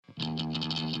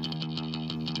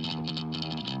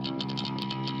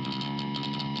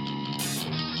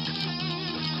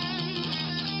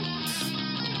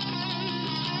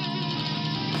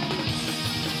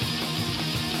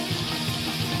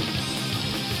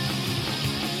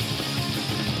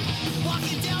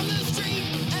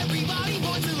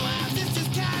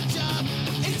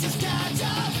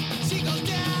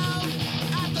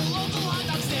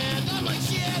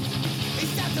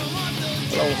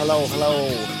hello.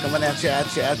 Coming at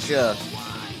you.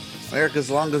 America's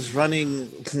longest running,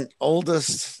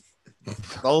 oldest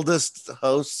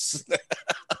hosts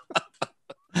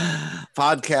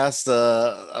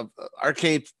podcast,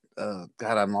 arcade.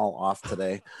 God, I'm all off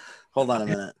today. Hold on a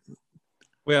minute.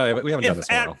 We haven't done this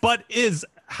in a while. But is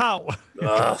how?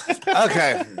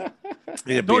 Okay.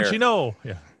 Don't you know?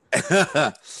 Yeah.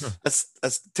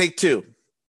 Let's take two.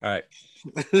 All right.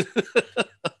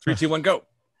 3, 2, 1, go.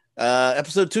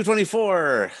 Episode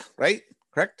 224, right?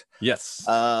 Correct? Yes.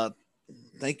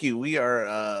 Thank you. We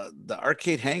are the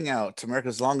Arcade Hangout,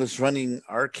 America's longest running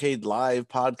arcade live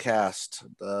podcast.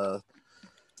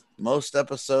 Most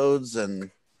episodes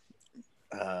and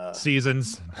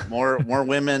seasons. More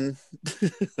women.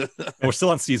 We're still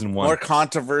on season 1. More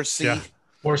controversy. Yeah.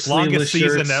 More Longest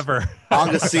shirts. season ever.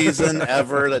 Longest season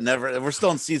ever. We're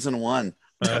still in season 1.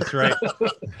 That's right.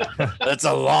 It's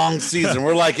a long season.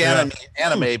 We're like anime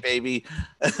baby.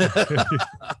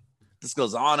 This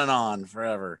goes on and on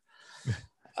forever.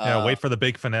 Yeah, wait for the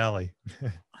big finale.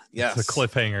 Yes. It's a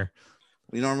cliffhanger.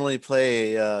 We normally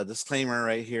play a disclaimer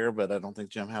right here, but I don't think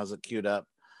Jim has it queued up.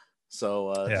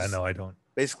 So yeah, no, I don't.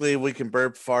 Basically, we can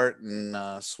burp, fart,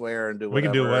 and swear and do whatever. We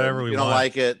can do whatever we want. If you don't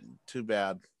like it, too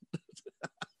bad.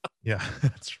 Yeah,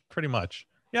 that's pretty much.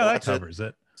 Yeah, that covers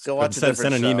it. So watch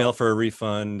send an email for a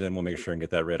refund, and we'll make sure and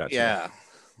get that read out. Yeah,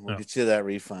 we'll get you that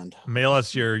refund. Mail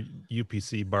us your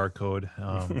UPC barcode.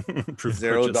 Proof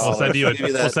 $0.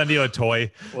 We'll send you a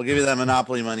toy. We'll give you that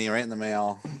Monopoly money right in the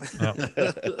mail.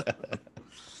 Yep.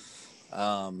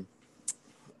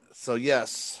 So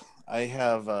yes, I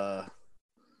have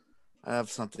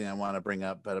something I want to bring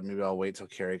up, but maybe I'll wait till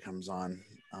Carrie comes on.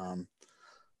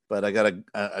 But I got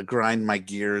a grind my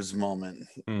gears moment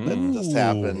that just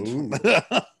happened.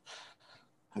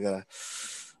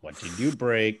 What did you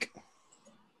break?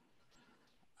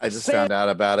 I just found out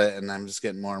about it, and I'm just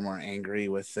getting more and more angry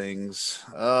with things.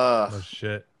 Oh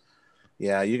shit!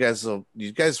 Yeah, you guys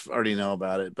already know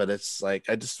about it, but it's like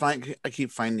I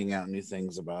keep finding out new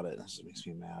things about it. It makes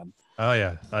me mad. Oh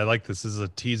yeah, I like this. This is a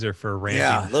teaser for ranting.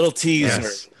 Yeah, little teaser,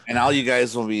 Yes. And all you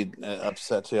guys will be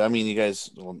upset too. I mean, you guys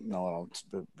will know what I'll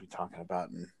be talking about,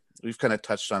 and we've kind of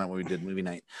touched on it when we did movie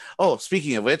night. Oh,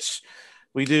 speaking of which,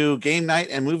 we do game night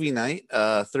and movie night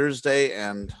Thursday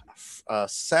and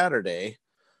Saturday.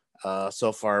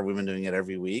 So far, we've been doing it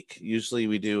every week. Usually,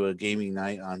 we do a gaming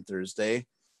night on Thursday.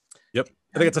 Yep,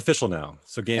 I think it's official now.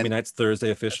 So gaming night's Thursday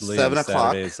officially. 7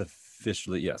 o'clock. Saturday is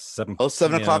officially 7.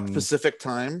 7 o'clock Pacific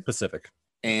time. Pacific.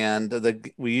 And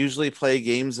we usually play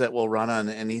games that will run on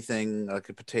anything like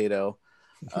a potato.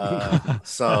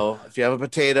 So if you have a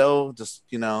potato, just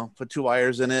put 2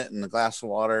 wires in it and a glass of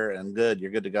water, and you're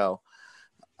good to go.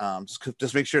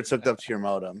 Just make sure it's hooked up to your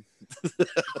modem.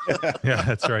 Yeah,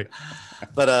 that's right.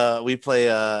 But we play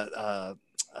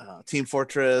Team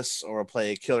Fortress, or we'll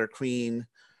play Killer Queen.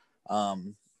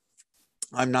 I'm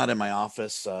not in my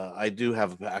office. I do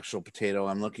have an actual potato.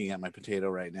 I'm looking at my potato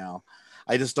right now.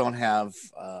 I just don't have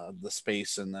the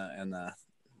space and the.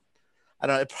 I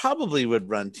don't. It probably would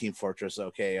run Team Fortress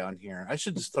okay on here. I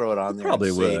should just throw it on there.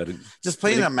 Probably would. Just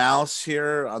playing a mouse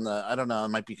here on the. I don't know. It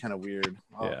might be kind of weird.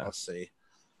 I'll see.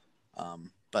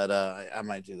 But I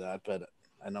might do that. But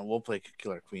I know we'll play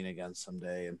Killer Queen again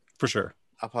someday, and For sure.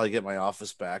 I'll probably get my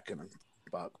office back in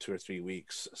about 2 or 3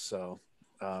 weeks. So.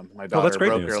 My daughter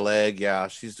broke her leg. Yeah,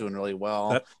 she's doing really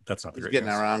well. That's not the she's great getting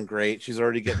news. around great. She's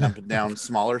already getting up and down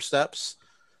smaller steps.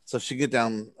 So if she get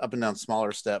up and down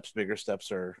smaller steps, bigger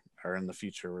steps are in the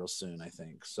future real soon, I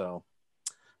think. So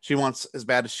she wants, as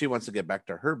bad as she wants to get back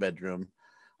to her bedroom,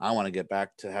 I want to get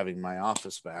back to having my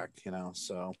office back,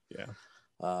 So yeah,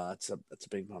 it's a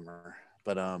big bummer.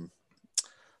 But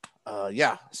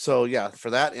So for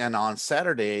that, and on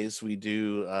Saturdays we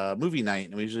do movie night,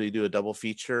 and we usually do a double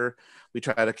feature. We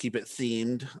try to keep it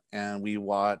themed, and we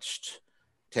watched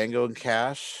Tango and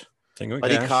Cash.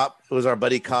 Buddy Cop. It was our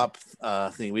Buddy Cop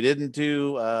thing. We didn't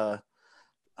do all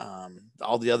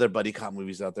the other Buddy Cop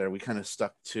movies out there. We kind of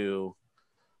stuck to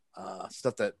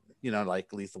stuff that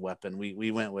like Lethal Weapon.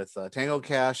 We went with Tango and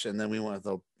Cash, and then we went with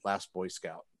The Last Boy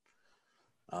Scout.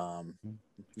 You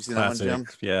seen that one, Jim?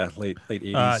 Yeah, late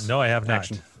 80s. No, I have not.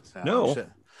 Action. No.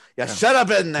 Shut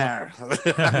up in there.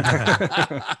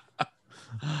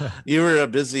 You were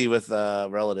busy with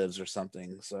relatives or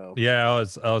something. So yeah, I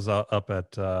was up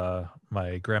at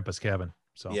my grandpa's cabin.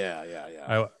 So yeah.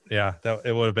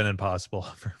 It would have been impossible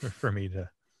for me to.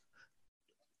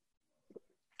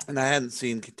 And I hadn't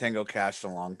seen Tango Cash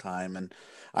in a long time, and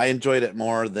I enjoyed it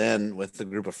more than with the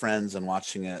group of friends and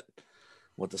watching it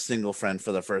with a single friend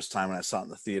for the first time when I saw it in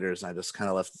the theaters. And I just kind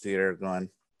of left the theater going,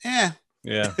 Yeah.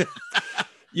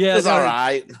 Yeah, it's all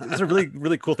right. It's a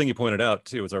really cool thing you pointed out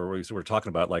too. Is we're talking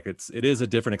about like it is a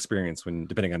different experience when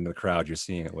depending on the crowd you're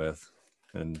seeing it with,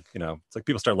 and it's like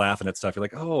people start laughing at stuff. You're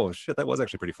like, oh shit, that was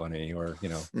actually pretty funny, or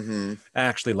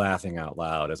actually laughing out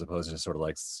loud as opposed to just sort of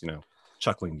like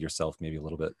chuckling to yourself maybe a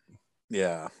little bit.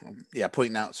 Yeah,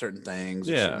 pointing out certain things,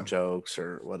 or certain jokes,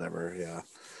 or whatever. Yeah,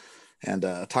 and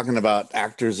talking about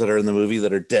actors that are in the movie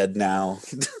that are dead now,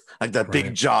 like that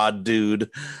big jawed dude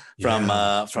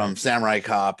from Samurai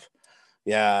Cop.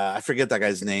 Yeah, I forget that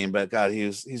guy's name, but God,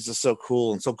 he's just so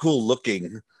cool and so cool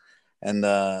looking. And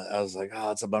I was like,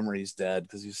 oh, it's a bummer he's dead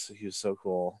because he was so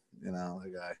cool. The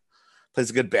guy plays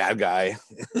a good bad guy.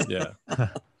 Yeah.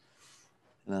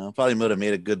 Probably would have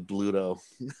made a good Bluto.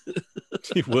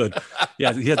 He would.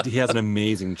 Yeah, he has an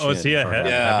amazing chin. Oh, is he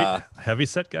a heavy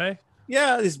set guy?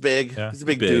 Yeah, he's big. Yeah. He's a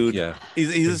big dude. Yeah,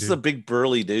 he's just a big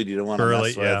burly dude. You don't want to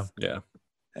mess with.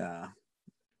 Yeah.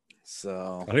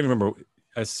 So I don't even remember.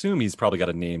 I assume he's probably got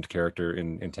a named character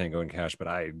in Tango and Cash, but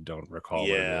I don't recall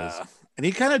what it is. And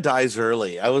he kind of dies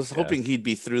early. I was hoping he'd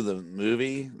be through the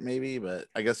movie, maybe, but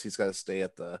I guess he's got to stay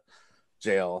at the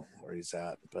jail where he's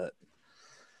at. But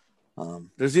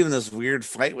there's even this weird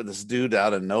fight with this dude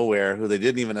out of nowhere who they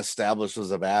didn't even establish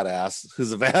was a badass.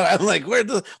 Who's a badass? I'm like,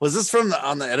 was this from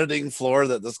on the editing floor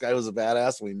that this guy was a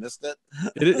badass? We missed it.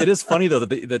 It is funny though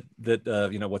that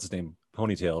what's his name?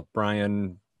 Ponytail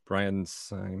Brian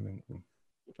Simon.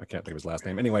 I can't think of his last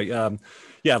name. Anyway,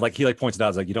 like he points it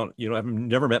out, it's like I've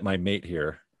never met my mate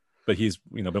here, but he's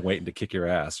been waiting to kick your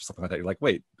ass or something like that. You're like,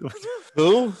 wait,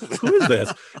 who is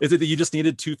this? Is it that you just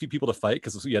needed two people to fight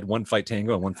because you had one fight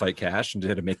Tango and one fight Cash, and you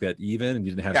had to make that even, and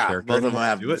you didn't have a character? Both of them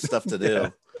have stuff to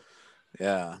do.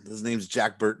 Yeah, his name's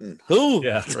Jack Burton. Who?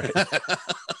 Yeah, that's right.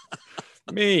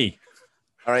 Me.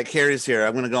 All right, Carrie's here.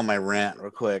 I'm going to go on my rant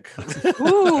real quick.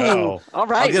 Ooh, all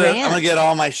right, I'm going to get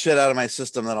all my shit out of my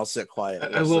system, then I'll sit quiet.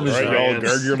 I love his rant.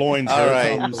 Guard your loins. All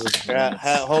right.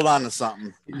 Hold on to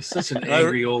something. You're such an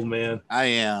angry old man. I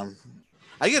am.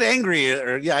 I get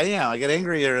angrier. I am. I get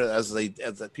angrier as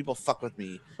people fuck with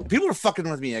me. People are fucking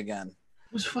with me again.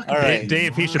 Who's fucking all right.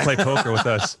 Dave, he should play poker with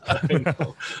us.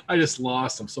 I just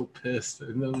lost. I'm so pissed.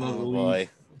 Oh, boy.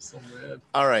 I'm so mad.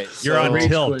 All right. You're on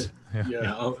tilt.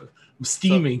 Yeah. I'm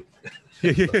steaming.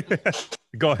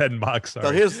 Go ahead and box.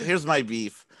 So here's my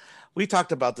beef. We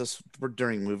talked about this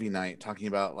during movie night, talking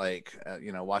about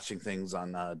watching things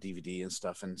on DVD and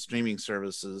stuff and streaming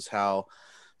services. How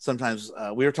sometimes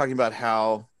we were talking about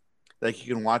how like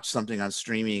you can watch something on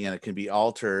streaming and it can be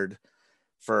altered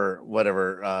for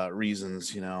whatever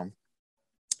reasons,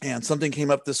 And something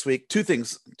came up this week. Two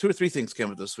or three things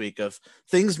came up this week of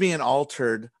things being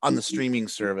altered on the streaming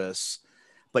service,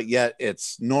 but yet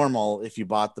it's normal if you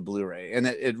bought the Blu-ray. And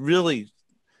it really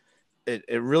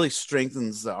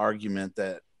strengthens the argument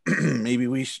that maybe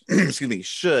we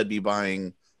should be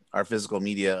buying our physical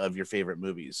media of your favorite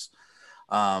movies.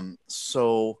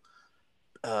 So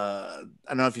I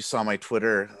don't know if you saw my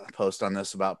Twitter post on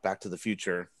this about Back to the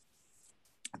Future.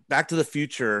 Back to the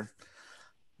Future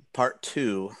Part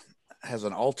 2 has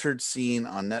an altered scene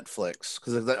on Netflix,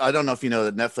 because I don't know if you know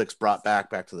that Netflix brought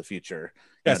back to the Future.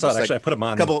 Yeah, I saw it. Actually, I put them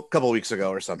on a couple weeks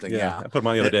ago or something. Yeah, I put them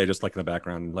on the other day, just like in the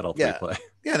background, and let all three play.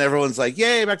 Yeah, and everyone's like,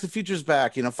 "Yay, Back to the Future's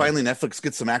back!" Finally Netflix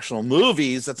gets some actual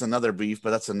movies. That's another beef,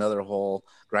 but that's another whole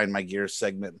grind my gears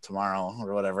segment tomorrow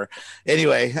or whatever.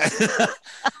 Anyway,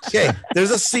 okay,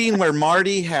 there's a scene where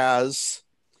Marty has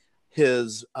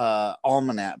his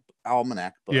almanac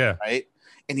book, right?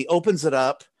 And he opens it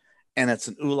up, and it's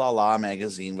an Ooh La La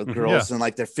magazine with girls in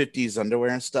like their 50s underwear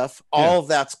and stuff. All of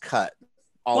that's cut.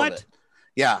 All of it.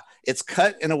 Yeah, it's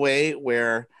cut in a way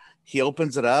where he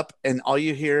opens it up and all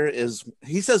you hear is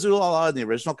he says "ooh la la" in the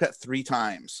original cut 3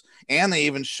 times, and they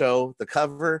even show the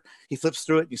cover. He flips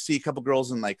through it, you see a couple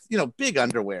girls in big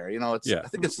underwear. It's I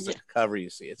think it's just like a cover. You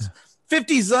see it's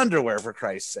 50s underwear, for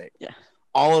Christ's sake. Yeah,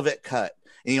 all of it cut,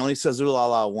 and he only says "ooh la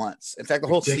la" once. In fact, the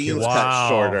whole scene's cut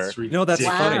shorter. That's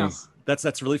funny.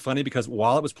 That's really funny because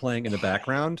while it was playing in the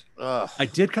background, I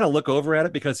did kind of look over at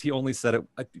it because he only said it.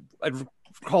 I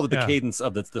called it the cadence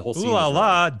of the whole scene. Ooh la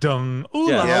la, dum. Ooh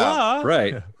la la.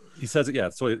 Right. Yeah. He says it. Yeah.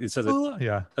 So he says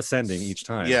it. Ascending each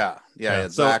time. Yeah. Exactly.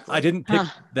 So I didn't pick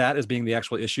that as being the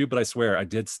actual issue, but I swear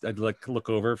I'd like look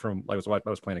over from I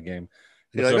was playing a game.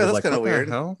 You're like, oh, that's kind of weird.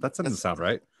 Hell? That doesn't sound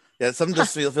right. Yeah. Something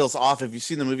just feels off. If you've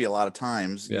seen the movie a lot of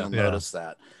times, you'll notice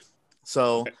that.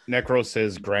 So Necro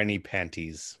says granny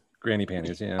panties. Granny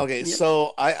panties, yeah. Okay,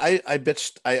 so I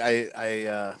bitched.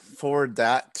 I forward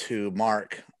that to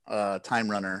Mark, Time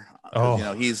Runner.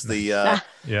 He's the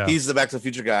he's the Back to the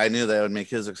Future guy. I knew that would make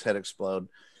his head explode,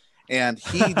 and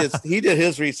he did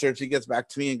his research. He gets back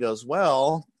to me and goes,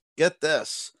 "Well, get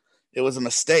this. It was a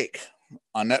mistake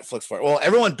on Netflix for it. Well,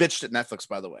 everyone bitched at Netflix,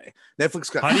 by the way.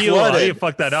 Netflix got how do you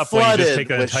fuck that up when you just take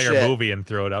an entire movie and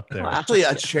throw it up there? Actually,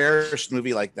 a cherished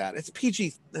movie like that. It's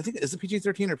PG. I think is it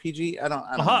PG-13 or PG? I don't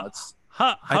know. It's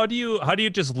how do you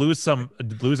just lose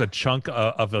a chunk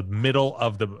of the middle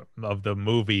of the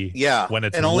movie? Yeah, when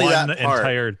it's and only one that part.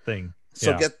 entire thing.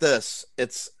 So get this.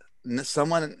 It's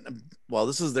someone. Well,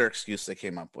 this is their excuse they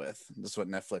came up with. This is what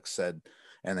Netflix said,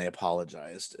 and they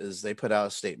apologized. Is they put out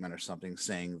a statement or something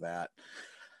saying that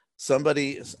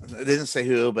somebody, they didn't say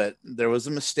who, but there was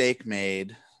a mistake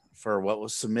made for what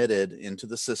was submitted into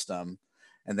the system,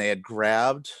 and they had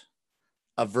grabbed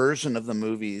a version of the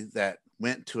movie that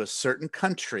went to a certain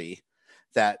country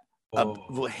that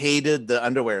hated the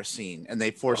underwear scene, and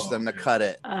they forced them to cut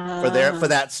it for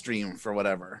that stream for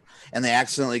whatever, and they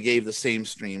accidentally gave the same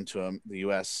stream to the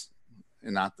US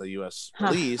and not the US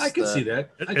release. I can see that.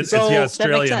 It's the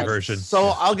Australian version.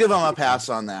 So I'll give them a pass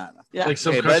on that. Yeah. Like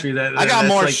some country that I got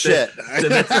more shit.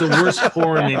 That's the worst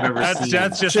porn they've ever seen.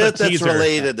 That's just shit that's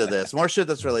related to this. More shit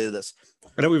that's related to this.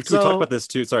 I know we talked about this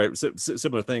too. Sorry,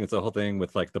 similar thing. It's the whole thing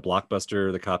with like the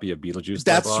Blockbuster, the copy of Beetlejuice.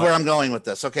 That's where I'm going with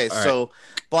this. Okay, so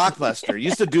Blockbuster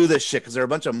used to do this shit because they're a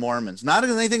bunch of Mormons. Not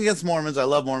anything against Mormons. I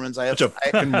love Mormons. I've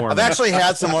actually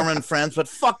had some Mormon friends, but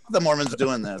fuck the Mormons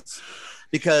doing this.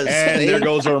 Because there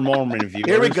goes our Mormon viewers.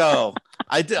 Here we go.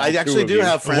 I actually do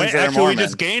have friends that are Mormon. We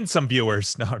just gained some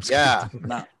viewers. No, I'm just kidding.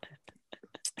 No.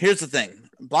 Here's the thing.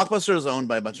 Blockbuster is owned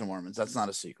by a bunch of Mormons. That's not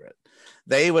a secret.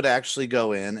 They would actually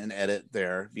go in and edit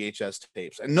their VHS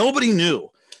tapes. And nobody knew,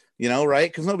 right?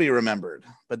 Because nobody remembered.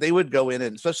 But they would go in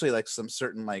and especially like some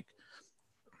certain like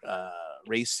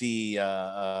racy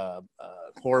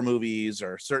horror movies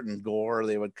or certain gore,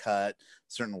 they would cut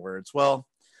certain words. Well,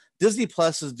 Disney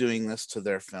Plus is doing this to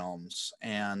their films,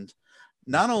 and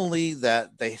not only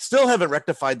that, they still haven't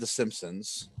rectified the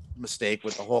Simpsons mistake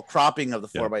with the whole cropping of the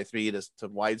 4:3 to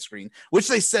widescreen, which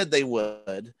they said they would,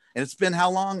 and it's been how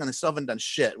long, and they still haven't done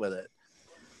shit with it.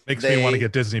 Makes me want to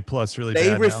get Disney Plus really bad.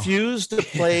 They refuse to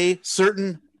play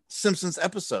certain Simpsons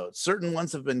episodes. Certain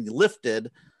ones have been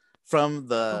lifted from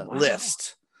the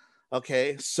list.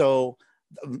 Okay, so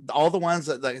all the ones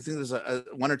that I think there's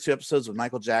one or two episodes with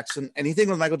Michael Jackson. Anything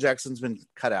with Michael Jackson's been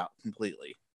cut out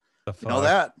completely. You know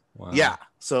that? Wow. Yeah.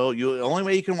 So the only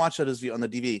way you can watch it is on the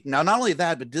DVD. Now, not only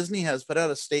that, but Disney has put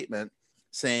out a statement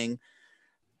saying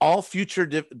all future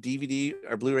DVD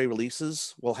or Blu-ray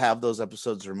releases will have those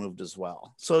episodes removed as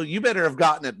well. So you better have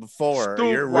gotten it before.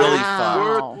 You're really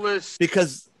fucked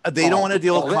because they don't want to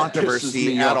deal with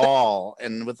controversy at all.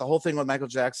 And with the whole thing with Michael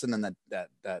Jackson and that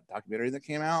documentary that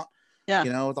came out. Yeah,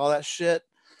 with all that shit.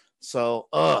 So,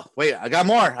 wait, I got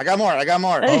more. Oh, boy.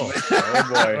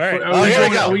 Right.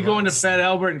 Are we going to Fat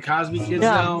Albert and Cosby Kids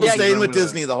now? I'm staying with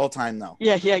Disney the whole time, though.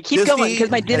 Yeah. Keep going because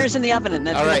my dinner's in the oven and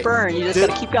that's gonna burn. You just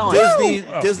gotta keep going.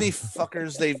 Disney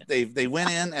fuckers. They went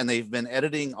in and they've been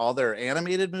editing all their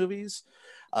animated movies.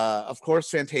 Of course,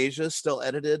 Fantasia is still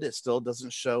edited. It still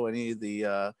doesn't show any of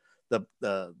the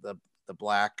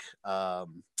black.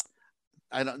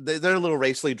 They're a little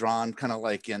racially drawn, kind of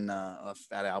like in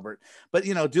Fat Albert, but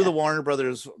do the Warner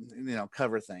Brothers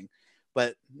cover thing.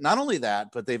 But not only that,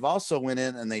 but they've also went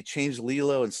in and they changed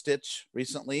Lilo and Stitch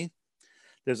recently.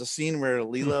 There's a scene where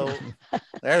Lilo,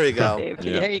 there we go. Dave.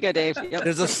 Yeah. There you go, Dave. Yep.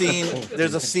 There's a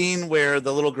scene where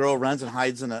the little girl runs and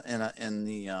hides in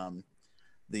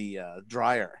the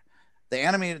dryer. They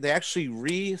actually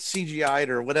re-CGI'd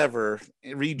or whatever,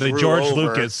 redrew the George over.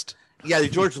 Lucas. Yeah, the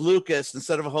George Lucas,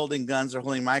 instead of holding guns, they're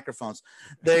holding microphones.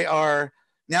 They are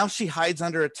now she hides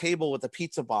under a table with a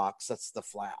pizza box. That's the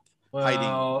flap. Well,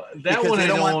 hiding. That one I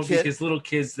don't want because little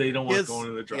kids, they don't want going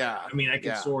in the dryer. Yeah, I mean, I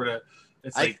can sort of,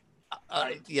 it's like,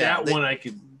 one I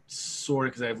could sort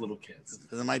of because I have little kids.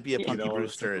 There might be a Punky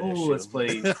Brewster issue. Oh, let's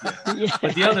play. Yeah.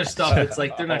 But the other stuff, it's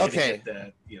like they're not going to get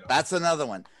that. That's another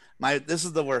one. This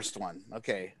is the worst one.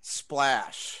 Okay,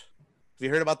 Splash. Have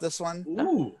you heard about this one?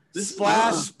 Ooh,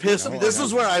 Splash pissed me. This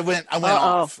is where I went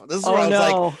off. This is where I was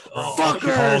like,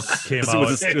 fuckers. Came out.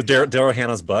 Was this Daryl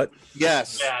Hannah's butt?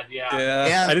 Yes.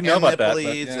 Yeah. I didn't know about that.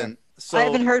 And so, I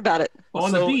haven't heard about it.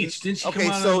 On the beach, didn't she? Okay,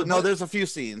 so no, there's a few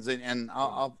scenes, and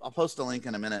I'll post a link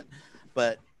in a minute.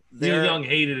 But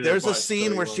there's a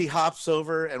scene where she hops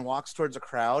over and walks towards a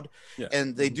crowd,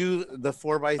 and they do the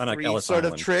 4x3 sort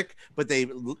of trick, but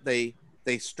they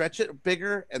stretch it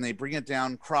bigger and they bring it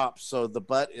down cropped so the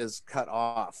butt is cut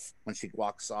off when she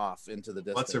walks off into the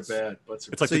distance. Butts are bad. It's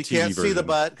like so the you TV can't version. see the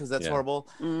butt because that's horrible.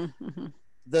 Mm-hmm.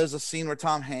 There's a scene where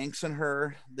Tom Hanks and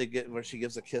her where she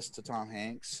gives a kiss to Tom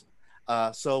Hanks.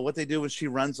 So what they do when she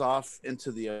runs off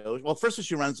into the ocean, well, first when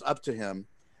she runs up to him,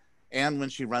 and when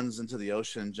she runs into the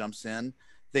ocean and jumps in,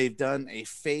 they've done a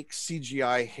fake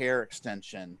CGI hair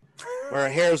extension where her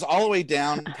hair is all the way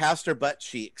down past her butt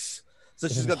cheeks. So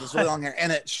she's got this really long hair,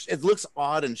 and it looks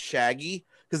odd and shaggy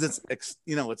because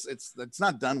it's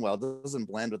not done well. It doesn't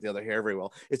blend with the other hair very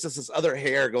well. It's just this other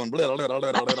hair going blah, blah, blah,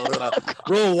 blah, blah, blah, blah,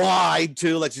 real wide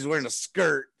too, like she's wearing a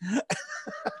skirt.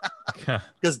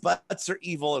 Because butts are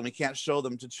evil, and we can't show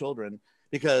them to children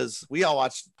because we all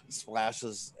watch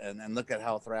splashes and look at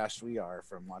how thrashed we are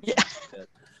from watching it.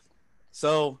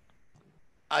 So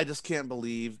I just can't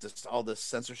believe just all this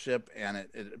censorship, and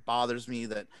it bothers me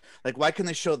that, like, why can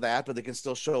they show that, but they can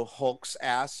still show Hulk's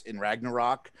ass in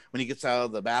Ragnarok when he gets out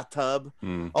of the bathtub?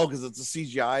 Oh, because it's a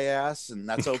CGI ass, and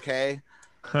that's okay.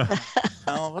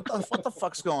 What the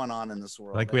fuck's going on in this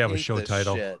world? Like we have a show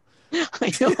title. Shit.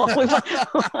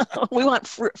 we want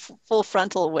full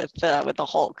frontal with the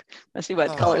Hulk. Let's see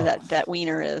what color that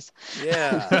wiener is.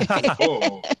 Yeah.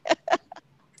 Oh,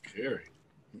 scary.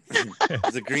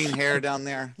 The green hair down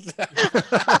there.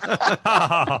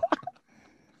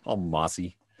 All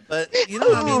mossy. But you know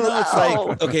what I mean? Though? It's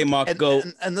like, okay, Mark, go.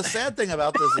 And the sad thing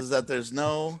about this is that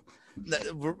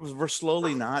we're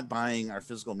slowly not buying our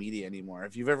physical media anymore.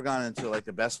 If you've ever gone into like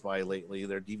a Best Buy lately,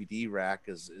 their DVD rack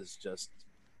is just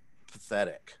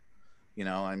pathetic. You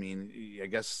know, I mean, I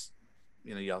guess,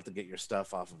 you know, you have to get your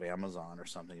stuff off of Amazon or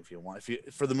something if you want,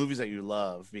 for the movies that you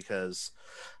love, because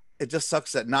it just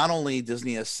sucks that not only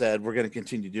Disney has said we're going to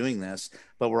continue doing this,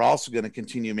 but we're also going to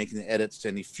continue making the edits to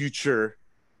any future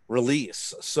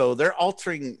release. So they're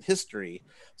altering history.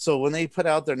 So when they put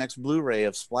out their next Blu-ray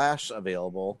of Splash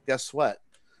available, guess what?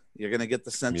 You're going to get the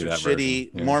censored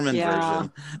shitty Mormon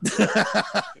version.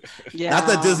 Not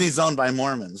that Disney's owned by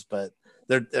Mormons, but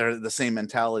they're the same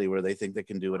mentality where they think they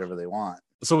can do whatever they want.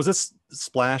 So was this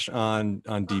Splash on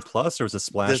D Plus, or was this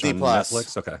Splash Disney on Plus.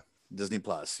 Netflix? Okay. Disney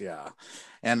Plus, yeah.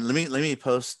 And let me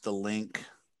post the link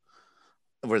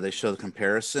where they show the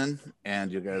comparison,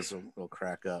 and you guys will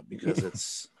crack up because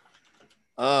it's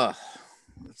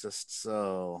just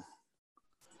so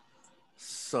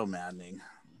maddening.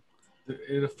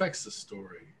 It affects the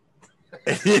story.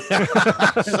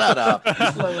 Shut up.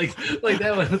 like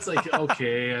that one, it's like,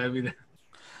 okay, I mean,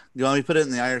 you want me to put it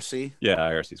in the IRC? Yeah,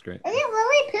 IRC is great. Is it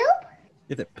really poop?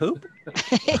 Is it poop?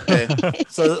 Okay.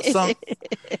 So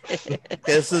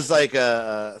this is like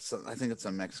I think it's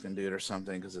a Mexican dude or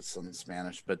something because it's in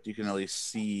Spanish, but you can at least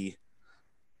see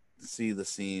the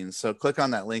scenes. So click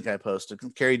on that link I posted.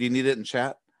 Carrie, do you need it in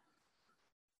chat?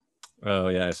 Oh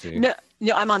yeah, I see. No,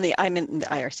 I'm in the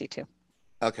IRC too.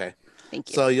 Okay. Thank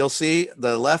you. So you'll see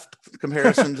the left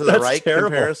comparison to the right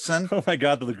comparison. Oh my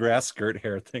god, the grass skirt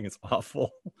hair thing is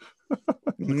awful.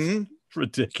 Mm-hmm. It's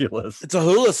ridiculous. It's a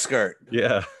hula skirt.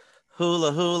 Yeah.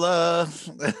 Hula.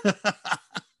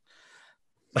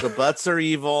 The butts are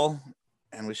evil,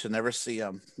 and we should never see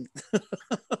them.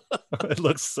 It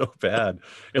looks so bad.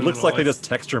 It looks like they just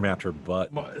texture mapped her butt.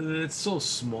 It's so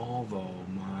small though,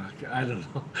 Mark. I don't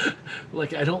know.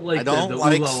 Like I don't like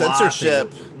the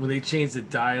censorship when they change the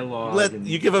dialogue.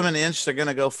 You give them an inch, they're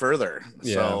gonna go further.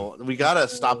 Yeah. So we gotta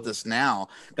stop this now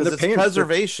because it's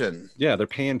preservation. They're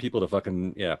paying people to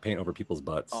fucking paint over people's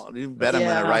butts. Oh, you bet I'm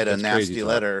gonna write a nasty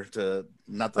letter to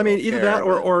not. I mean, either that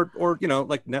or you know,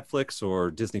 like Netflix or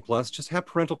Disney Plus, just have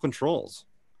parental controls.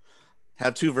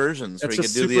 Have two versions where you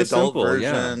could do the adult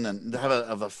version and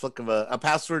have a flick of a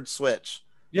password switch.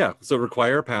 Yeah, so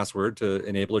require a password to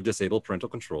enable or disable parental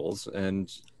controls,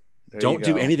 and don't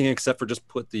do anything except for just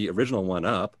put the original one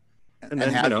up, and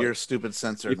then have your stupid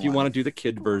censored. If you want to do the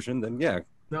kid version, then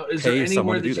Now, is there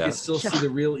anywhere that you can still see the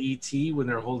real ET when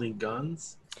they're holding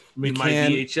guns? I mean, my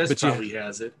VHS probably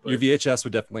has it. Your VHS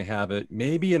would definitely have it.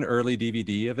 Maybe an early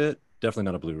DVD of it. Definitely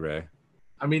not a Blu-ray.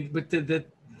 I mean, but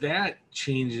that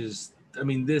changes. I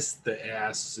mean, the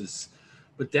ass is,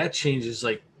 but that changes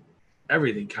like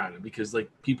everything kind of, because like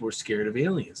people are scared of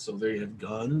aliens, so they have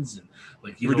guns and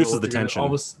like reduces the tension.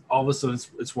 All of a sudden,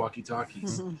 it's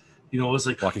walkie-talkies. Mm-hmm. You know, it's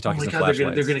like, walkie-talkies, oh my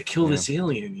God, they're gonna kill this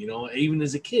alien. You know, even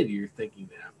as a kid, you're thinking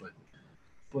that,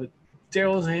 but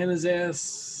Daryl's Hannah's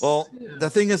ass. Well, the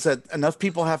thing is that enough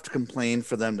people have to complain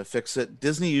for them to fix it.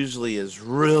 Disney usually is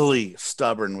really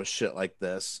stubborn with shit like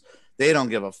this. They don't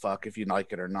give a fuck if you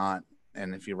like it or not.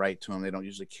 And if you write to them, they don't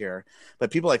usually care.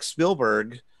 But people like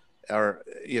Spielberg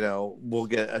will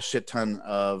get a shit ton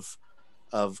of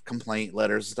complaint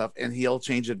letters and stuff, and he'll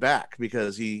change it back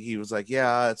because he was like,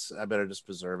 I better just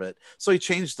preserve it. So he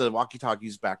changed the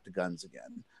walkie-talkies back to guns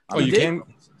again. Oh, you can?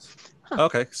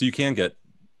 Okay, so you can get.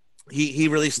 He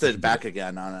released it back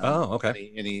again on.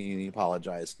 Okay. And he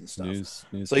apologized and stuff. News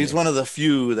so he's one of the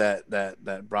few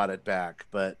that brought it back,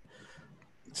 but.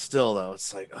 Still though,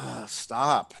 it's like,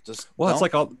 stop. Just it's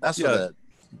like all that's with it.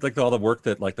 like all the work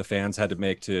that like the fans had to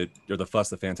make or the fuss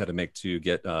the fans had to make to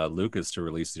get Lucas to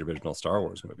release the original Star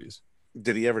Wars movies.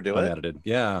 Did he ever do it? Unedited.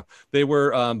 Yeah, they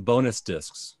were bonus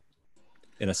discs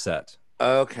in a set.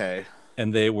 Okay.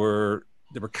 And they were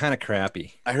kind of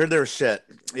crappy. I heard they were shit.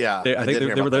 Yeah, I think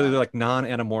they were like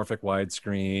non-anamorphic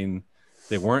widescreen.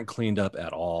 They weren't cleaned up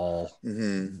at all.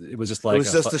 Mm-hmm. It was just like it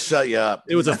was just to shut you up.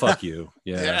 It was a fuck you.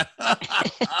 Yeah.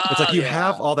 It's like you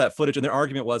have all that footage, and their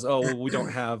argument was, "Oh, well, we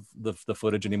don't have the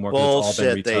footage anymore because it's all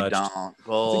been retouched." They don't.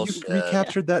 Bullshit. So you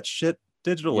recaptured that shit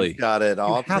digitally. You got it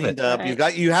all cleaned up.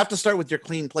 Right. You have to start with your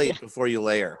clean plate before you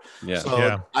layer. Yeah.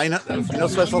 So I know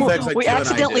special effects. Like we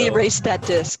accidentally erased that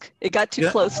disc. It got too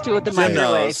close to the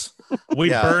microwave. We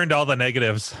burned all the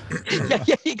negatives. yeah,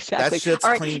 exactly. That shit's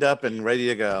cleaned up and ready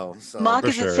to go. So, Mock,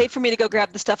 is it safe for me to go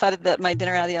grab the stuff out of my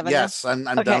dinner out of the oven? Yes, I'm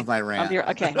done with my rant.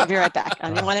 I'll be right back. I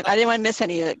didn't want to miss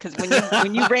any of it because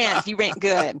when you rant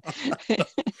good.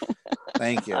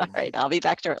 Thank you. All right, I'll be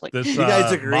back shortly. You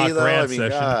guys agree, though? I mean,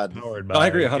 God. I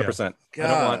agree 100%.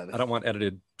 I don't want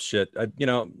edited shit. What's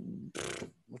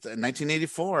it,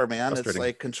 1984, man. It's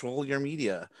like control your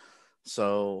media.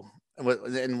 So.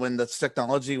 And when that's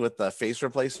technology with the face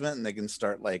replacement and they can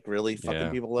start like really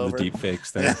fucking people over, the deep fakes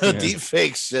thing, deep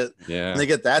fake shit, and they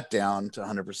get that down to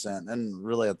 100% and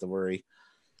really have to worry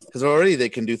because already they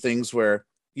can do things where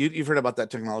you've heard about that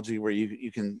technology where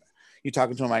you talk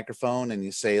into a microphone and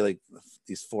you say like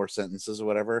these 4 sentences or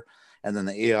whatever, and then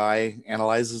the AI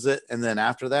analyzes it, and then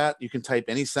after that you can type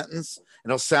any sentence and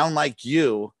it'll sound like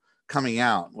you coming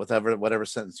out with whatever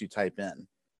sentence you type in,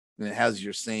 and it has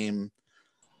your same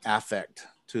affect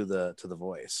to the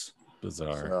voice.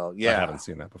 Bizarre. So, yeah, I haven't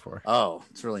seen that before. Oh,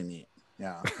 it's really neat.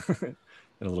 Yeah. And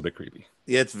a little bit creepy.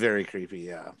 Yeah, it's very creepy.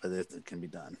 Yeah, but it can be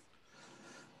done.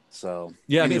 So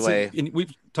yeah, anyway, I mean,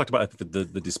 we've talked about the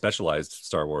despecialized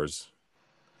Star Wars.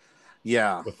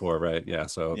 Yeah. Before, right? Yeah.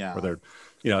 So where they're,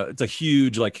 it's a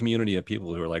huge like community of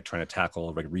people who are like trying to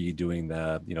tackle like redoing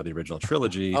the original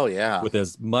trilogy. Oh yeah. With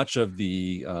as much of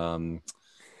the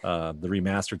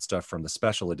remastered stuff from the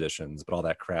special editions, but all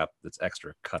that crap that's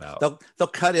extra cut out. They'll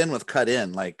cut in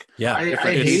like I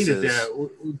hated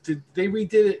that. They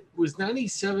redid it. Was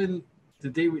 97?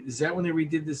 Is that when they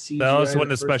redid the CGI? That was when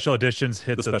the special editions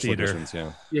hit the theater. Editions,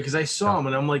 yeah, because I saw them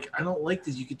and I'm like, I don't like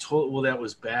this. You could tell that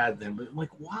was bad then, but I'm like,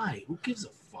 why? Who gives a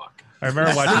fuck? I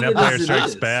remember watching Empire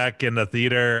Strikes Back in the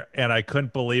theater, and I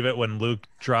couldn't believe it when Luke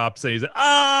drops and he's like,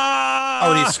 ah!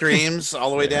 Oh, and he screams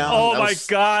all the way down. Oh my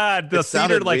God. The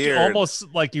theater like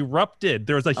almost like erupted.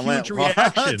 There was a huge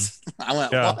reaction. I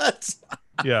went, what?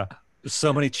 Yeah. There's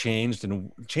so many changed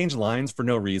lines for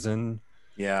no reason.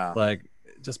 Yeah. Like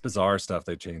just bizarre stuff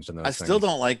they changed in those things. Still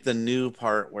don't like the new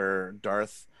part where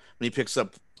Darth, when he picks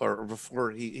up, or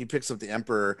before he picks up the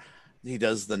Emperor, he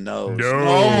does the nose.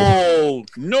 No.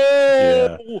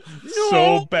 Yeah.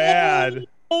 So bad.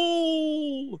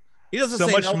 No. He doesn't so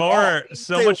say much no more.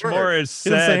 So much more is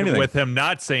said with him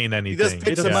not saying anything. He just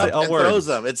picks him up and throws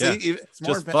them. It's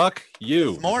more just fuck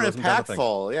you. It's more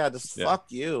impactful. Yeah, just fuck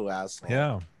you, asshole.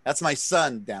 Yeah. That's my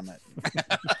son, damn it.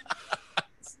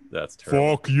 That's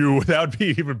terrible. Fuck you. That would be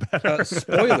even better.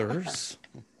 Spoilers.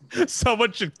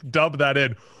 Someone should dub that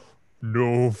in.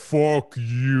 No, fuck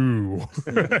you.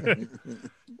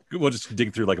 We'll just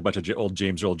dig through like a bunch of old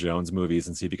James Earl Jones movies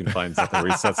and see if you can find something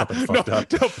where he said something fucked up.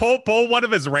 Pull one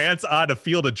of his rants on A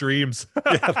Field of Dreams.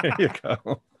 Yeah, there you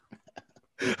go.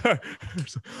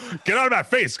 Get out of my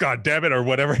face, God damn it, or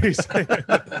whatever he's saying.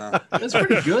 That's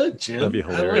pretty good, Jim. That'd be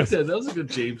hilarious. I like that. That was a good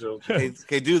James Earl Jones.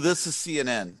 Okay, do this is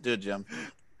CNN. Do it, Jim.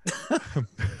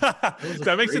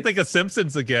 That makes you think of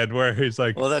Simpsons again, where he's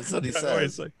like, well, that's what he says.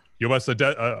 He's like, you must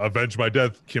avenge my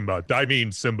death, Kimba. I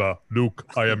mean, Simba. Luke,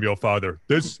 I am your father.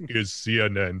 This is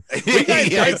CNN. He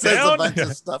says a bunch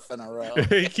of stuff in a row.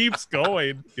 He keeps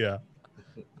going. Yeah.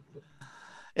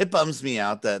 It bums me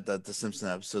out that the Simpson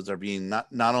episodes are being not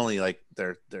only like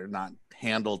they're not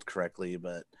handled correctly,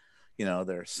 but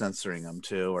they're censoring them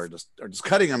too, or just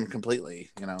cutting them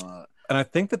completely. And I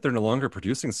think that they're no longer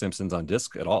producing Simpsons on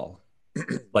disc at all.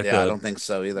 Like I don't think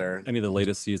so either. Any of the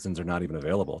latest seasons are not even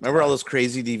available. Remember all those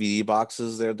crazy DVD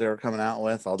boxes they're coming out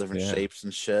with, all different shapes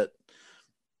and shit.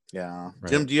 Yeah.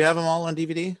 Right. Jim, do you have them all on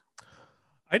DVD?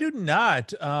 I do not.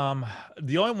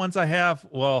 The only ones I have,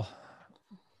 well,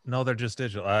 no, they're just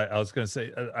digital. I was going to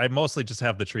say I mostly just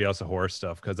have the Treehouse of Horror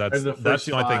stuff because that's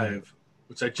the only thing.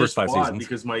 Which I just bought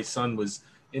because my son was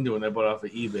into it and I bought off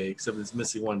of eBay, except it's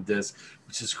missing one disc,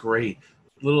 which is great.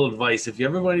 Little advice: if you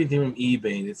ever buy anything from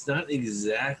eBay and it's not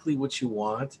exactly what you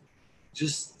want,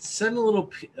 just send a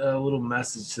little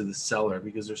message to the seller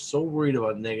because they're so worried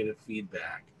about negative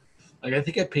feedback. Like I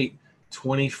think I paid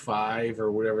 25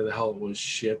 or whatever the hell it was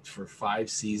shipped for 5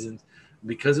 seasons.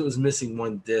 Because it was missing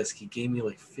one disc, he gave me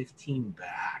like 15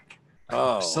 back.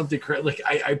 Oh, Something crazy. Like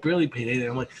I barely paid anything.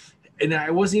 I'm like, and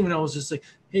I wasn't even. I was just like,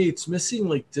 hey, it's missing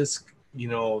like disc.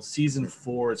 Season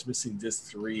 4. It's missing disc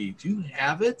 3. Do you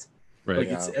have it? Right. Like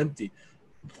it's empty.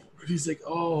 He's like,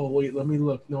 oh wait, let me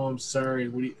look. No, I'm sorry.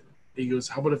 What do you? He goes,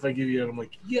 how about if I give you? And I'm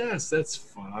like, yes, that's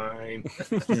fine.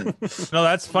 No,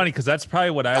 that's funny because that's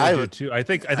probably what I would do too. I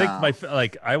think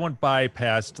I wouldn't buy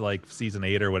past like season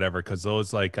 8 or whatever because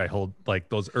those I hold like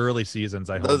those early seasons.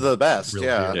 They're the best.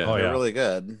 Yeah. Dear. They're really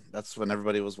good. That's when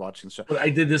everybody was watching the show. But I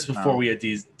did this before we had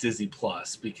Disney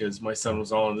Plus because my son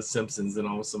was all in The Simpsons, and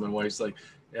all of a sudden my wife's like,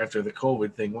 after the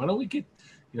COVID thing, why don't we get,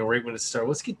 right when it started,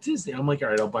 let's get Disney. I'm like, all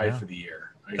right, I'll buy it for the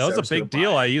year. That was a big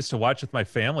deal. I used to watch with my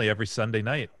family every Sunday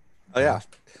night. Oh yeah,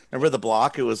 remember the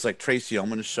block? It was like Tracy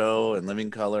Ullman's show and Living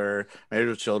Color, Married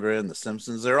with Children, The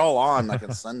Simpsons. They're all on like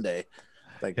on Sunday.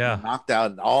 Like knocked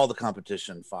out all the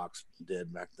competition Fox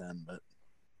did back then. But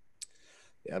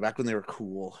yeah, back when they were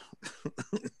cool.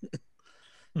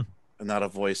 And not a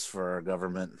voice for our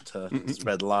government to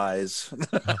spread lies.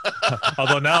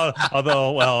 Although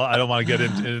I don't want to get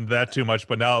into that too much,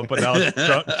 but now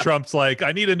Trump's like,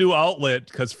 I need a new outlet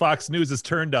because Fox News has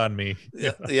turned on me.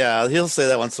 Yeah, he'll say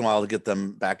that once in a while to get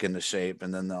them back into shape,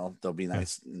 and then they'll be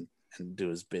nice and do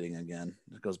his bidding again.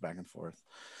 It goes back and forth.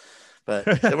 But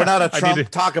we're not a Trump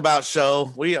talk about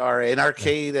show. We are an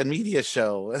arcade and media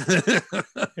show.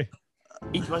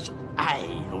 It was I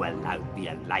who allowed the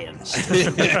alliance.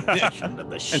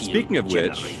 And speaking of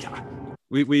which,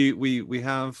 we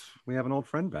have an old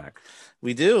friend back.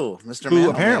 We do, Mr. Who Man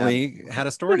apparently had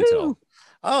a story to tell.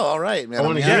 Oh, all right,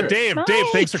 man. Dave,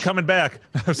 thanks for coming back.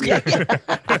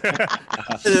 It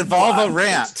involved a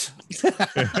rant.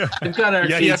 We've got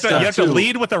arcade you have to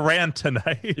lead with a rant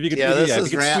tonight. If you could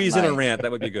squeeze in a rant, that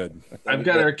would be good. I've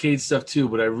got arcade stuff too,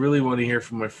 but I really want to hear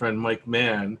from my friend Mike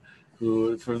Mann,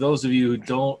 who, for those of you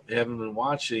who haven't been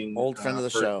watching, old friend of the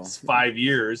show, 5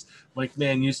 years, Mike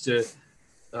Mann used to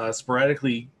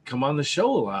sporadically come on the show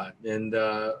a lot, and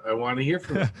I want to hear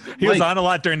from him. He was on a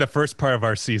lot during the first part of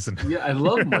our season. Yeah, I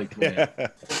love Mike Mann.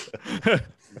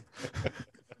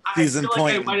 Season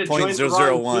point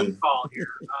 001. Call here.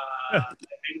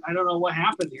 I don't know what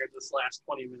happened here this last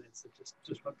 20 minutes. It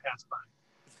just went past by.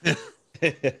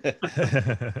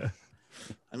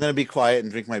 I'm going to be quiet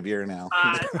and drink my beer now.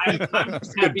 I'm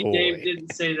just happy Dave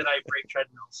didn't say that I break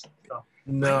treadmills. So.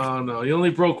 No. You only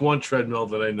broke one treadmill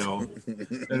that I know.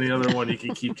 And the other one you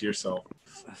can keep to yourself.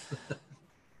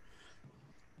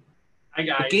 Hi,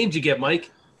 guys. What games you get,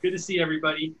 Mike? Good to see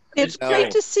everybody. It's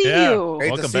great to see you.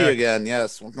 Great to see you again.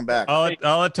 Yes, welcome back.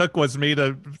 All it took was me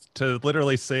to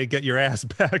literally say, "Get your ass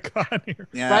back on here."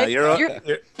 Yeah, right?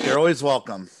 you're always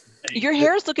welcome. Your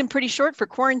hair is looking pretty short for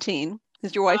quarantine.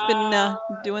 Has your wife been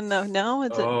doing the now? I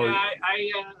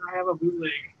have a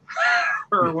bootleg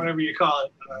or whatever you call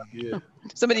it.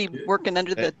 Somebody working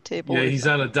under the table. Yeah, he's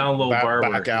on a down low barber.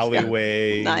 Back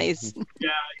alleyway. Nice. Yeah.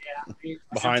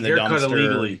 Behind the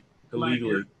dumpster.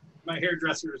 Illegally. My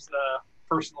hairdresser's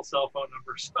personal cell phone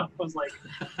number. So I was like,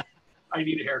 I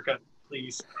need a haircut,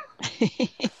 please. So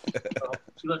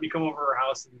she let me come over her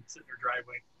house and sit in her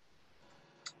driveway.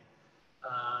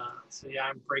 So yeah,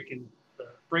 I'm breaking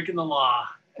the law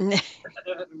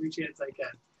every chance I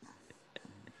can.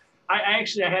 I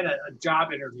had a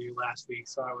job interview last week,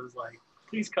 so I was like,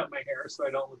 please cut my hair so I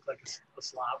don't look like a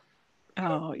slob.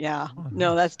 Oh yeah,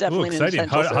 no, that's definitely exciting.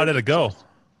 How did it go?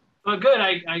 Oh, good.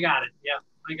 I got it. Yeah,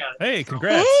 I got it. Hey,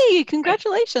 congrats! Hey,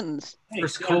 congratulations!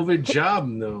 First COVID job,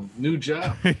 no new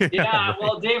job. Yeah,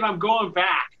 well, Dave, I'm going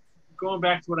back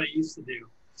to what I used to do.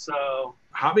 So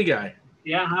hobby guy.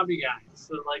 Yeah, hobby guy.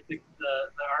 So like the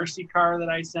RC car that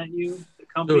I sent you, the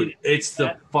company. Dude, it's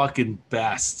the fucking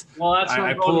best. Well, that's what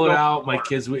I pull it out. My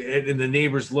kids and the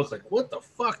neighbors look like, "What the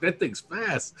fuck? That thing's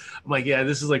fast." I'm like, "Yeah,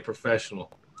 this is like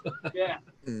professional." Yeah.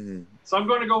 So I'm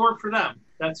going to go work for them.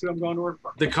 That's who I'm going to work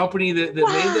for. The company that made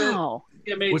that.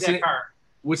 Yeah, made that car.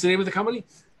 What's the name of the company?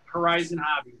 Horizon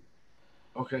Hobby.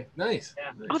 Okay, nice.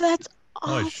 Yeah. Oh, that's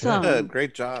awesome!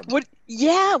 Great job. What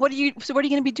are you going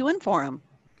to be doing for them?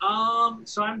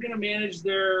 So I'm going to manage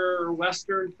their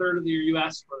western third of the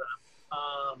U.S. for them.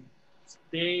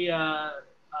 They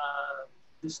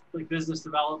just like business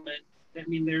development. I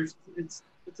mean, it's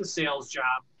a sales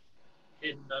job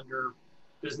hidden under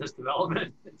business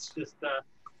development. It's just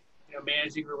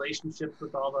managing relationships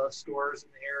with all the stores in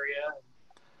the area and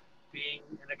being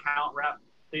an account rep.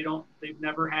 They've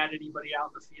never had anybody out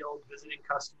in the field visiting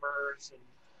customers and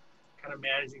kind of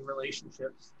managing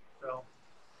relationships. So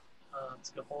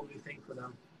it's a whole new thing for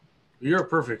them. You're a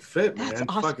perfect fit, man. That's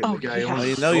awesome. Fucking the guy yeah. Well,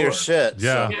 you know your shit.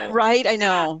 Yeah. So. Right, I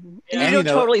know. And you don't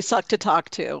totally suck to talk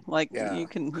to. Like you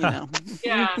can,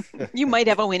 Yeah. you might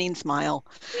have a winning smile.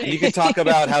 And you can talk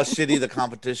about how shitty the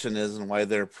competition is and why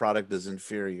their product is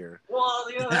inferior. Well,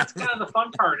 that's kind of the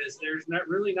fun part is there's not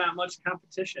much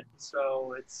competition,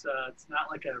 so it's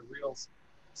not like a real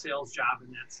sales job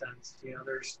in that sense.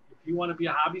 There's if you want to be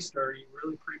a hobby store, you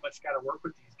really pretty much got to work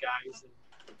with these guys, and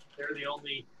they're the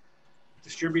only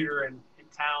distributor in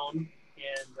town,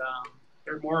 and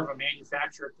they're more of a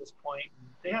manufacturer at this point. And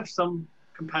they have some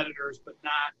competitors, but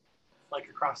not like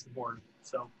across the board.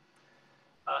 So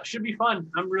should be fun.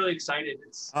 I'm really excited.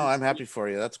 I'm happy for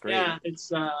you. That's great. Yeah,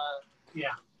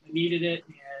 I needed it,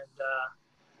 and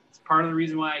it's part of the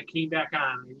reason why I came back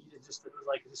on. I needed it was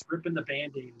like just ripping the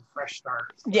Band-Aid and fresh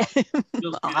start. So yeah,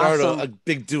 awesome. A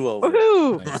big duo.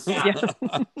 Nice. Yeah.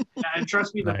 And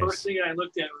trust me, the first thing I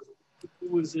looked at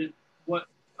was what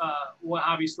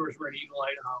hobby stores were in Eagle,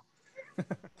 Idaho.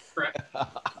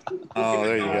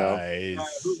 There you go.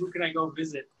 Nice. Who can I go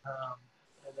visit?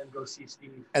 And then go see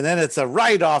Steve. And then it's a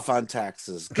write-off on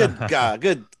taxes. Good God,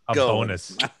 good a going.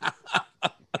 bonus.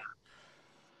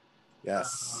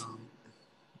 Yes.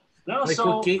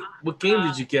 What game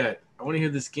did you get? I want to hear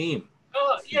this game.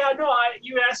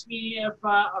 You asked me if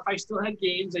I still had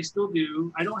games. I still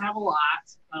do. I don't have a lot.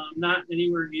 Not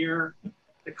anywhere near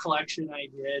the collection I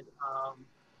did.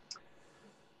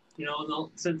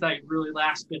 Since I really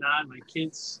last been on, my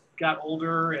kids got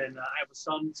older, and I have a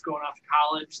son that's going off to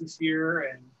college this year,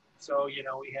 and so we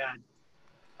had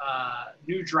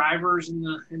new drivers in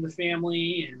the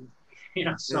family, and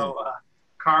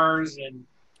cars and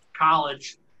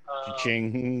college.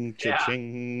 Cha-ching,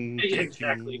 cha-ching, Yeah,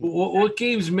 exactly. What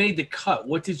games made the cut?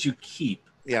 What did you keep?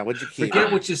 Yeah, what'd you keep? Forget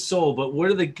what you sold, but what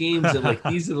are the games that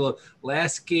these are the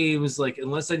last games? Like,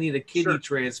 unless I need a kidney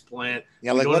transplant,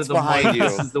 like what's behind you?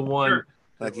 This is the one. Sure.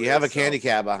 Like you have a candy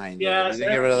cab behind you. Yeah, You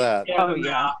didn't get rid of that.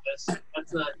 Yeah,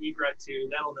 that's a egret too.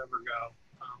 That'll never go.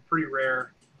 Pretty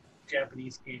rare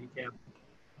Japanese candy cab.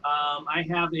 I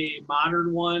have a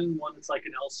modern one that's like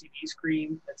an LCD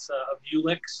screen. It's a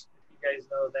Vulix. You guys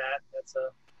know that.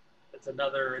 That's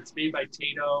another. It's made by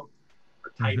Taito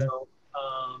or Taito,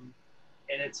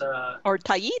 and it's a or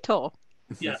Taito.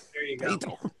 Yeah, there you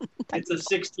go. It's a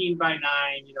 16 by 9,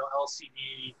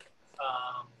 LCD,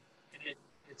 and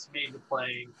it's made to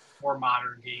play more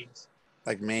modern games.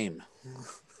 Like MAME.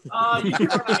 You can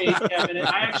run a MAME cabinet.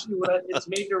 What it's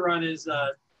made to run is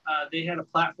they had a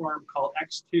platform called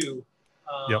X2.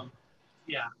 Yep.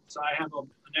 Yeah, so I have an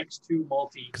X2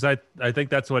 multi. Because I think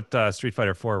that's what Street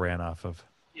Fighter 4 ran off of.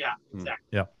 Yeah, exactly.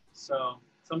 Yep. So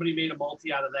somebody made a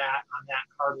multi out of that on that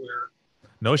hardware.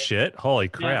 No shit. Holy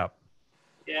crap.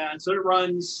 Yeah, and so it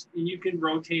runs, and you can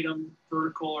rotate them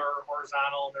vertical or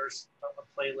horizontal. And there's a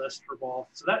playlist for both.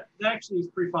 So that actually is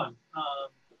pretty fun.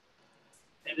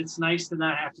 And it's nice to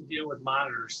not have to deal with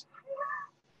monitors.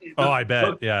 I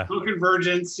bet. Yeah. No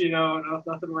convergence, nothing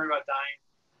to worry about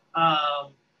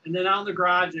dying. And then out in the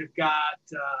garage, I've got,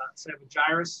 I have a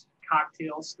Gyrus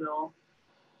cocktail still.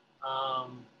 I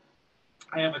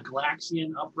have a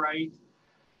Galaxian upright.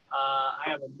 I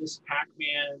have a Miss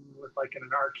Pac-Man with like an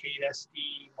arcade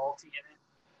SD multi in it.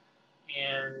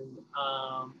 And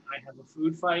I have a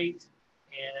Food Fight.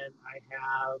 And I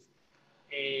have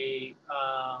a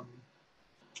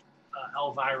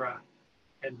Elvira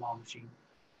pinball machine.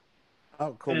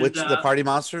 Oh, cool. And, Which, the Party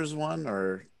Monsters one,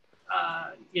 or?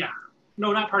 Yeah.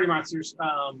 No, not Party Monsters.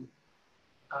 Why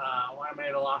am I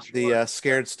at a loss for The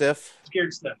Scared Stiff?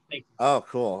 Scared Stiff. Thank you. Oh,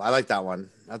 cool. I like that one.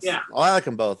 I like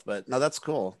them both, but no, that's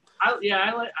cool. I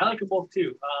like them both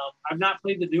too. I've not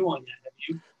played the new one yet. Have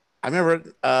you? I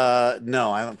remember,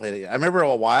 no, I haven't played it yet. I remember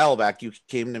a while back you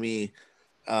came to me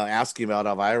asking about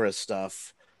Elvira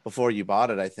stuff before you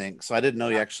bought it, I think. So I didn't know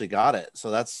you actually got it.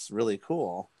 So that's really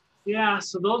cool. Yeah,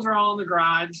 so those are all in the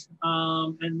garage.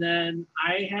 And then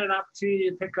I had an opportunity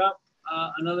to pick up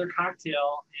another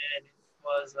cocktail, and it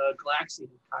was a Galaxian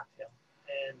cocktail.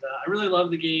 And I really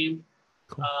love the game.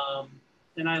 Cool.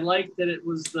 And I like that it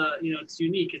was it's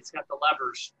unique. It's got the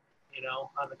levers,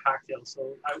 on the cocktail.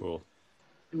 So Cool.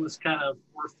 It was kind of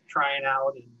worth trying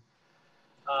out. And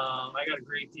I got a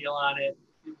great deal on it.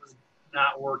 It was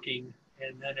not working.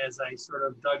 And then as I sort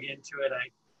of dug into it,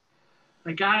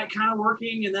 I got it kind of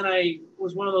working, and then I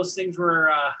was one of those things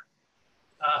where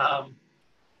I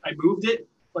moved it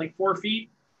like 4 feet,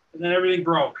 and then everything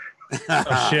broke.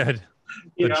 Oh shit!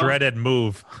 The dreaded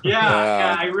move.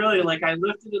 Yeah, I really I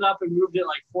lifted it up and moved it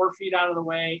like 4 feet out of the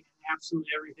way, and absolutely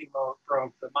everything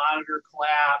broke. The monitor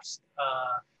collapsed.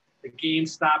 The game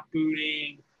stopped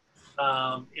booting.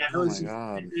 Yeah, Oh my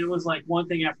God. it was like one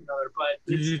thing after another. But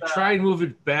Did you it's, try and move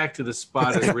it back to the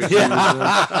spot it originally was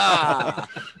Yeah.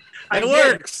 I It did.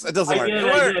 works. It doesn't I work. did, It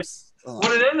I did. works. Oh.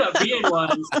 What it ended up being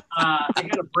was I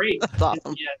had a break That's awesome.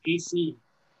 in the AC,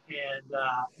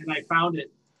 and I found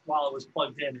it while it was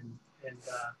plugged in, and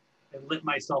lit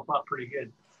myself up pretty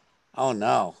good. Oh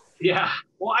no. Yeah.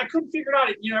 Well, I couldn't figure it out.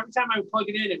 You know, every time I would plug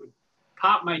it in, it would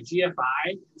pop my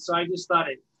GFI. So I just thought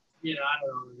it, you know, I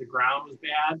don't know, the ground was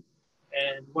bad.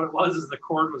 And what it was is the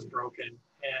cord was broken.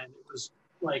 And it was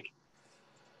like,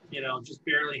 you know, just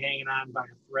barely hanging on by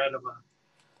a thread of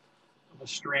a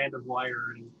strand of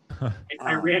wire. And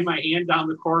I ran my hand down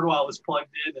the cord while it was plugged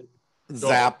in and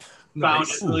Zap. found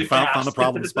it really fast. Found the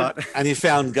problem spot. And you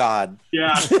found God.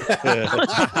 Yeah.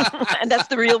 And that's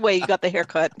the real way you got the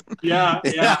haircut. Yeah.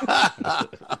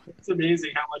 It's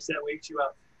amazing how much that wakes you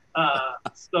up.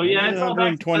 So yeah, it's all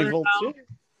back 20 together volts. now,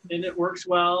 and it works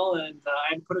well. And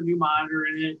I had to put a new monitor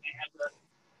in it. I had to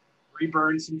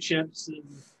reburn some chips and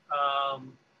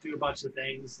do a bunch of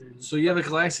things. And So you have a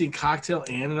Galaxy cocktail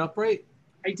and an upright?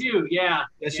 I do, yeah.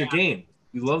 That's your game.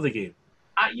 You love the game.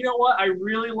 You know what? I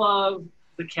really love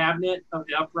the cabinet of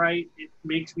the upright. It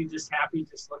makes me just happy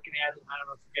just looking at it. I don't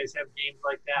know if you guys have games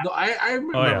like that. No, I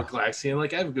remember yeah. Galaxy, and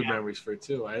like I have good memories for it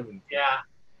too. I haven't. Yeah.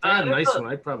 If I had a There's nice one,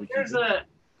 I'd probably keep There's it. a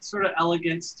sort of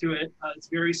elegance to it. It's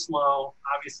very slow.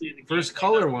 Obviously, the First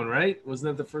color one, right?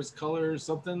 Wasn't that the first color or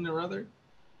something or other?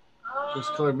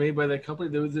 First color made by that company.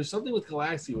 There's something with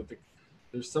Galaxy with the.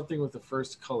 There's something with the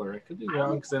first color. I could be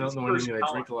wrong because I don't know anything.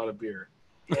 I drink a lot of beer.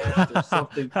 Yeah.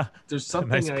 There's something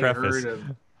Nice I preface. heard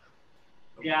of.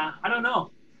 Yeah, I don't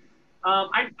know.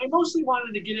 I mostly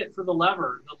wanted to get it for the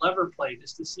lever play,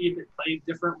 just to see if it played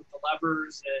different with the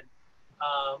levers. And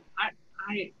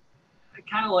I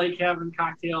kind of like having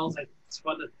cocktails. It's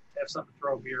fun to have something to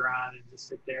throw a beer on and just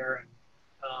sit there.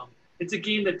 And it's a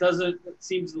game that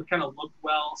seems to kind of look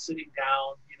well sitting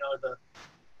down. You know,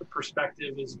 the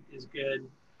perspective is good.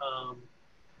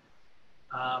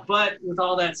 But with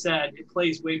all that said, it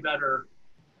plays way better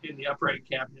in the upright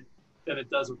cabinet than it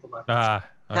does with the levers. Ah,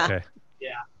 okay.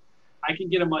 Yeah, I can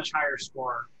get a much higher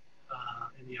score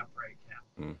in the upright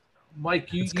cabinet. Mike,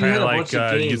 It's you kind had of a like bunch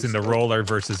of games. using the roller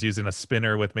versus using a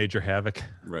spinner with Major Havoc.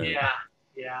 Right.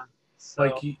 Yeah. So,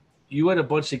 Like you had a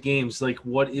bunch of games. Like,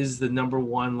 what is the number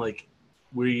one? Like,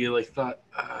 where you like thought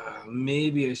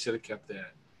maybe I should have kept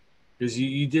that because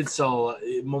you did sell.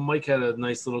 Mike had a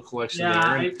nice little collection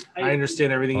there. And I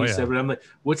understand everything you said, but I'm like,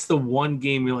 what's the one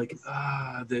game you're like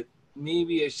that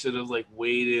maybe I should have like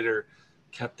waited or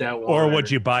kept that one? Or would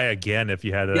you buy again if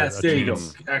you had a? Yes, a there you go.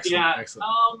 chance? Excellent,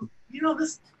 excellent. You know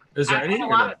this. Is there any?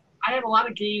 I have a lot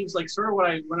of games. Like sort of what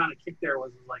I went on a kick there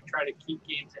was like try to keep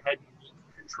games that had unique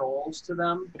controls to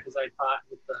them because I thought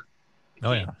with the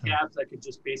game tabs I could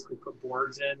just basically put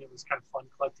boards in. It was kind of fun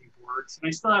collecting boards, and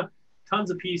I still have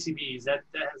tons of PCBs. That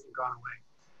hasn't gone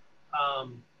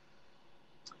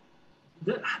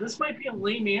away. This might be a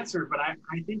lame answer, but I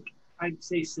think I'd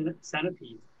say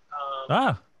Centipede.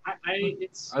 Ah.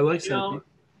 I like Centipede.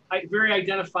 Very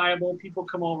identifiable. People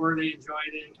come over, they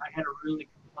enjoyed it. I had a really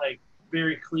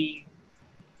very clean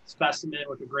specimen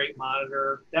with a great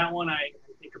monitor. That one I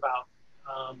think about.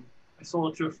 I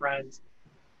sold it to a friend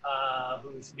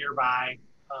who's nearby.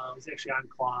 He's actually on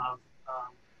Clav.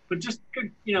 But just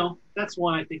good, that's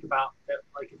one I think about that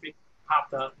like if it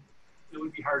popped up, it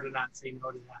would be hard to not say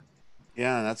no to that.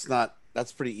 Yeah,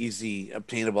 that's pretty easy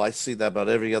obtainable. I see that about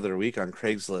every other week on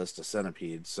Craigslist, a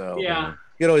Centipede. So yeah, you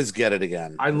can always get it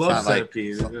again. I love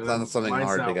Centipede. It's not something Mine's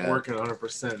hard not to get. working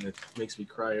 100%. It makes me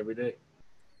cry every day.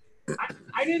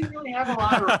 I didn't really have a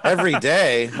lot of every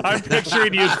day. I'm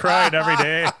picturing you crying every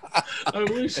day. I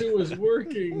wish it was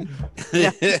working.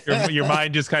 Your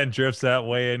mind just kind of drifts that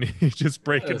way, and you just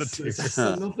break into tears. It's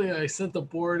nothing. I sent the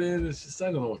board in. It's just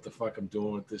I don't know what the fuck I'm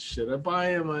doing with this shit. I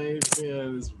buy them.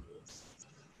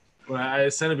 But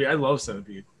Centipede. I love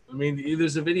Centipede. I mean,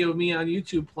 there's a video of me on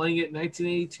YouTube playing it in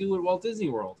 1982 at Walt Disney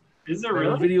World. Is there A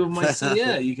really? video of my son?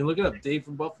 Yeah, you can look it up. Dave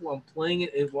from Buffalo. I'm playing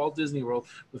it at Walt Disney World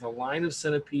with a line of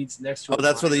centipedes next to. Oh,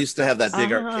 that's where they used to have that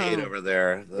big arcade over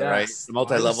there, right? The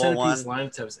multi-level one. Line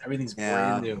of tabs. Everything's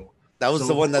brand new. That was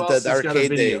the one that the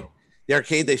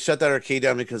arcade they shut that arcade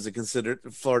down because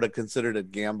Florida considered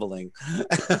it gambling.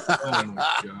 Oh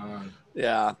my god.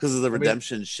 Yeah, because of the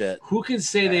redemption shit. Who can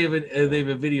say they have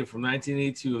a video from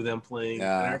 1982 of them playing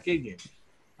an arcade game?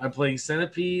 I'm playing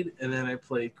Centipede, and then I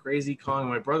played Crazy Kong.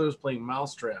 My brother was playing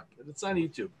Mousetrap, and it's on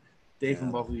YouTube. Dave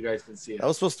from Buffalo, you guys can see it. That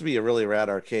was supposed to be a really rad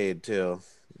arcade too.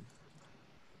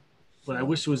 But I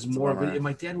wish it was more video.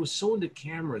 My dad was so into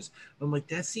cameras. I'm like,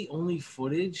 that's the only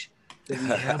footage that we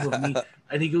have of me.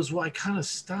 And he goes, well, I kind of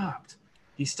stopped.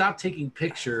 he stopped taking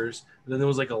pictures, and then there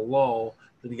was like a lull.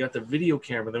 Then he got the video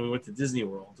camera. Then we went to Disney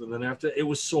World, and then after it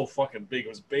was so fucking big. It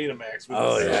was Betamax.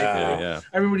 With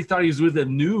everybody thought he was with the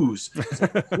news. It's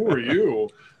like, who are you?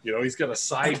 You know, he's got a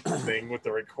side thing with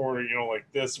the recorder. You know, like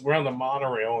this. We're on the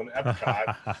monorail in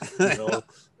Epcot. You know,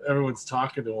 everyone's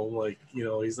talking to him like, you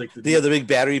know, he's like the big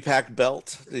battery pack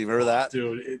belt. Do you remember that,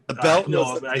 dude? The belt no,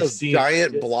 was I've seen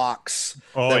giant blocks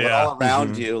that were all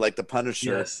around you, like the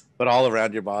Punisher, Yes. but all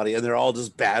around your body, and they're all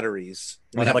just batteries.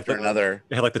 They had like another.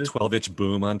 They had like the 12-inch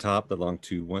boom on top, the long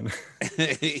tube one.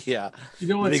 Yeah, you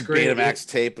know what's big great? Betamax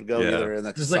tape would go either in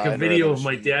the There's like a video of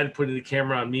my dad putting the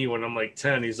camera on me when I'm like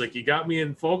 10. He's like, "You got me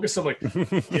in focus." I'm like,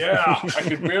 "Yeah, I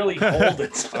could barely hold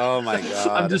it." Oh my god!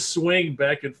 I'm just swaying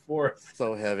back and forth.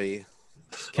 So heavy.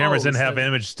 Cameras didn't have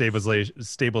image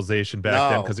stabilization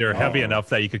back then because they were heavy enough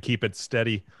that you could keep it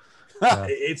steady.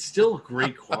 It's still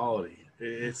great quality.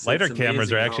 Lighter it's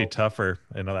cameras are amazing actually tougher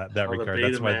in that regard. The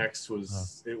That's why Betamax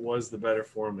was the better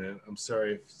format. I'm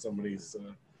sorry if somebody's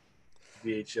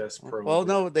VHS pro. Well,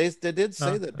 no, they did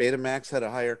say that Betamax had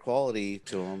a higher quality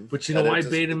to them. But you know why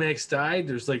Betamax died?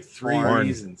 There's like 3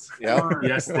 reasons. Yep.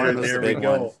 Yes, there we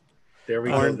go. One. There we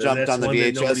Porn go. jumped on the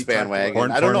VHS bandwagon.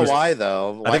 I don't know why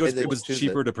though. I think it was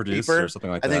cheaper to produce or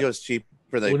something like that. I think it was cheaper.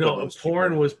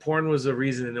 Porn was a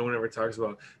reason that no one ever talks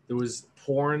about. There was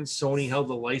porn. Sony held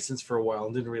the license for a while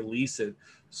and didn't release it.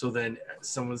 So then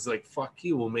someone's like, "Fuck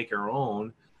you, we'll make our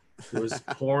own." There was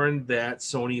porn that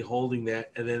Sony holding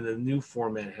that, and then the new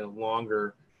format had a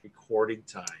longer recording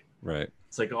time. Right.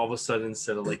 It's like all of a sudden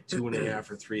instead of like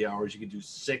 2.5 or 3 hours, you could do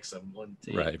 6 on one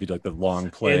tape. Right. If you do like the long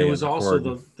play. And it was also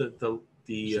the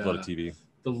TV.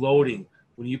 The loading.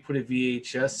 When you put a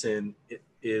VHS in,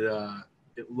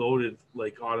 it loaded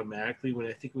like automatically.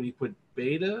 When you put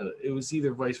beta, it was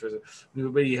either vice versa. When you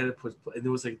put beta, you had to put, and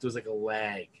there was like a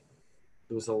lag.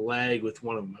 There was a lag with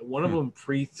one of them. One of them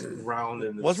pre-round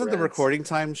in the Wasn't threads. the recording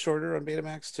time shorter on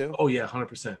Betamax too? Oh yeah,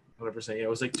 100%. Yeah, it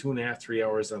was like 2.5, 3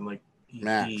 hours on like EP,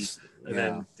 Max. and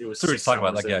then it was. So we're talking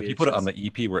about like if you put it on the the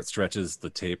EP where it stretches the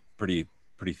tape pretty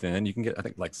thin, you can get I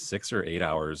think like 6 or 8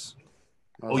 hours.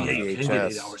 Oh yeah, you can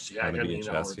get 8 hours. Yeah, I got 8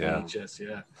 hours. VHS.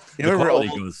 Yeah. You know, the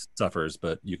quality suffers,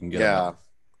 but you can get. Yeah.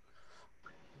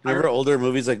 Remember older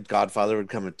movies like Godfather would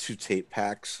come in 2 tape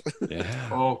packs? Yeah.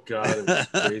 Oh god, it was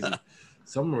crazy.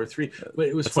 Some were 3, but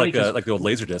it was it's funny like the old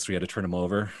laser disc. We had to turn them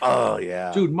over. Oh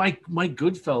yeah, dude. My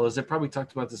Goodfellas. I probably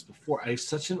talked about this before. I have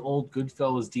such an old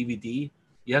Goodfellas DVD.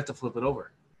 You have to flip it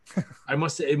over. It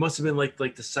must have been like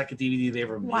the second DVD they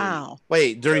ever made. Wow.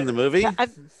 Wait, during the movie?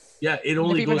 Yeah, it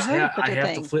only goes. I have to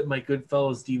thing. flip my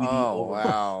Goodfellas DVD Oh over.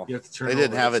 wow! You have to turn. They it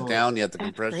didn't over. have That's it all. down yet. The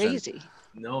compression. Crazy.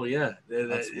 No, yeah,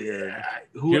 That's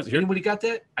weird. Anybody got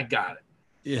that? I got it.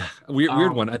 Yeah,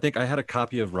 weird one. I think I had a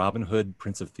copy of Robin Hood,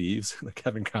 Prince of Thieves, the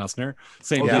Kevin Costner.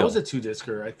 Same deal. That was a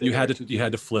 2-discer. I think you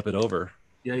had to flip it over.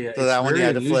 Yeah. So that one you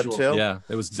had to flip too. Yeah,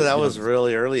 it was. So that was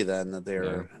really early then that they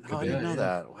were. Yeah, I didn't know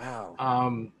that.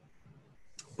 Wow.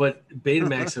 But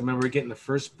Betamax, I remember getting the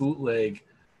first bootleg.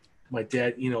 My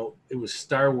dad, it was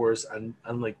Star Wars on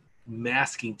like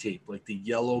masking tape, like the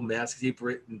yellow masking tape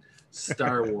written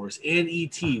Star Wars and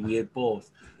E.T. We had both.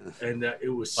 And it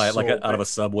was out of a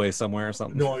subway somewhere or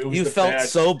something. No, it was you felt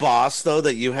so boss though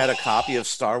that you had a copy of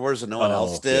Star Wars and no one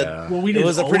else did. Yeah. Well, it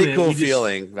was a pretty cool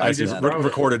feeling. I just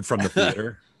recorded from the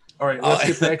theater. All right, let's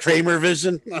get back to Kramer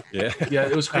Vision. Yeah,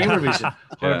 it was Kramer Vision.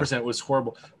 100%. It was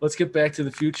horrible. Let's get Back to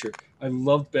the Future. I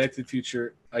loved Back to the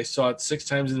Future. I saw it 6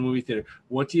 times in the movie theater.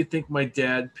 What do you think my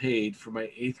dad paid for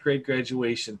my 8th grade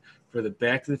graduation for the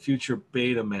Back to the Future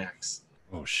Betamax?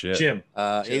 Oh shit, Jim.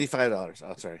 $85.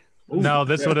 Oh, sorry. Ooh, no,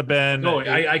 this would have been. No,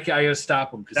 I gotta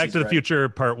stop him. Back to the Future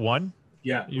Part 1.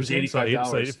 Yeah, it was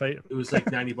 $85. It was like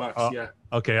 $90. Yeah.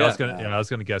 Okay, I was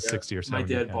gonna guess 60 or 70.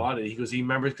 My dad bought it. He goes, he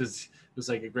remembers because it was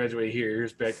like I graduated here.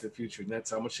 Here's Back to the Future, and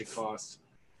that's how much it cost.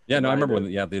 Yeah, no, I remember when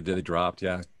they dropped.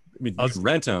 Yeah, I mean, you could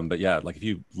rent them, but yeah, like if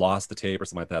you lost the tape or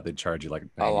something like that, they'd charge you like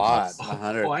a lot,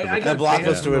 $100. The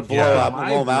Blockbuster would blow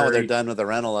them out when they're done with the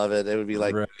rental of it. It would be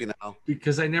like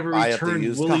because I never returned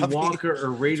Willy Wonka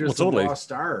or Raiders of the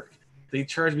Lost Ark. They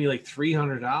charged me like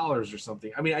 $300 or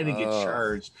something. I mean, I didn't get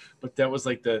charged, but that was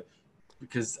like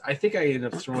because I think I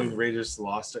ended up throwing Raiders of the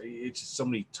Lost Ark. It's just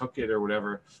somebody took it or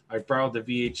whatever. I borrowed the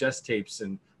VHS tapes,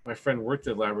 and my friend worked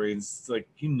at the library, and it's like,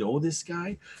 you know this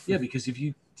guy? Yeah, because if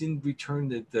you didn't return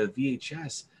the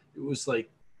VHS, it was like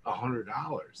 $100.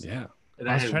 Yeah. And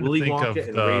I had Willy Wonka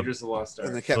and Raiders of the Lost Ark.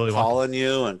 And they kept calling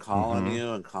you and calling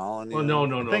you and calling you. Oh, no,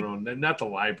 not the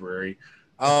library.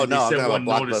 Oh, no, they I'm said one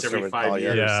notice Blockbuster every would 5 call you.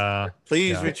 years. Yeah.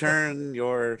 Please return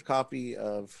your copy of.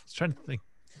 I was trying to think.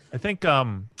 I think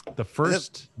the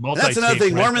first That's another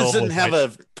thing. Mormons didn't was have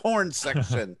a porn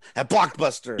section at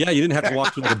Blockbuster. Yeah, you didn't have to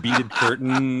walk through like a beaded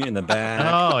curtain in the back.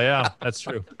 Oh yeah, that's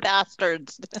true.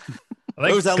 Bastards. I think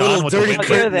There was that Gone little with the dirty Wind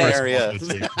curtain was area.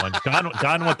 the tape one.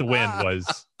 Gone with the Wind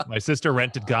was. My sister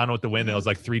rented Gone with the Wind. And it was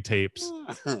like 3 tapes.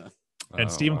 And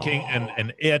Stephen King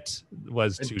and It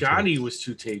was And 2 Gandhi tapes. was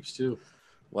 2 tapes too.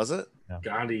 Was it?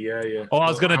 Gandhi, yeah. Oh, I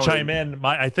was gonna chime in.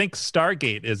 I think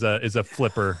Stargate is a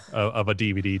flipper of a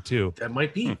DVD too. That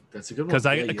might be. That's a good one.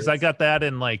 Because I got that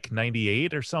in like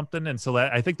 '98 or something, and so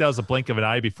that I think that was a blink of an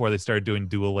eye before they started doing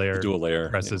dual layer Yeah.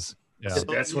 presses. Yeah. So,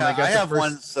 That's when I got I the have first-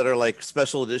 ones that are like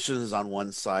special editions on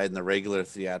one side and the regular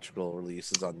theatrical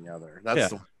releases on the other. That's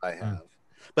the one I have.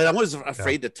 But I'm always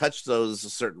afraid to touch those a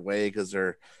certain way because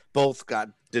they're both got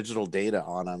digital data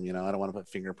on them. You know, I don't want to put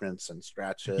fingerprints and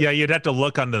scratch it. Yeah, you'd have to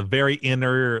look on the very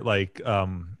inner, like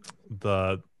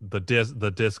the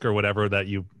disc or whatever that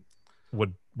you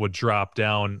would drop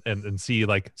down and see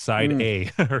like side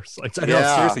A or like No,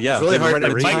 seriously, yeah. It's really hard to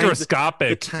like read.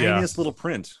 microscopic. The tiniest little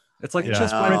print. It's like Yeah.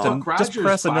 just print and Buck just Rogers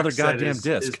press another box set goddamn is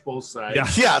disc. both sides. Yeah.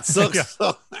 Yeah, it's so, Yeah.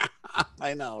 so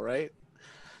I know, right?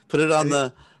 Put it on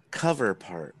the cover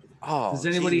part. Oh, Does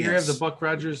anybody here have the genius. Buck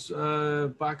Rogers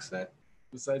box set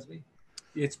besides me?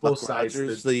 It's both Buck sides.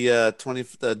 Rogers,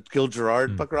 the Gil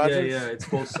Gerard Buck Rogers? Yeah, it's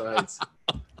both sides.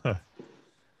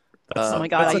 Oh my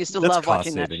god, I used to that's love cost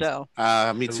watching that savings.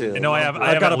 show. Me too. You know, I I've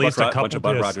have got at least a couple bunch of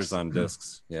Buck discs. Rogers on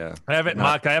discs. Yeah. I have it,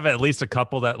 Mock. I have at least a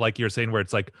couple that, like you're saying, where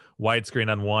it's like widescreen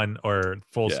on one or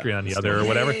full Yeah, screen on the it's other or still-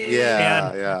 whatever. Yeah,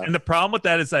 and, yeah. And the problem with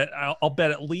that is that I'll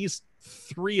bet at least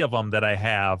 3 of them that I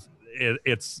have,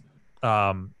 it's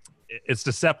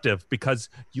deceptive because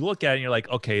you look at it and you're like,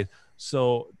 okay,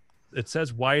 so it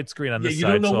says widescreen on Yeah, this you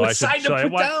side. don't know so what I should, side so I to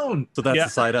put want- down. So that's Yeah. the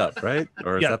side up, right?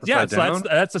 Or is Yeah, that the yeah. side So down?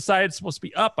 that's the side it's supposed to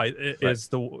be up. Is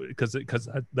the because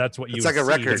that's what you It's like a see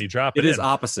record. when you drop it. It is in.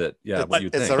 opposite. Yeah, what you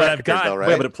It's think. a But record I've got, though, right?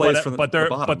 Yeah, but it plays from but the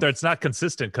bottom. it's not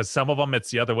consistent because some of them it's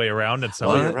the other way around and some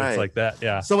What? of them Right. it's like that.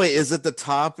 Yeah. So wait, is it the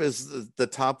top? Is the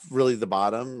top really the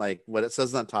bottom? Like what it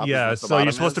says on top? Yeah. Is what the So you're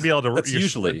bottom supposed to is? be able to. That's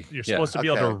usually, you're yeah. supposed to be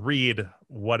able to Okay. read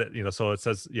what it. So it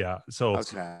says. Yeah. So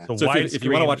Okay. so So if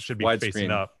you want to widescreen watch should be facing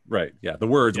widescreen, up. right? Yeah, the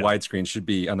words Yeah. widescreen should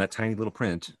be on that tiny little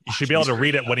print. You should be able to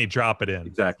read it when you drop it in.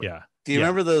 Exactly. Yeah. Do you Yeah.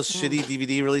 remember those shitty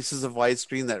DVD releases of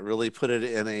widescreen that really put it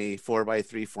in a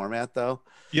 4:3 format though?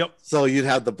 Yep. So you'd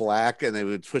have the black and they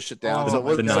would push it down. so it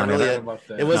wasn't non- really it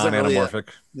wasn't really Non-anamorphic.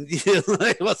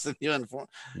 it wasn't uniform.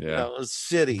 Yeah. It was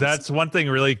shitty. That's one thing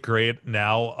really great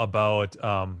now about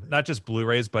not just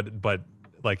Blu-rays, but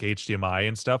like HDMI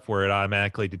and stuff, where it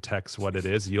automatically detects what it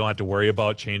is. You don't have to worry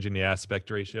about changing the aspect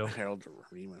ratio. Harold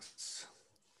Remus.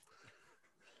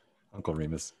 Uncle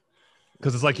Remus.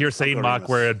 Because it's like you're saying, Uncle Mock, Remus.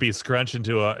 where it'd be scrunched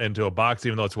into a box,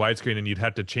 even though it's widescreen, and you'd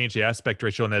have to change the aspect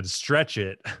ratio and then stretch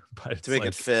it. But it's To make like,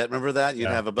 it fit. Remember that? You'd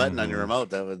Yeah. have a button on your Mhm. remote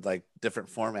that would like different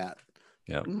format.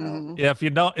 Yeah. Mhm. yeah, if you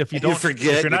don't, You if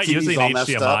forget you're not your TV's using all messed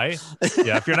HDMI, up.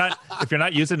 yeah, if you're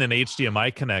not using an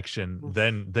HDMI connection,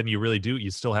 then you really do.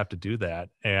 You still have to do that,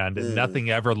 and Mm. nothing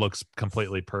ever looks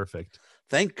completely perfect.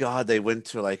 Thank God they went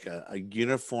to like a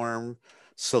uniform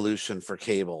solution for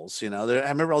cables. You know, I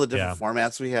remember all the different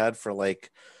formats we had for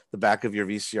like the back of your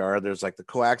VCR. There's like the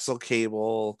coaxial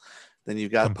cable. Then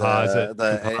you've got Composite.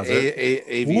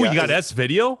 AV. Ooh, you got S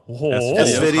video.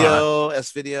 S-video.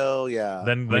 S video. Yeah.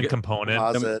 Then We get- component.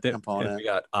 Composite Then component. we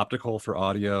got optical for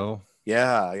audio.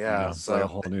 Yeah. Yeah, Yeah. it's like a So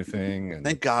whole new thing. And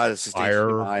thank God it's just Wire,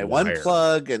 HDMI. One wire.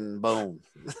 plug and boom.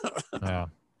 Yeah.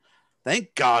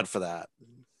 Thank God for that.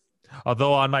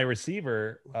 Although on my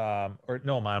receiver, on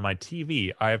my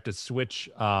TV, I have to switch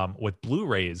with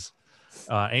Blu-rays.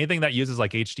 Anything that uses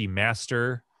like HD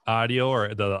master audio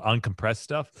or the uncompressed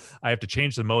stuff, I have to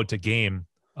change the mode to game.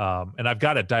 And I've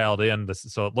got it dialed in,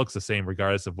 so it looks the same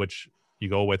regardless of which you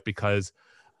go with, because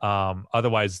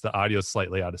otherwise the audio is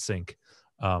slightly out of sync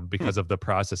because of the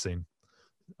processing.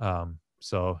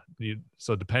 So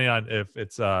depending on if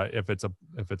it's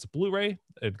a Blu-ray,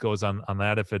 it goes on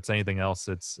that. If it's anything else,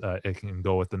 it can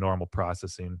go with the normal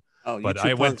processing. Oh, But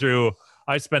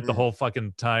I spent the whole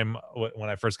fucking time when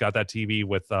I first got that TV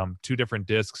with 2 different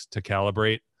discs to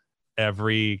calibrate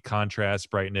every contrast,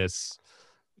 brightness,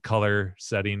 color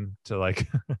setting to like.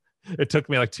 It took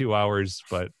me like 2 hours,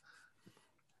 but.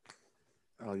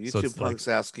 Oh, YouTube So it's Punk's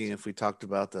asking if we talked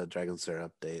about the Dragon Slayer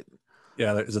update.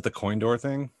 yeah, is it the coin door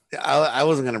thing? Yeah, I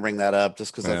wasn't going to bring that up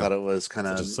just because I Yeah. thought it was kind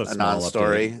of Just a a small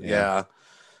non-story. update, Yeah. yeah.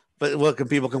 But what can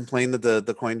people complain that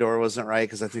the coin door wasn't right?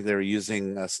 Because I think they were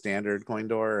using a standard coin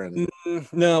door, and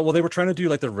No, well, they were trying to do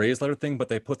like the raised letter thing, but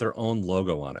they put their own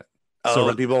logo on it. so So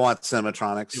when people want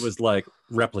Cinematronics, it was like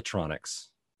Replitronics.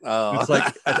 Oh, It's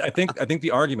like I think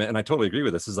the argument, and I totally agree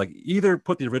with this, is like either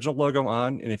put the original logo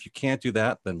on, and if you can't do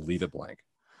that, then leave it blank.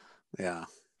 yeah.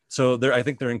 So I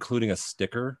think they're including a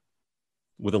sticker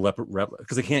with a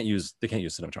because they can't use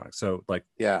Cinematronics. So like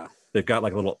Yeah. they've got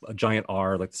like a giant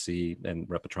R like the C and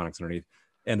Replitronics underneath,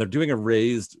 and they're doing a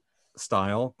raised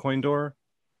style coin door.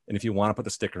 And if you want to put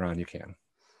the sticker on, you can.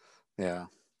 Yeah.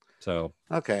 So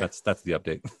okay, that's the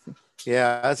update.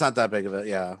 Yeah, it's not that big of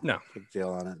a No big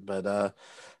deal on it, but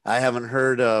I haven't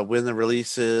heard when the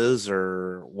release is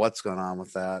or what's going on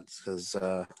with that because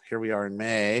here we are in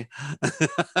May. It's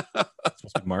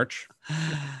supposed to be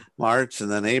March,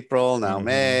 and then April, now Mhm.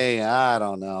 May. I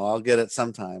don't know. I'll get it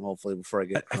sometime, hopefully, before I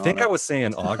get. I think I was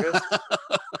saying August.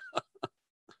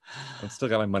 I've still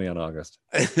got my money on August.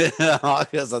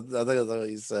 August, I think that's what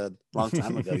you said a long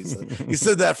time ago. You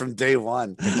said that from day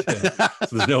one.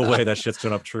 So there's no way that shit's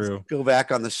turned up true. Go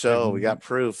back on the show. We got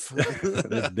proof.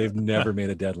 They've never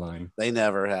made a deadline. They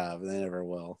never have. They never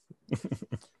will.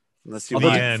 Unless you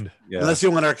Unless you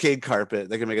want arcade carpet,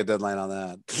 they can make a deadline on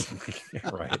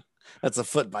that. Right. That's a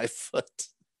foot by foot.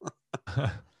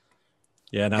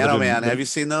 Yeah. Now, man, have you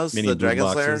seen those? The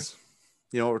Dragon's Lair. Boxes.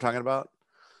 You know what we're talking about?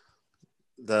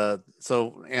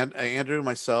 Andrew,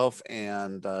 myself,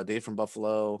 and Dave from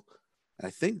Buffalo, and I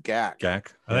think Gak. I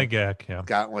think Gak, yeah,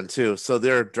 got one too. So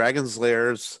they're Dragon's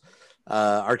Lairs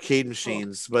arcade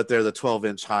machines, but they're the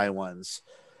 12-inch high ones,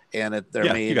 and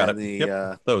they're made in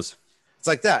the those. It's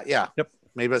like that, yeah. Yep.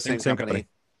 Made by the same company.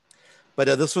 But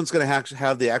this one's going to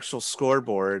have the actual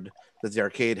scoreboard that the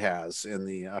arcade has in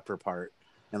the upper part,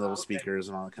 and little speakers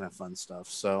and all that kind of fun stuff.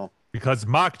 So because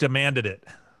Mock demanded it.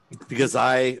 Because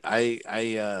I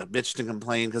bitched and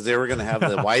complained because they were going to have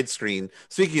the widescreen.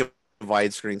 Speaking of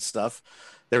widescreen stuff,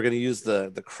 they were going to use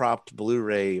the cropped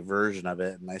Blu-ray version of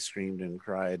it, and I screamed and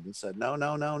cried and said, no, you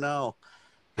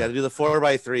got to do the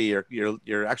 4:3.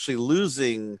 You're actually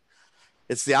losing.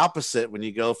 It's the opposite when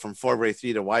you go from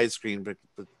 4:3 to widescreen, but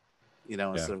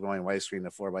instead of going widescreen to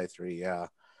 4:3. Yeah,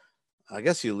 I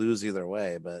guess you lose either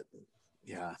way, but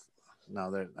yeah,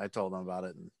 no, I told them about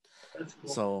it, and That's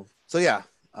cool. so yeah.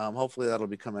 Hopefully that'll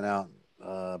be coming out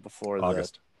before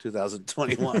August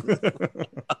 2021.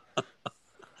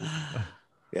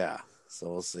 Yeah, so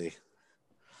we'll see.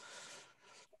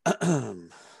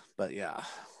 But yeah,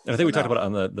 and I think we talked about it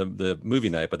on the movie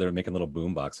night, but they're making little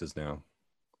boom boxes now.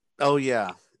 Oh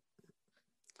yeah.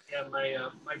 Yeah,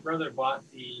 my brother bought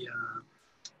the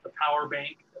power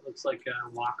bank that looks like a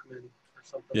Walkman or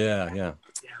something. Yeah.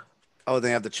 Oh,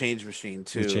 they have the change machine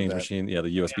too. The change machine, the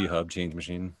USB hub change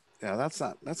machine. Yeah, that's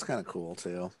kind of cool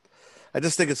too. I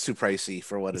just think it's too pricey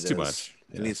for what it is. Too much.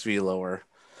 It needs to be lower.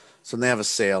 So when they have a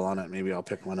sale on it, maybe I'll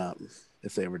pick one up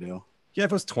if they ever do. Yeah,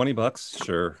 if it was $20,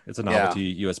 sure. It's a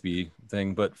novelty USB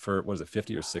thing, but for what is it,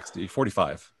 50 or 60?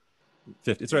 45.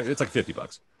 50. It's right. It's like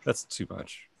 $50. That's too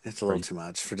much. It's a little too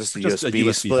much for just a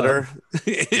USB splitter.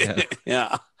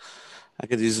 Yeah. I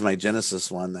could use my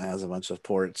Genesis one that has a bunch of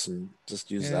ports and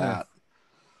just use that.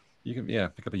 You can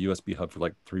pick up a USB hub for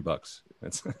like $3.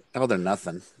 They're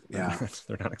nothing. Yeah.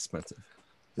 They're not expensive.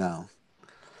 No.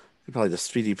 You probably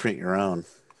just 3D print your own.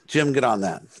 Jim, get on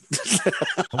that.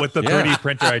 With the 3D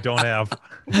printer I don't have.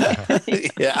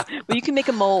 Yeah. Well, you can make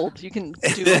a mold. You can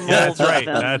do a mold. That's of right.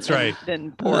 them That's right.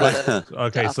 Then pour the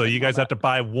Okay, so you guys have to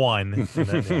buy one. And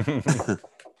then,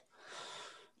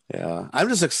 Yeah. I'm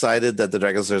just excited that the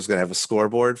Dragon's Lair is going to have a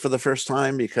scoreboard for the first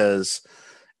time because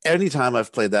anytime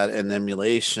I've played that in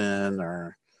emulation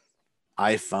or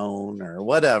iPhone or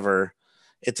whatever,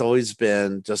 it's always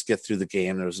been just get through the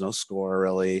game. There was no score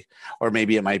really, or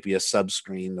maybe it might be a sub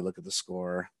screen to look at the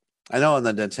score. I know on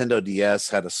the Nintendo DS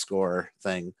had a score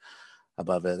thing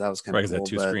above it. That was kind of cool. Right,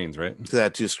 because it had two screens, right? Because it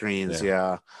had two screens,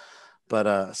 yeah.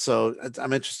 But so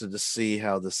I'm interested to see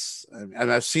how this.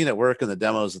 And I've seen it work in the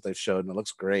demos that they've showed, and it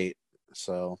looks great.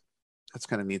 So that's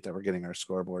kind of neat that we're getting our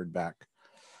scoreboard back.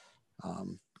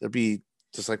 It'd be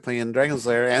just like playing Dragon's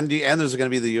Lair, and there's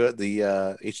going to be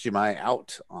the HDMI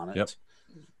out on it. Yep.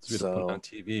 So on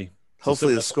TV.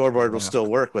 Hopefully the scoreboard will still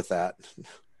work with that.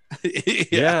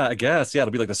 Yeah, I guess. Yeah,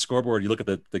 it'll be like the scoreboard. You look at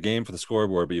the game for the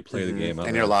scoreboard, but you play the game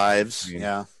and your lives.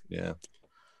 Yeah.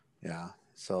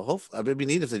 So hopefully it'd be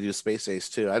neat if they do Space Ace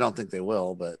too. I don't think they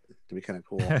will, but it'd be kind of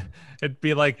cool. It'd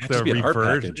be like the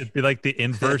reverse. It'd be like the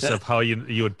inverse of how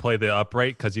you would play the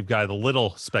upright because you've got a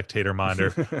little spectator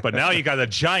monitor, but now you got a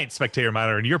giant spectator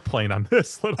monitor and you're playing on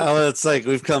this little. Oh, it's like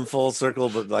we've come full circle,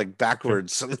 but like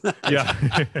backwards.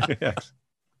 Yeah.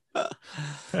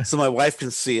 So my wife can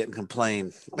see it and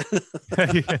complain.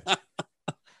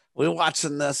 We're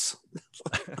watching this.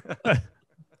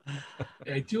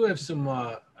 I do have some.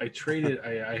 I traded.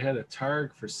 I had a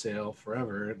Targ for sale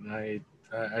forever, and I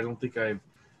I don't think I've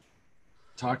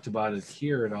talked about it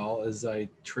here at all, is I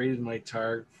traded my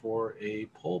Targ for a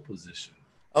pole position.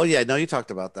 Oh yeah, no, you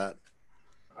talked about that.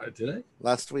 Did I?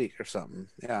 Last week or something.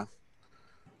 Yeah.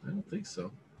 I don't think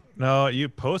so. No, you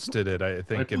posted it. I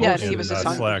think. Yeah, I think it was just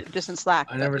on Slack. just in Slack.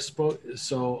 I never spoke.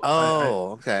 So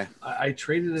okay. I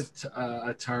traded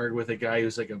a Targ with a guy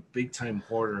who's like a big time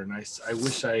hoarder, and I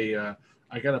wish I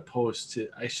got a post.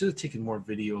 I should have taken more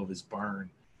video of his barn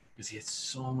because he had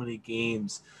so many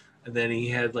games, and then he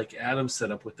had like Adam set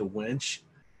up with the winch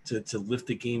to lift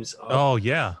the games up. Oh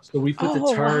yeah. So we put the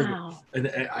Targ, wow. and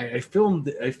I filmed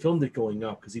it going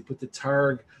up because he put the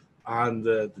Targ on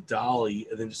the dolly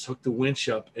and then just hooked the winch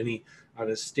up, and he on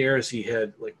his stairs he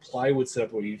had like plywood set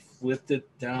up where he flipped it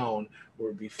down where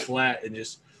it'd be flat and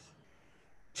just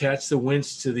attached the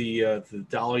winch to the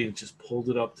dolly and just pulled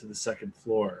it up to the second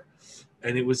floor.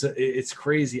 And it's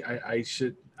crazy.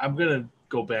 I'm gonna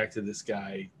go back to this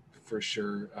guy for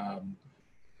sure,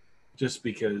 just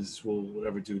because we'll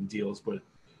whatever doing deals, but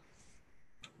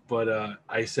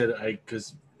I said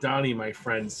because Donnie, my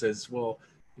friend, says, well,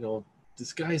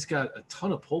 this guy's got a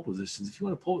ton of pole positions. If you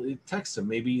want to text him,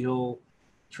 maybe he'll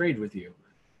trade with you.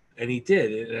 And he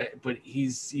did. But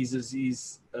he's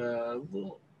a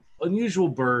little unusual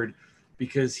bird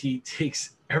because he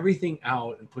takes everything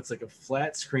out and puts like a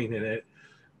flat screen in it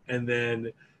and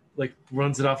then like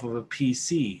runs it off of a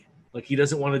PC. Like he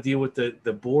doesn't want to deal with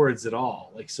the boards at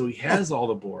all. Like, so he has all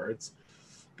the boards,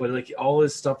 but like all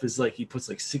his stuff is like, he puts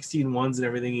like 16 ones and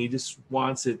everything. He just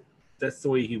wants it. That's the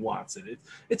way he wants it.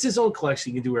 It's his own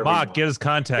collection. He can do whatever. Mark, get his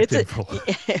contact info.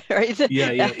 Right?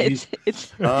 It's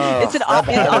that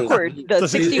awkward. The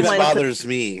 61 bothers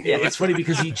me. Yeah, it's funny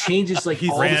because he changes like He's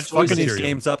fucking these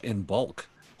games up in bulk.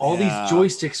 All these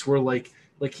joysticks were like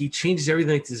he changes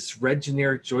everything like this red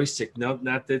generic joystick. No,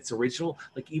 not that it's original.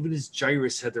 Like even his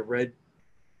gyrus had the red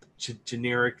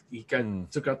generic. He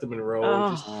took out the Monroe.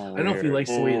 I don't know if he likes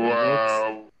the way it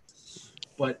looks.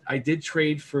 But I did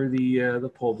trade for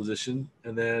the pole position,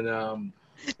 and then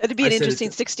that'd be an interesting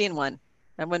 16-1.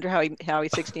 I wonder how he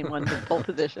 16-1 the pole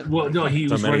position. Well, no, he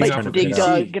was running off of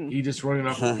PC. He just running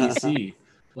off of PC.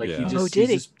 Like he just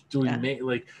just doing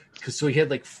because so he had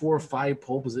like 4 or 5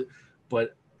 pole positions,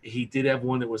 but he did have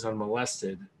one that was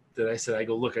unmolested. That I said,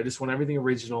 look, I just want everything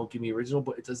original. Give me original,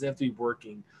 but it doesn't have to be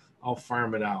working. I'll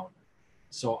farm it out.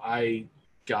 So I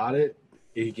got it.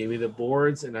 He gave me the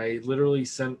boards, and I literally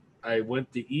I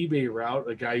went the eBay route.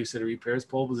 A guy who said he repairs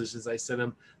pole positions. I sent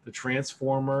him the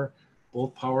transformer,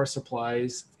 both power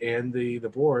supplies, and the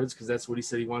boards because that's what he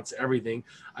said. He wants everything.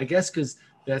 I guess because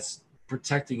that's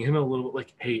protecting him a little bit.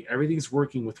 Like, hey, everything's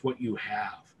working with what you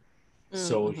have. Mm-hmm.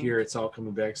 So here it's all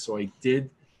coming back. So I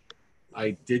did.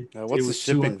 What's the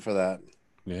shipping for that?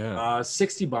 Yeah,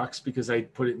 $60 because I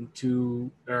put it in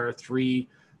 2 or 3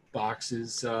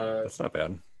 boxes. That's not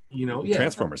bad.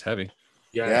 Transformer's heavy.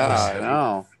 Yeah, I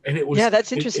know. And it was. Yeah,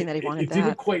 that's interesting that he wanted that. It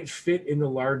didn't quite fit in the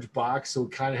large box, so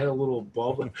it kind of had a little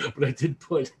bubble. But I did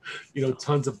put,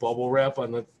 tons of bubble wrap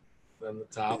on the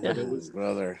top. Yeah. But it was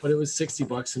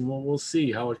 $60, and we'll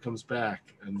see how it comes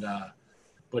back. And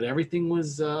but everything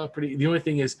was pretty. The only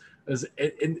thing is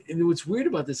and what's weird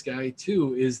about this guy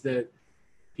too is that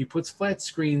he puts flat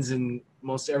screens in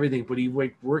most everything, but he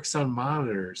works on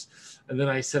monitors. And then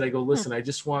I said, listen, I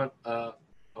just want a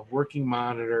working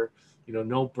monitor.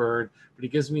 No burn, but he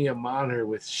gives me a monitor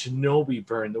with Shinobi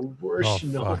burn, the worst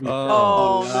Shinobi.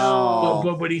 Oh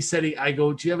no! But he said, I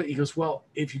go, do you have it? He goes, well,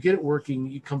 if you get it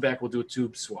working, you come back, we'll do a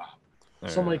tube swap.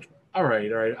 So I'm like, all right.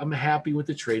 I'm happy with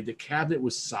the trade. The cabinet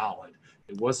was solid.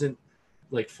 It wasn't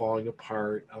like falling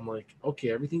apart. I'm like,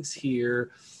 okay, everything's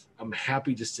here. I'm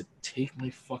happy just to take my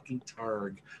fucking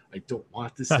Targ. I don't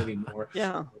want this anymore.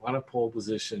 Yeah. I want a pole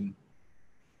position.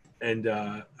 And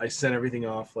I sent everything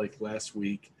off like last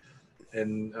week.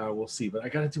 And we'll see, but I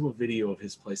got to do a video of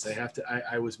his place. I have to.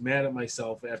 I was mad at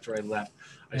myself after I left.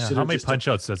 How many punch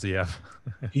outs does he have?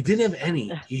 He didn't have any.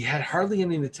 He had hardly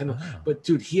any Nintendo. But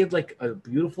dude, he had like a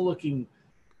beautiful looking,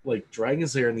 like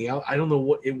Dragon's Lair in the out. I don't know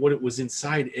what it was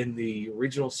inside in the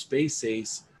original Space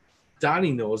Ace.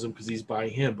 Donnie knows him because he's by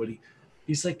him, but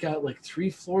he's like got like 3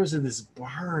 floors in this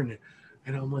barn,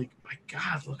 and I'm like, my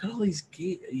God, look at all these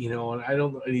gates, And I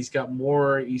don't. And he's got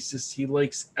more. He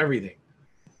likes everything.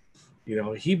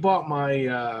 He bought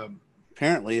my.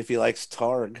 Apparently, if he likes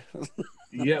Targ.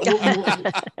 Yeah,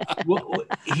 well,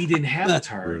 he didn't have a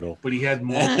Targ, but he had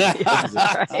more.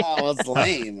 Oh, it's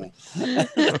lame.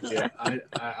 Yeah,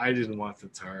 I didn't want the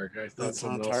Targ. I thought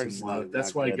someone else would want it.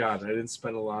 That's why I got it. I didn't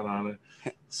spend a lot on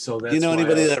it. So that's. Do you know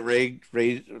anybody that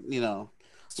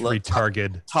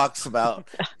retargeted talks about?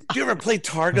 Do you ever play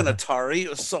Targ on Atari? It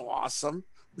was so awesome.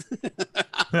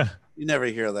 You never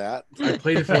hear that. I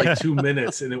played it for like 2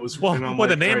 minutes, and it was Well, and I'm with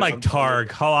a like, name all right, like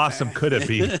Targ, how awesome could it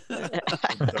be?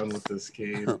 I'm done with this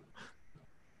game.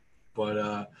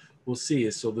 But we'll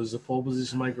see. So there's a pole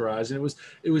position in my garage, and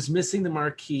it was missing the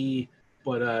marquee.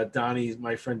 But Donnie,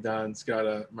 my friend Don's got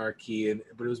a marquee,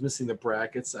 but it was missing the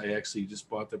brackets. I actually just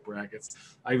bought the brackets.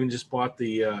 I even just bought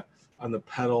the on the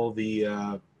pedal the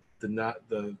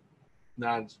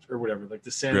non or whatever, like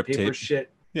the sandpaper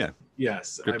shit. Yeah.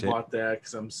 Yes, Grip I tape. bought that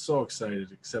because I'm so excited.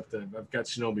 Except that I've got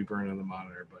Shinobi Burn on the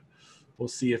monitor, but we'll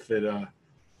see if it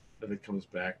comes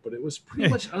back. But it was pretty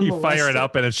much You unmolested. fire it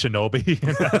up and it's Shinobi.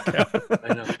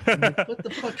 I know. I'm like, what the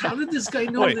fuck? How did this guy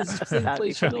know this thing That'd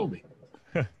plays be funny.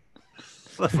 Shinobi?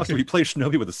 How the fuck do we play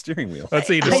Shinobi with a steering wheel? Let's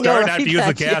see. To I know, start, I have right? to use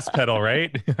the That's- gas pedal,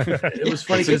 right? It was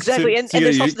funny because Exactly, and See,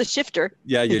 there's you- also the shifter.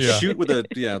 Yeah, you Yeah. shoot with the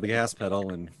gas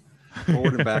pedal and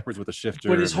forward and backwards with the shifter.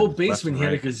 but his and whole then left basement, and he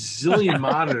had a right. gazillion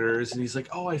monitors, and he's like,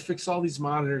 "Oh, I fixed all these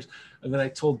monitors." And then I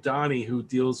told Donnie, who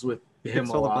deals with He him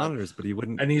fixed a all the lot, monitors, but he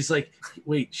wouldn't. and he's like,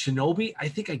 "Wait, Shinobi? I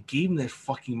think I gave him that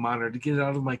fucking monitor to get it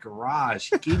out of my garage.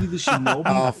 He gave you the Shinobi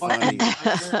Oh, fucking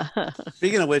funny. monitor?"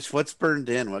 Speaking of which, what's burned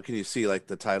in? What can you see? Like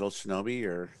the title Shinobi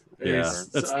or? Yeah,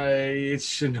 It's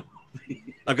Shinobi.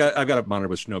 I've got a monitor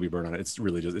with Shinobi Burn on it.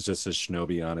 It just says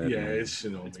Shinobi on it. Yeah, and it's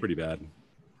Shinobi. It's pretty bad.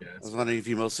 Yeah, I was wondering if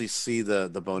you mostly see the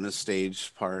bonus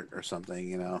stage part or something.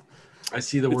 You know? I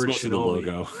see the It's word mostly the Shinobi.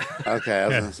 logo. Okay, I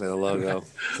was gonna say the logo.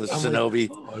 The I'm Shinobi.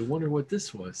 like, oh, I wonder what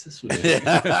this was. This was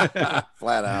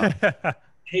Flat out.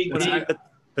 Hey, That's, Dave,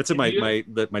 that's in Have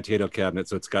you- my Tato cabinet,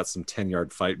 so it's got some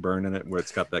 10-yard fight burn in it, where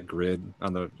it's got that grid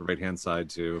on the right hand side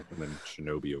too, and then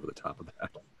Shinobi over the top of that.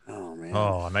 Oh man.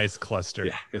 Oh, a nice cluster.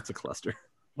 Yeah, it's a cluster.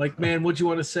 Like, man, what'd you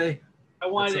want to say? I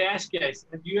wanted to ask you guys,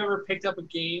 have you ever picked up a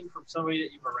game from somebody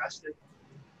that you've arrested?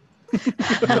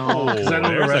 No, because I don't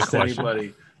there's a arrest question.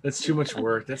 anybody. That's too much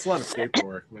work. That's a lot of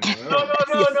paperwork, man. No.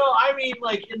 I mean,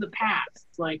 like in the past,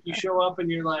 like you show up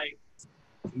and you're like,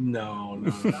 No.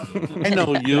 I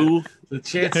know you. The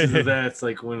chances of that, it's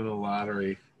like winning the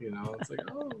lottery. You know, it's like,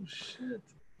 oh shit.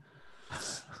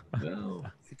 No.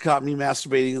 You caught me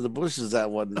masturbating in the bushes that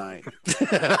one night.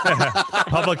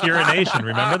 Public urination.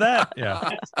 Remember that? Yeah.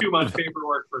 that's too much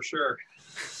paperwork for sure.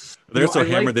 They're so I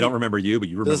hammered like they don't remember you, but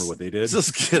you remember what they did.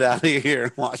 Just get out of here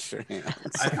and wash your hands.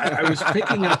 I was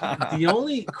picking up the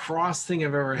only cross thing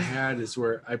I've ever had is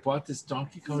where I bought this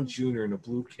Donkey Kong Jr. in a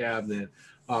blue cabinet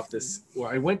off this. Well,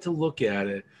 I went to look at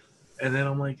it, and then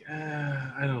I'm like,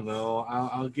 I don't know.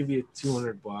 I'll give you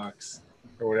 $200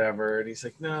 or whatever. And he's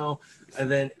like, no.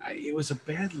 And then it was a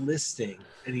bad listing,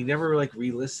 and he never like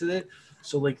relisted it.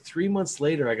 So like 3 months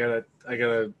later, I got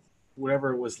a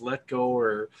whatever it was, let go,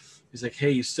 or he's like,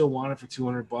 hey, you still want it for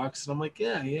 $200? And I'm like,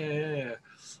 yeah,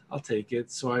 I'll take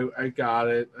it. So I got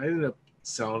it. I ended up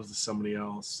selling it to somebody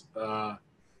else for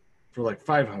like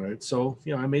 $500. So,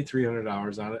 you know, I made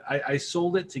 $300 on it. I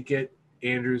sold it to get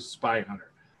Andrew's Spy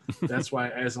Hunter. That's why,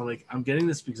 as I'm like, I'm getting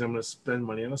this because I'm going to spend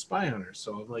money on a Spy Hunter.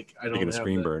 So I'm like, I don't Making have a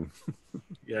screen the- burn.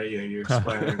 Yeah, your Spy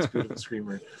Hunter is good with the screen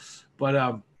burn.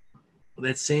 But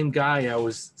that same guy,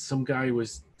 some guy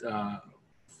was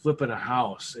flipping a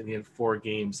house, and he had 4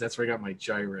 games. That's where I got my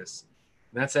Gyrus.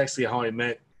 And that's actually how I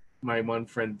met my one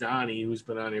friend Donnie, who's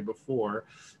been on here before,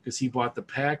 because he bought the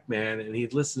Pac-Man, and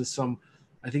he'd listened to some.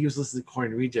 I think he was listening to Coin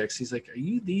Rejects. He's like, "Are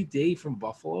you the Dave from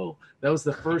Buffalo?" That was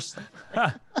the first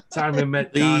time I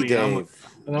met The Donnie. Dave.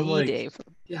 And I'm The like, Dave.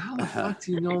 yeah, how the fuck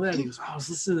do you know that? He goes, I was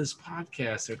listening to this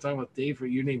podcast. They're talking about Dave.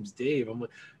 Your name's Dave. I'm like,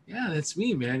 yeah, that's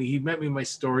me, man. He met me in my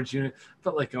storage unit.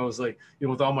 Felt like I was like, you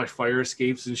know, with all my fire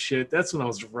escapes and shit. That's when I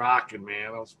was rocking, man.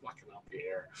 I was fucking up the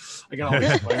air. I got all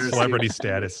these fire Celebrity escapes.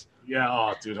 status. Yeah,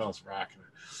 oh, dude, I was rocking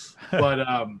it.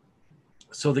 But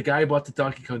so the guy bought the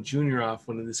Donkey Kong Jr. off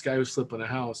when this guy was flipping a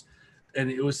house,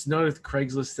 and it was not a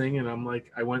Craigslist thing. And I'm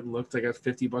like, I went and looked. I got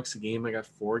 $50 a game. I got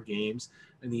 4 games,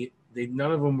 and they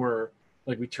none of them were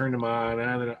like, we turned them on. And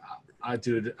I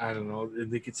don't know.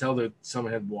 And they could tell that some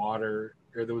had water,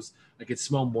 or I could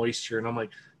smell moisture. And I'm like,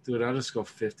 dude, I'll just go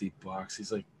 $50.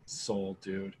 He's like, sold,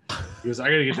 dude. He goes, I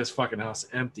gotta get this fucking house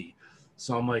empty.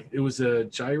 So I'm like, it was a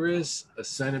Gyrus, a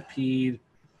Centipede,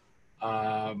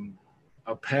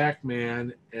 a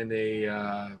Pac-Man, and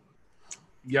a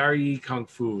Yari Kung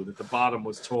Fu that the bottom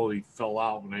was totally fell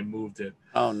out when I moved it.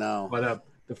 Oh no. But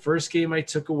the first game I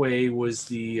took away was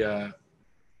the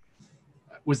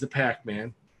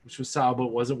Pac-Man, which was solid but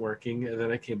wasn't working. And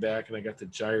then I came back and I got the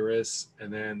Gyrus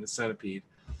and then the Centipede.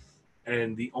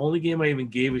 And the only game I even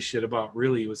gave a shit about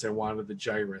really was I wanted the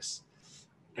Gyrus.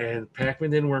 And Pac-Man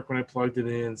didn't work when I plugged it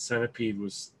in. Centipede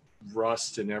was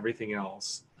rust and everything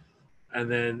else. And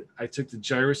then I took the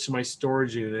gyrus to my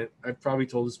storage unit. I've probably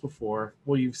told this before.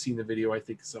 Well, you've seen the video, I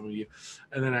think, some of you.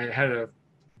 And then I had a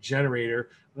generator,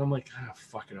 and I'm like,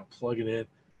 fuck it, I'll plug it in.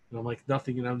 And I'm like,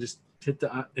 nothing, and I'm just hit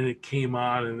and it came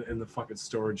on in the fucking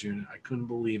storage unit. I couldn't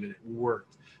believe it. It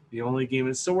worked. The only game,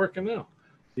 it's still working now.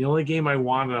 The only game I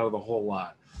wanted out of the whole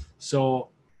lot. So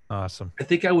awesome. I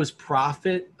think I was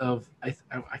profit of, I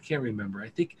can't remember. I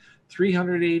think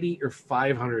 380 or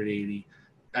 580.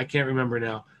 I can't remember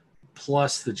now.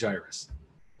 Plus the gyrus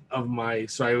of my,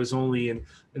 so I was only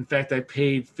in fact, I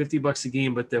paid $50 a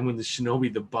game, but then when the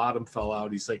Shinobi, the bottom fell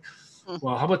out, he's like,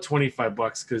 well, how about $25?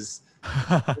 Because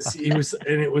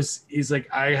he's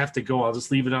like, I have to go. I'll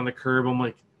just leave it on the curb. I'm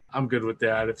like, I'm good with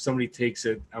that. If somebody takes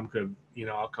it, I'm good.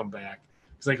 I'll come back.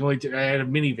 Because I had a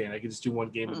minivan. I could just do one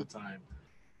game at a time.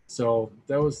 So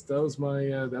that was my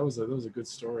that was a good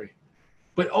story.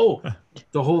 But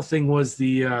the whole thing was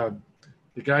the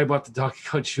guy bought the Donkey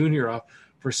Kong Jr. off,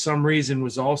 for some reason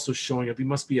was also showing up. He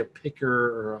must be a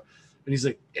picker and he's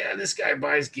like, yeah, this guy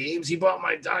buys games. He bought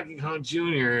my Donkey Kong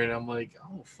Jr. And I'm like,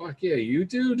 oh, fuck yeah, you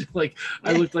dude? Like,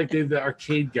 I looked like the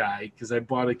arcade guy because I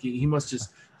bought a game. He must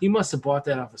have bought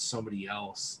that off of somebody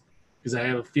else, because I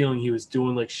have a feeling he was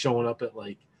doing like showing up at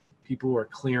like people who are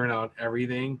clearing out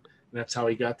everything. And that's how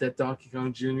he got that Donkey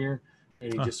Kong Jr.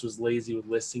 And he just was lazy with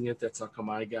listing it. That's how come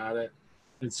I got it.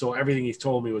 And so everything he's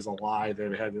told me was a lie, that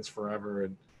I've had this forever.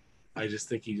 And I just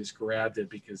think he just grabbed it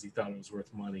because he thought it was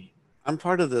worth money. I'm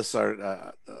part of this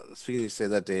speaking, you say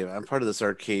that, Dave, I'm part of this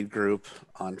arcade group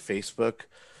on Facebook.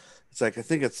 It's like, I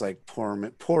think it's like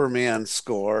poor man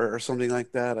score or something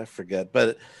like that. I forget,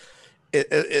 but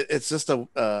it's just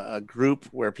a group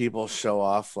where people show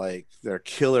off like their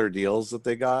killer deals that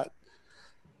they got.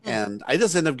 And I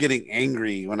just end up getting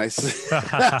angry when I see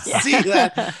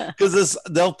that, because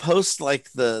they'll post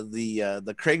like the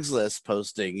Craigslist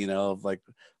posting, of like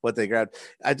what they grabbed.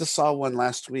 I just saw one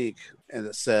last week, and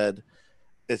it said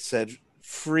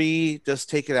free,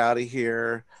 just take it out of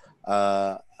here.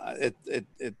 I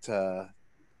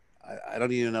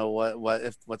don't even know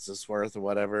what's this worth or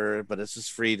whatever, but it's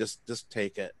just free. Just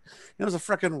take it. It was a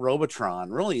freaking Robotron,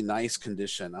 really nice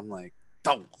condition. I'm like,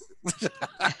 don't.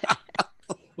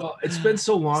 Well, it's been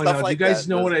so long now. Do you guys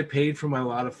know what I paid for my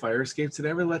lot of fire escapes? Did I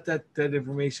ever let that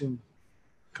information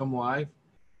come live?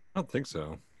 I don't think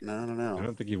so. No, I don't know. I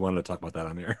don't think you wanted to talk about that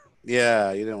on the air.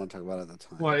 Yeah, you didn't want to talk about it at the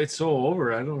time. Well, it's so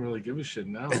over. I don't really give a shit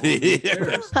now. Who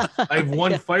cares? I have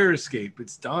one fire escape.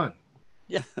 It's done.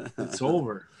 Yeah. It's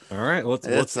over. All right, let's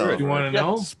do it. You want to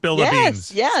know? Spill the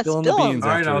beans. Yes, spill the beans. All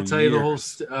right, I'll tell you the whole.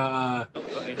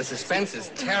 The suspense is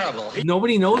terrible.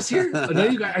 Nobody knows here. I know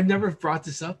you guys. I've never brought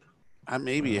this up.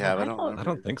 Maybe you have. I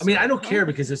don't think so. I mean, I don't care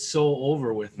because it's so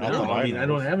over with now. I mean, I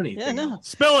don't have anything. Yeah, no.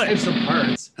 Spill I have it. some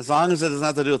parts. As long as it doesn't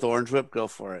have to do with Orange Whip, go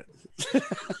for it.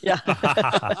 Yeah.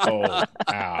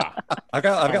 I've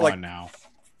got like now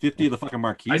 50 of the fucking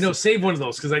marquees. I know. Save one of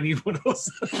those because I need one of those.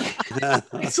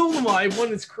 I sold them all. I have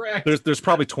one that's cracked. There's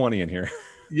probably 20 in here.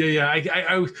 Yeah.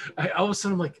 I all of a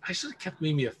sudden I'm like, I should have kept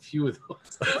maybe a few of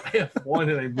those. I have one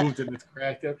and I moved it and it's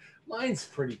cracked up. Mine's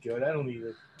pretty good. I don't need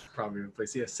it. Probably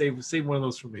replace. Yeah, save one of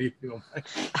those for me if you don't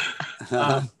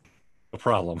mind. No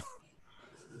problem.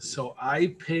 So I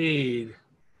paid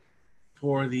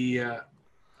for I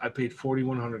paid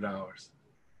 $4,100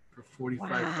 for 45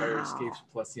 fire escapes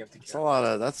plus the empty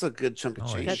cabin. That's a good chunk of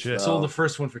change. I sold the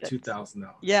first one for $2,000.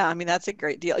 Yeah, I mean that's a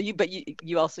great deal. But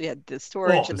you also had the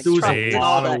storage and the it was truck a and all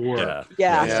lot that. of work.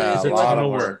 Yeah, it was a ton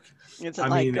of work. It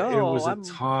was a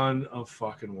ton of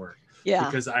fucking work. Yeah,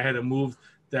 because I had to move.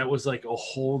 That was like a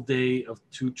whole day of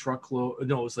 2 truckload.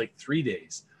 No, it was like 3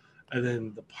 days, and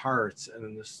then the parts, and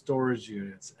then the storage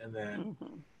units, and then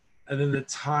the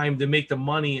time to make the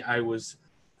money. I was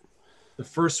the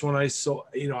first one I saw.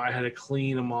 I had to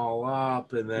clean them all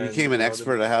up, and then you became an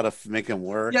expert at how to make them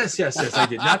work. Yes, I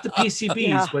did. Not the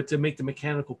PCBs, but to make the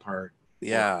mechanical part.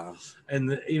 Yeah,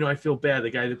 and I feel bad. The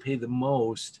guy that paid the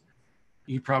most.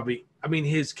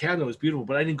 His cabinet was beautiful,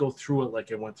 but I didn't go through it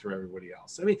like I went through everybody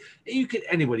else. I mean,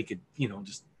 anybody could,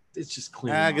 it's just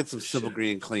clean. Get some Simple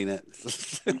Green and clean it.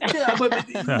 Yeah, but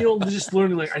just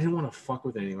learning, like, I didn't want to fuck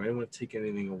with anyone. I didn't want to take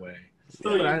anything away.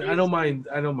 So I don't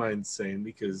mind saying,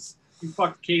 because you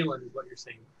fucked Kaylin is what you're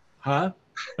saying. Huh?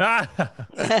 What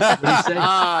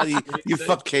you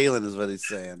fucked Kaylin is what he's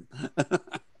saying.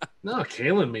 No,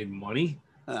 Kaylin made money.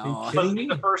 Are you Wasn't kidding me?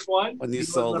 the first one When you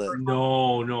sold it?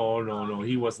 No.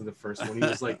 He wasn't the first one. He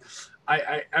was like,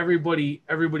 everybody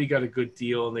got a good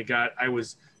deal, and I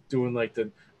was doing like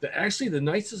the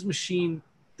nicest machine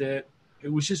that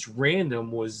it was just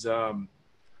random was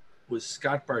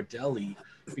Scott Bardelli,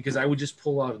 because I would just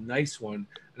pull out a nice one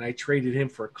and I traded him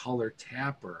for a color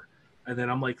tapper and then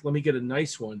I'm like, let me get a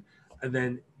nice one, and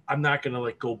then I'm not gonna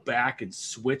like go back and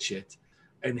switch it.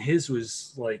 And his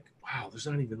was like, wow, there's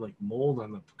not even like mold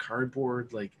on the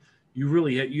cardboard. Like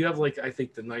you have like, I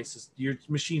think the nicest, your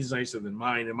machine's nicer than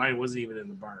mine, and mine wasn't even in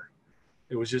the barn.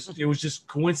 It was just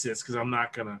coincidence, because I'm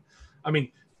not gonna, I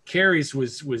mean, Carrie's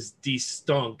was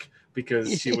de-stunk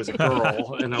because she was a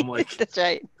girl, and I'm like, That's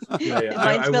right. Yeah.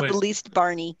 Mine smelled the least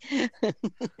Barney.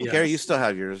 Carrie, you still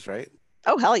have yours, right?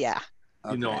 Oh, hell yeah.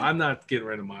 You know, I'm not getting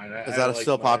rid of mine. Is that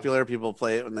still popular? People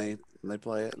play it when they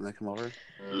play it and they come over?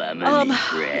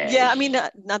 Yeah, I mean,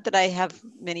 not that I have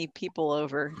many people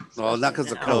over. Well, not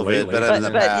because of now. COVID, but in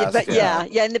the past. But yeah,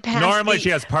 in the past. Normally, she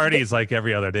has parties like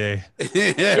every other day.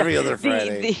 Every other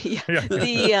Friday.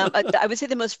 I would say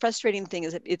the most frustrating thing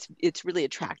is that it's really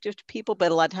attractive to people,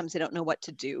 but a lot of times they don't know what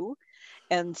to do,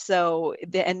 and so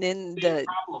and then the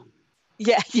problem.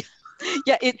 Yeah.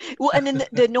 And then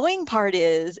the annoying part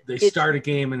is they start a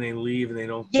game and they leave and they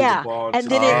don't do the ball. And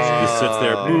then it just sits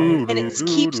there and it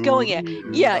keeps going.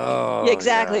 Yeah,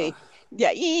 exactly.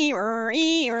 Yeah.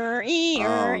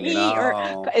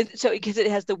 So because it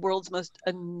has the world's most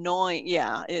annoying.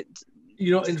 Yeah.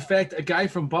 In fact, a guy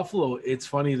from Buffalo, it's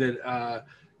funny that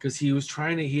because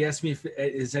he asked me if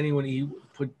is anyone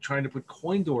trying to put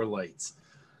coin door lights.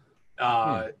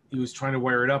 He was trying to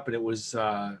wire it up and it was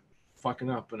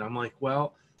fucking up, and I'm like,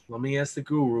 well, let me ask the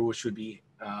guru, which would be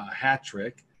Hat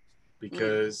Trick,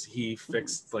 because he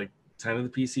fixed like 10 of the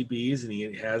PCBs and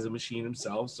he has a machine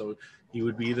himself, so he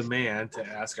would be the man to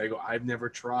ask. I go, I've never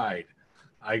tried.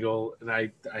 I go, and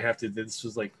I have to, this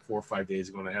was like 4 or 5 days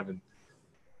ago, and I haven't,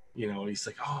 he's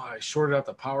like, oh, I shorted out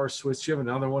the power switch. Do you have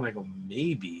another one? I go,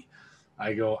 maybe.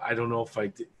 I go, I don't know if I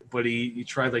did, but he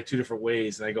tried like 2 different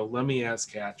ways, and I go, let me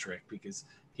ask Hat Trick, because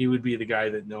he would be the guy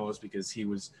that knows, because he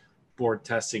was board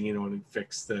testing, and he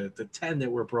fixed the 10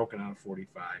 that were broken out of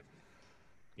 45,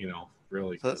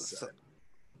 really.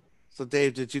 So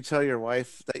Dave, did you tell your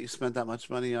wife that you spent that much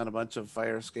money on a bunch of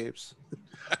fire escapes?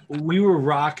 We were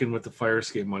rocking with the fire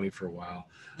escape money for a while.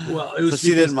 Well, it was so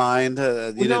she didn't mind.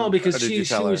 Because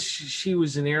she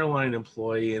was an airline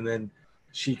employee, and then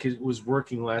she was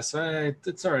working less.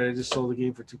 It's all right. I just sold the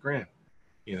game for $2,000,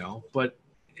 But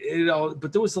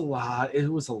there was a lot. It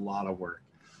was a lot of work.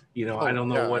 I don't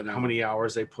know how many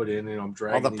hours I put in, I'm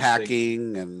dragging all the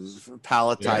packing and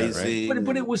palletizing. Yeah, right.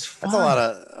 But it was fun. That's a lot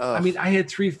of. I mean, I had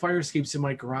 3 fire escapes in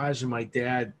my garage, and my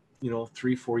dad,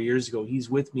 3-4 years ago, he's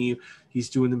with me. He's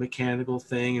doing the mechanical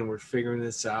thing, and we're figuring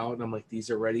this out. And I'm like, these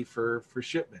are ready for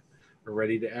shipment. We're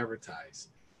ready to advertise.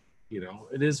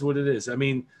 It is what it is. I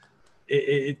mean,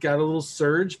 it got a little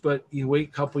surge, but you wait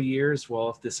a couple years.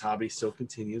 Well, if this hobby still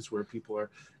continues, where people are,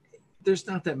 there's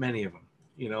not that many of them.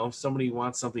 If somebody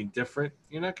wants something different,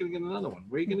 you're not going to get another one.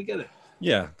 Where are you going to get it?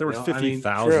 Yeah, there were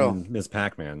 50,000 Ms.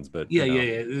 Pac-Mans, but yeah.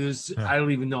 I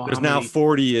don't even know. There's now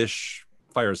 40-ish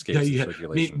fire escapes in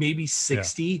circulation. Maybe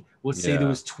 60. Yeah. Let's say there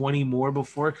was 20 more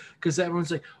before, because everyone's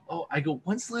like, "Oh," I go,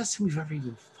 "When's the last time you've ever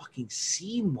even fucking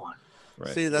seen one?"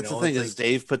 Right. See, that's the thing is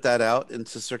Dave put that out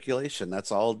into circulation.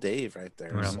 That's all Dave right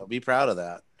there. Yeah. So be proud of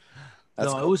that.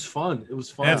 Cool. It was fun. It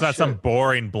was fun. And it's not some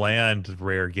boring, bland,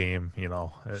 rare game. I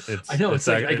know. It's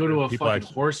like I go to a fucking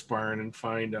horse barn and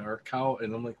find our cow,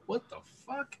 and I'm like, what the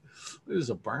fuck? There's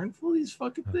a barn full of these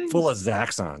fucking things? Full of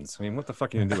Zaxxons. I mean, what the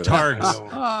fuck are you going to do with Targs?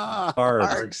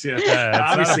 Targs, yeah.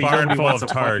 Obviously, not a barn full wants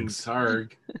of a Targs.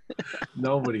 Targ.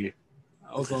 Nobody.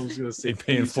 I was going to say,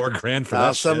 paying $4,000 for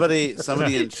that.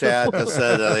 Somebody in chat has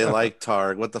said they like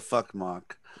Targ. What the fuck,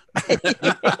 Mock? I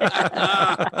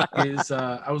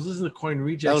was listening to Coin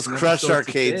Rejects. That was Crush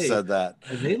Arcade today, said that.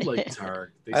 And they like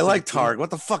Targ. I like Targ. What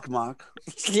the fuck, Mock?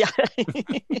 Yeah.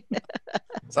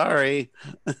 Sorry.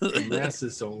 The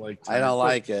masses don't like Targ. I don't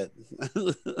like it.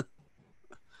 But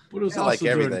it was also like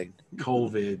everything.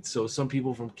 COVID. So some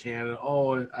people from Canada,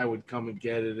 I would come and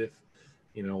get it if,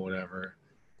 whatever.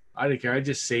 I didn't care. I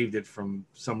just saved it from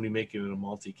somebody making it a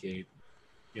multi-cade.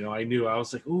 I knew. I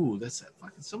was like, ooh, that's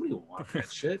fucking, somebody will want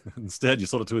that shit. Instead, you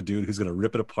sold it to a dude who's going to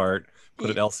rip it apart, put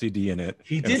an LCD in it.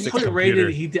 He did put it right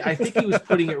in. He did. I think he was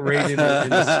putting it right in.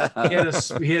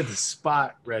 He had the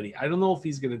spot ready. I don't know if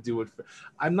he's going to do it.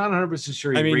 I'm not 100%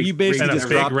 sure. I mean, you basically just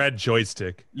big red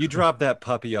joystick. You drop that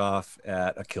puppy off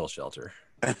at a kill shelter.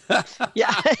 Yeah.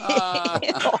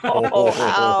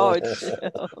 Ouch.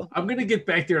 I'm gonna get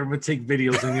back there. I'm gonna take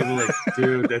videos and you're like,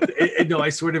 dude, no, I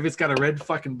swear, if it's got a red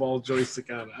fucking ball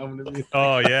joystick on it, I'm gonna be.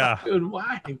 Oh yeah. Dude,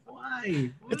 why?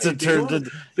 It's a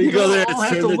turned. You go there. It's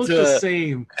turned into the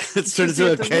same. It's turned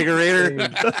into a kegerator.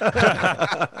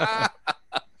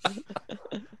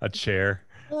 A chair.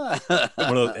 One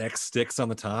of those X sticks on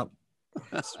the top.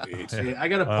 Sweet. I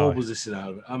got a pole position out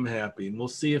of it. I'm happy, and we'll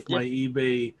see if my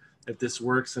eBay if this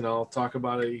works, and I'll talk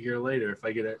about it here later. If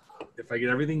I get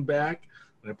everything back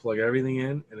and I plug everything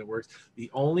in and it works.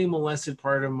 The only molested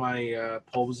part of my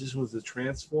pole position was the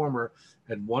transformer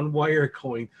had one wire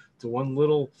going to one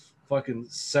little fucking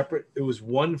separate. It was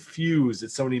one fuse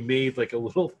that somebody made, like a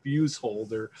little fuse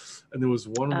holder, and there was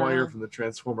one wire from the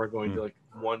transformer going to like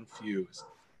one fuse.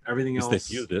 Everything else, they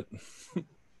fused it.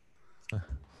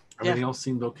 Everything else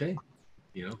seemed okay,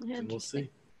 you know. And we'll see.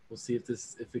 We'll see if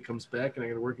it comes back and I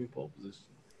get a working pole position.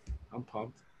 I'm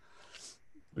pumped.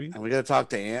 And we got to talk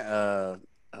to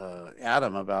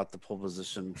Adam about the pole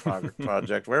position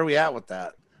project. Where are we at with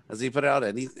that? Has he put out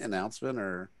any announcement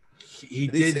or? He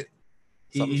did.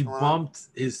 He bumped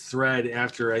his thread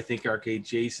after I think Arcade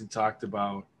Jason talked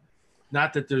about.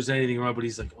 Not that there's anything wrong, but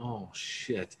he's like, oh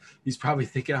shit. He's probably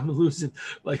thinking I'm losing.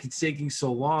 Like it's taking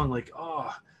so long. Like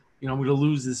I'm going to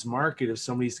lose this market if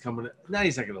somebody's coming. Now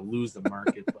he's not going to lose the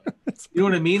market, but you know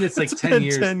what I mean? It's like 10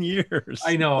 years. 10 years.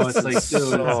 I know. It's like, dude,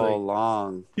 so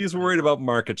long. He's worried about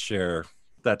market share.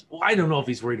 Well, I don't know if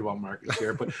he's worried about market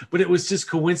share, but it was just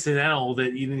coincidental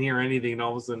that you didn't hear anything, and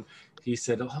all of a sudden he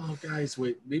said, "Oh, guys,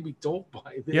 wait, maybe don't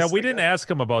buy this." Yeah, we didn't ask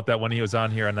him about that when he was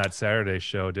on here on that Saturday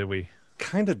show, did we?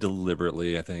 Kind of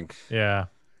deliberately, I think. Yeah.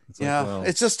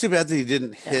 It's just too bad that he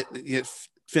didn't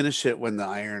finish it when the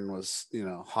iron was,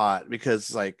 hot,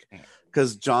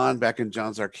 because John, back in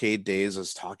John's arcade days,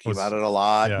 was talking about it a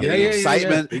lot.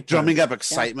 Excitement, drumming up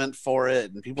excitement for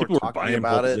it, and people were talking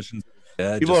about it.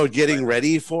 People are getting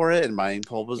ready for it and buying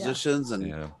pole positions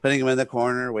and putting them in the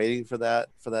corner, waiting for that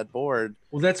board.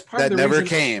 Well, that's part that of the never reason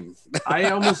came. I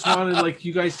almost wanted, like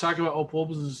you guys talk about, pole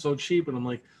positions are so cheap, and I'm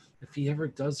like, if he ever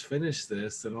does finish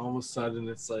this, then all of a sudden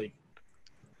it's like,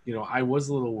 I was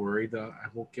a little worried that I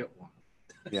won't get one.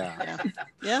 Yeah.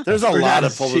 There's a lot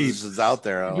of pole positions out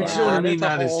there. But you know what I mean?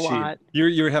 Not as cheap.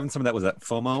 You're having some of that. Was that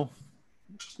FOMO?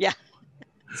 Yeah.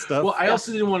 Stuff. Well, I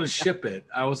also didn't want to ship it.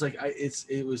 I was like,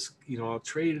 it was, I'll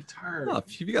trade it hard. Oh,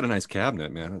 if you got a nice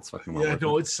cabinet, man, it's fucking.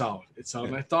 No, it's solid. It's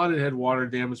solid. And I thought it had water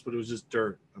damage, but it was just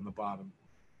dirt on the bottom,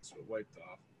 so it wiped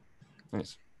off.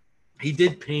 Nice. He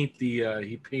did paint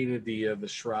he painted the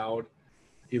shroud.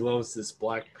 He loves this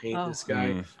black paint, this guy.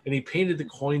 And he painted the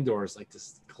coin doors like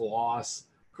this gloss.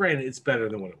 Granted, it's better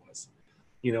than what it was.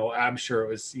 I'm sure it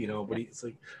was, but it's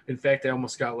like, in fact, I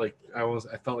almost got like, I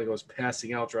felt like I was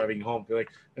passing out driving home. They're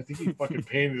like, I think he fucking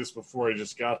painted this before I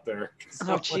just got there.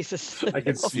 Oh, Jesus. I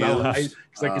could smell it.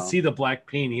 Because I could see the black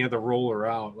paint. He had the roller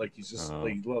out. Like, he's just,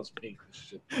 like, he loves paint and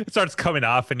shit. It starts coming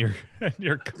off in your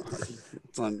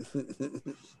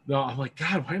No, I'm like,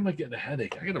 God, why am I getting a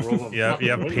headache? I got to roll on. You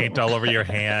have paint all over your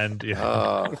hand.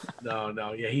 Yeah.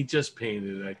 No. Yeah, he just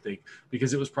painted it, I think,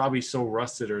 because it was probably so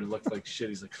rusted or it looked like shit.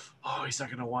 He's like, oh, he's not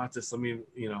going to want this. Let me,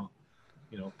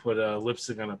 put a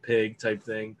lipstick on a pig type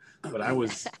thing. But I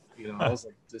was, I was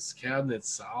like, this cabinet's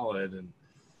solid. And,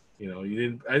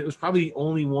 it was probably the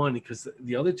only one, because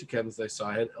the other two cabinets I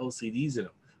saw had LCDs in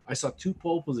them. I saw two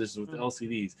pole positions with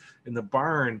LCDs. In the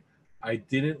barn, I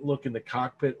didn't look in the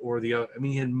cockpit or the other. I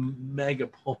mean, he had mega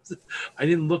poles. I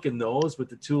didn't look in those, but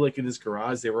the two, like in his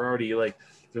garage, they were already like,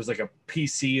 there's like a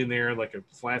PC in there and like a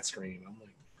flat screen. I'm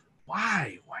like,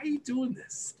 why? Why are you doing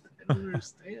this? I don't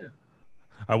understand.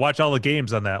 I watch all the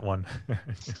games on that one.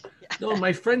 No,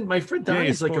 my friend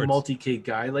Donnie's like a multi-cade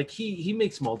guy. Like he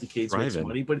makes multi-cades, makes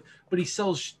money, but he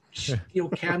sells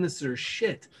cabinets that are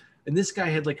shit. And this guy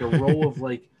had like a row of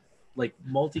like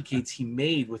multi-cades he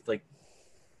made with like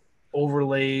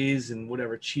overlays and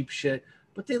whatever cheap shit,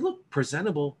 but they look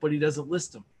presentable, but he doesn't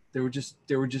list them. They were just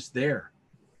there,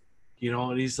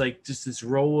 and he's like just this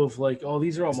row of like, oh,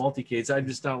 these are all multi-cades. I'm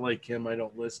just not like him. I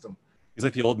don't list them. He's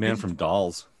like the old man from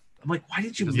Dolls. I'm like, why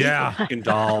did you make fucking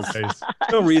dolls?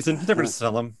 No reason. He's never gonna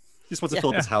sell them. He just wants to fill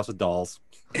up his house with dolls.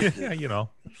 Yeah,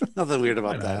 nothing weird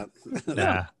about that.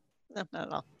 Nah. No, not at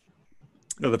all.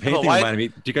 No, the paint thing reminded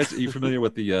me. Are you familiar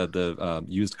with the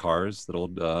used cars, that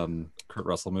old Kurt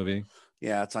Russell movie?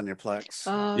 Yeah, it's on your Plex.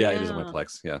 Yeah, it is on my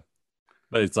Plex. Yeah,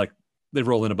 but it's like they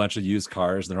roll in a bunch of used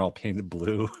cars and they're all painted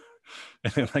blue,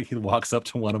 and then, like he walks up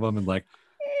to one of them and like,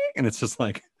 and it's just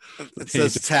like it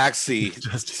says taxi.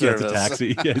 It's a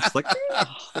taxi. Yeah, it's like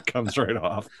it comes right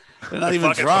off. They're not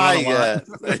even dry yet.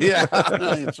 Yeah,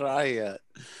 not even dry yet.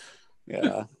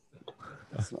 Yeah,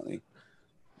 that's funny.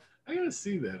 I gotta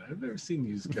see that. I've never seen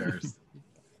used cars.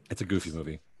 It's a goofy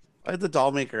movie. Why did the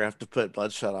doll maker have to put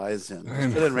bloodshot eyes in?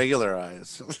 Just put in regular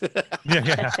eyes.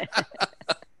 Yeah.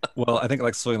 Well, I think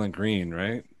like Soylent Green,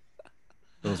 right?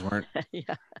 Those weren't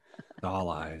doll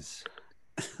eyes.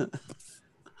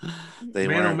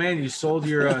 Oh man, you sold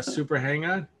your Super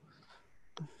Hang-On?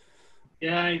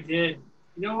 Yeah, I did.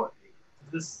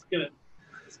 This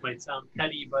might sound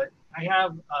petty, but I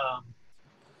have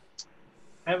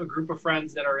a group of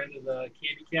friends that are into the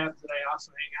candy cabs that I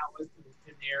also hang out with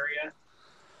in the area,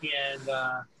 and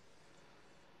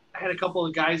I had a couple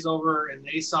of guys over, and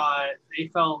they saw it, they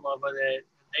fell in love with it,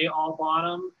 they all bought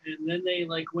them, and then they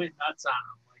like went nuts on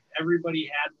them. Like everybody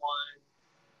had one,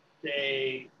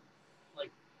 they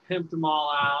like pimped them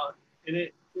all out, and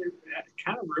it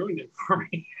kind of ruined it for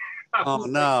me. Oh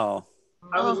no!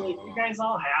 I was like, you guys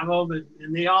all have them,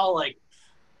 and they all like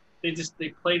they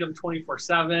played them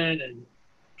 24/7 and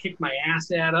kicked my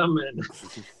ass at them, and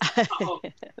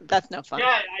that's no fun.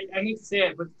 Yeah, I hate to say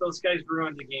it, but those guys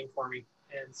ruined the game for me,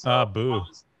 and so boo. I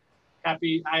was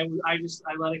happy. I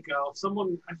let it go.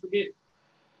 Someone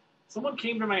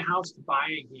came to my house to buy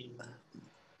a game.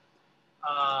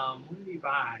 What did he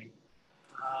buy?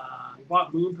 He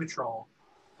bought Moon Patrol,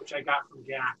 which I got from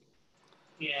Gak,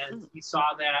 and he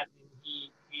saw that, and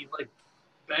he like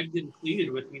begged and pleaded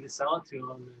with me to sell it to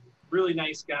him. And really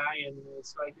nice guy, and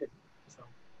so I did. So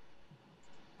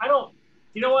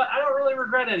you know what? I don't really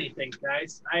regret anything,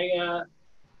 guys.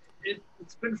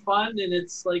 It's been fun, and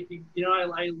it's like, you know,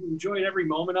 I enjoyed every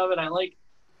moment of it.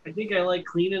 I think I like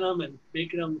cleaning them and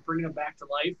bringing them back to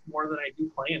life more than I do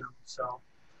playing them. So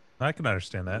I can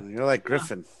understand that. You're like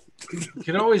Griffin. You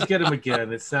can always get them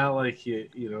again. It's not like you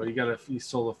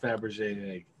sold a Fabergé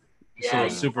egg. You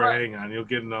sold a super hang on. You'll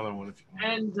get another one if you want.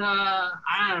 And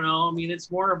I don't know. I mean, it's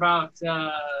more about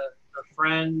the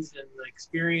friends and the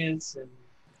experience and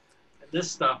this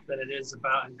stuff than it is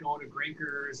about and going to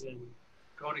Grinkers and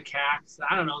going to CACs.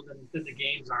 I don't know than the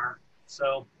games are.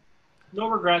 So no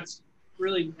regrets.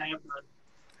 Really, I have none.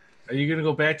 Are you gonna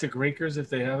go back to Grinkers if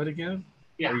they have it again?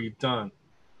 Yeah. Or are you done?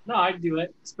 No, I'd do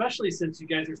it, especially since you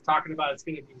guys are talking about it's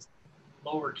going to be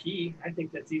lower key. I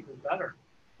think that's even better.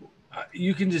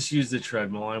 You can just use the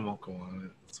treadmill. I won't go on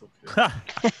it. It's okay.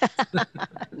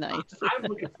 Nice. I'm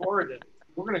looking forward to it.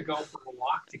 We're going to go for a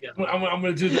walk together. I'm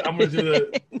gonna do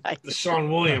the Nice. the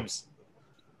Sean Williams.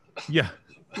 Yeah.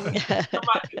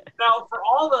 Now, for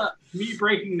all the me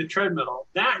breaking the treadmill,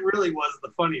 that really was the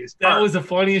funniest part. That was the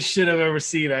funniest shit I've ever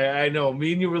seen. I know.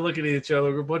 Me and you were looking at each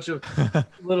other. We're a bunch of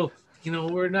little, you know,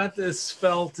 we're not as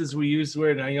svelte as we used to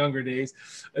wear in our younger days.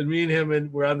 And me and him,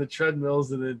 and we're on the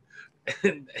treadmills, and then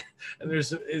and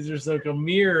there's like a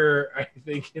mirror, I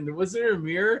think. And was there a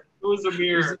mirror? It was a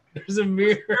mirror. There's a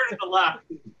mirror to the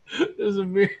left. There's a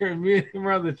mirror, and me and him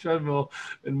are on the treadmill,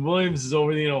 and Williams is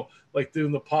over, you know, like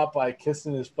doing the Popeye,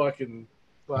 kissing his fucking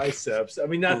biceps. I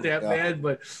mean, not that bad,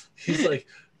 but he's like,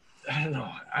 I don't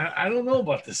know. I don't know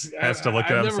about this. Has to look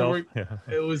at himself.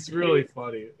 It was really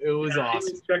funny. It was awesome.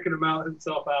 He was checking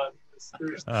himself out.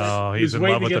 He's in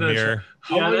love with the mirror.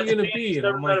 How am I going to be? He's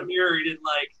never got a mirror he didn't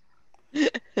like.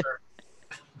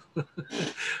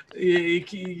 We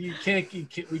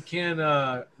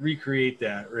can't recreate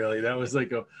that, really. That was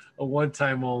like a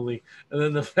one-time only. And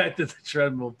then the fact that the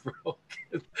treadmill broke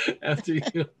after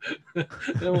you,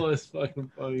 that was fucking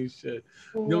funny shit.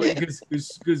 You know,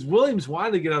 because Williams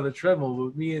wanted to get on the treadmill,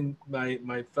 but me and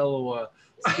my fellow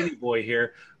skinny boy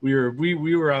here, we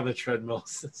were on the treadmill,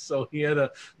 so he had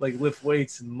to like lift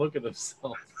weights and look at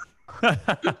himself.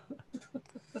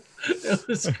 It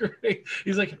was great.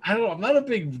 He's like, I don't know. I'm not a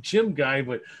big gym guy,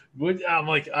 but I'm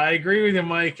like, I agree with you,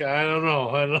 Mike. I don't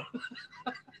know.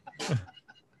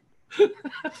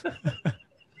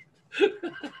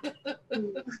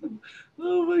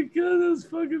 Oh my god, that was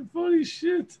fucking funny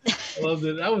shit. I loved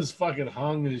it. I was fucking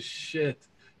hung as shit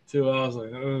too. I was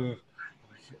like, ugh.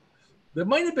 That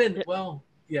might have been, well,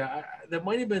 yeah, that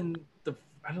might have been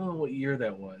I don't know what year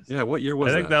that was. Yeah, what year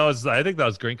was that? I think that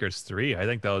was Grinkers 3. I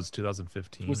think that was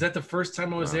 2015. Was that the first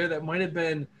time I was there? That might have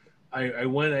been. I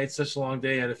went. I had such a long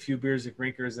day. I had a few beers at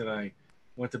Grinkers, and I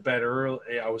went to bed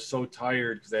early. I was so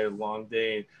tired because I had a long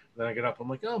day. And then I got up. I'm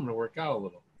like, oh, I'm gonna work out a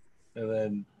little, and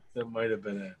then that might have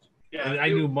been it. Yeah, and I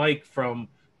knew Mike from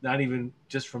not even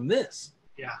just from this.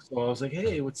 Yeah. So I was like,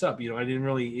 hey, what's up? You know, I didn't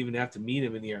really even have to meet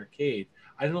him in the arcade.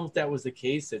 I don't know if that was the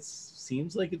case. It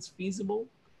seems like it's feasible.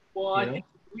 Well, I think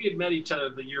we had met each other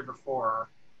the year before.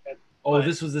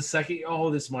 This was the second. Oh,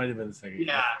 this might have been the second.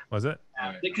 Yeah. Year. Was it?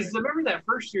 Yeah. Because remember that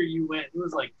first year you went, it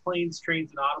was like planes, trains,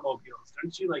 and automobiles.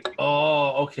 Don't you like?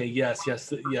 Oh, okay. Yes.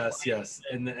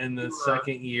 And the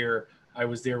second year, I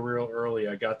was there real early.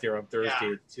 I got there on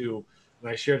Thursday too, and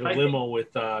I shared a limo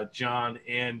with John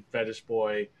and Fetish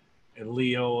Boy, and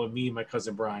Leo, and me and my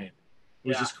cousin Brian. It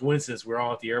was just coincidence. We were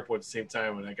all at the airport at the same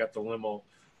time, and I got the limo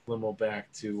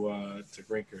back to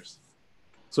Grinkers.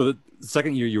 So the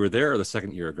second year you were there, or the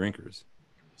second year at Grinkers?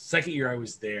 Second year I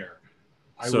was there.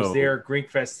 I was there.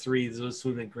 Grinkfest 3. This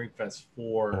would have been Grinkfest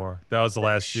 4. That was the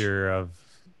last year of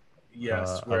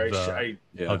Yes, of where the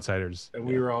Outsiders. and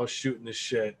we were all shooting the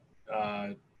shit.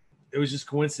 It was just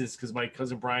coincidence because my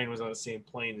cousin Brian was on the same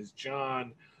plane as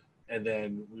John, and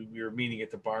then we were meeting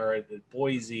at the bar at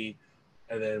Boise,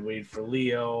 and then waited for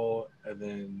Leo, and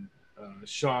then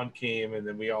Sean came, and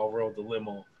then we all rode the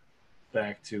limo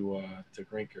back to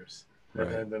Grinkers. Right.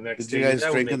 And then the next Did you guys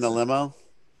drink in the limo?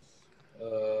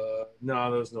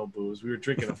 No, there was no booze. We were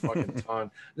drinking a fucking ton.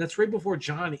 And that's right before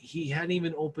John. He hadn't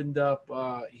even opened up.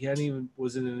 He hadn't even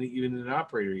even an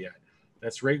operator yet.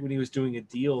 That's right when he was doing a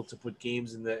deal to put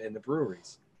games in the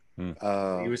breweries.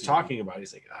 He was talking about it.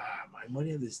 He's like, my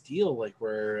money on this deal, like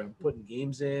where I'm putting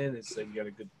games in. It's like you got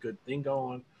a good thing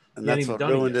going. And that's what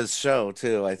ruined his show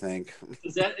too, I think.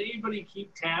 Does that anybody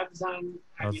keep tabs on?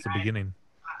 That's the beginning.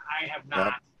 I have not.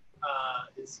 Yep.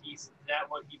 Is that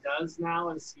what he does now?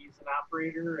 Is he's an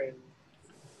operator and?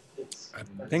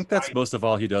 I think that's most of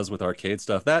all he does with arcade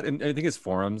stuff. That and I think his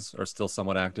forums are still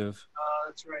somewhat active.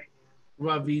 That's right.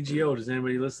 What about VGO? Does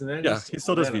anybody listen to that? Yeah, he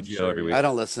still does VGO every week. I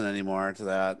don't listen anymore to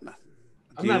that.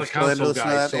 I'm not a console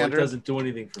guy, so it doesn't do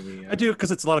anything for me. I do because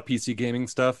it's a lot of PC gaming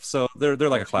stuff. So they're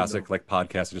like a classic like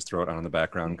podcast. You just throw it on in the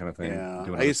background kind of thing. Yeah,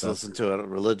 I used to listen to it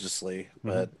religiously,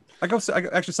 but I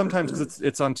actually sometimes because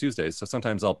it's on Tuesdays, so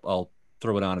sometimes I'll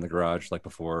throw it on in the garage like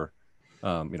before,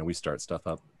 we start stuff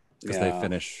up because they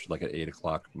finish like at 8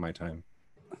 o'clock my time.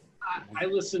 I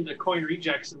listen to Coin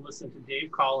Rejects and listen to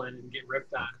Dave call in and get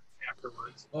ripped on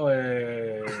afterwards. Oh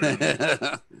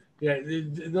yeah.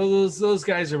 Those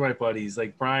guys are my buddies,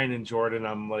 like Brian and Jordan.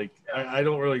 I'm like, I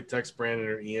don't really text Brandon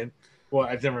or Ian. Well,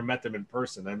 I've never met them in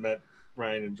person. I met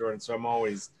Brian and Jordan, so I'm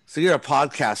always. So you're a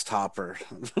podcast hopper.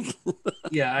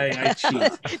 Yeah, I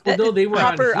cheat. Well, no, they were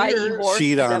Hopper, on here.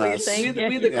 Cheat on us. We had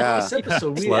the last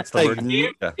episode. We had like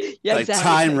exactly.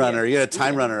 time runner. You're a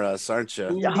time runner, us, aren't you?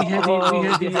 We had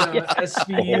the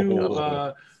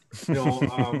SVU.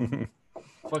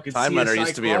 Fucking Time CSI runner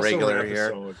used to be a regular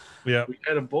episode. here. Yeah, we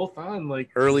had them both on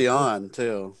like early on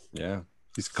too. Yeah,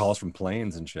 these calls from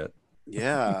planes and shit.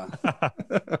 Yeah.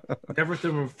 Never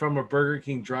from a Burger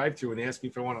King drive-thru and they asked me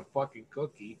if I want a fucking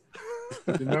cookie.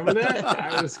 Remember that?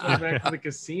 I was going back to the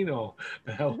casino.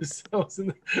 I was in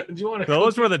the, do you want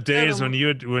Those were the days when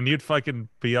you'd fucking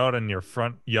be out in your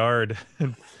front yard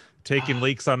and taking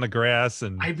leaks on the grass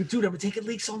and I've been taking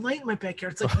leaks all night in my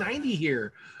backyard. It's like 90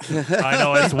 here. I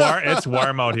know it's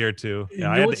warm out here too.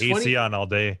 Yeah, I had the AC on all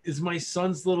day. Is my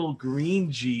son's little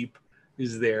green Jeep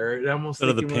is there? And I'm almost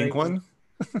the pink one?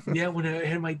 Yeah, when I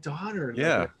had my daughter,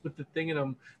 yeah, with the thing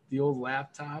in the old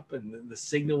laptop, and the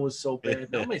signal was so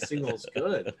bad. Now my signal's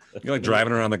good. You're like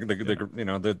driving around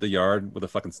the yard with a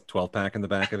fucking 12-pack in the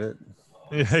back of it.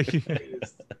 It's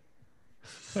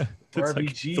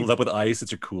like filled up with ice.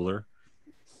 It's your cooler.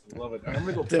 Love it. I'm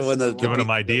gonna go when giving them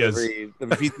ideas.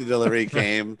 The pizza delivery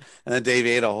came, and then Dave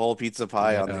ate a whole pizza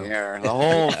pie on the air. The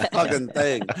whole fucking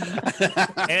thing.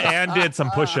 and did some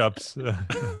push-ups.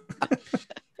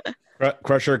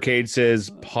 Crush Arcade says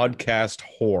podcast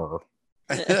whore.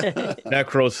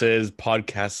 Necro says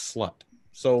podcast slut.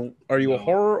 So are you a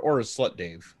whore or a slut,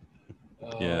 Dave?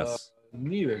 Yes.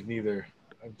 Neither.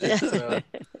 I'm just,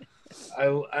 I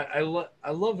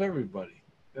love everybody.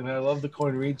 And I love the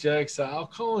Coin Rejects. I'll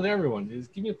call in everyone.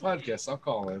 Just give me a podcast. I'll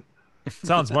call in.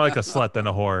 Sounds more like a slut than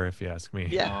a whore, if you ask me.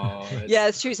 Yeah, yeah,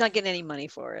 it's true. He's not getting any money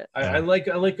for it. I like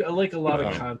a lot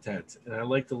of content, and I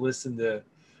like to listen to.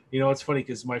 You know, it's funny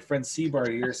because my friend Seabar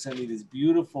here sent me these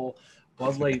beautiful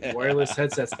Bud Light wireless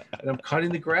headsets, and I'm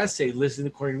cutting the grass today listening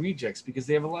to Coin Rejects because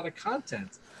they have a lot of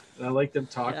content, and I like them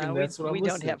talking. Yeah, that's what I'm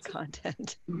listening to. We don't have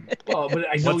content. Well, but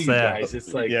I know What's you that? guys.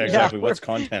 It's like exactly. What's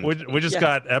content? We just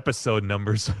got episode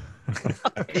numbers.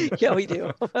 Yeah, we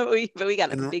do. But we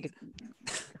got a big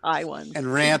high one.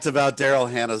 And rant about Daryl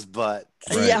Hannah's butt.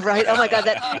 Right. Yeah, right. Oh my God,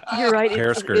 you're right.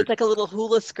 It's like a little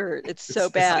hula skirt. It's so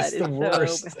bad. It's the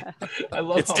worst. So bad. I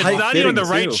love it's not even the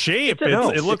right too. shape.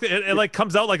 It like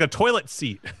comes out like a toilet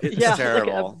seat. It's yeah,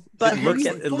 terrible.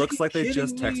 It looks like they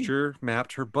just texture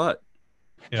mapped her butt.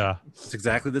 Yeah, it's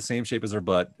exactly the same shape as her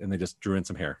butt, and they just drew in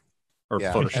some hair or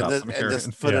Photoshop some hair and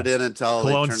just put it in until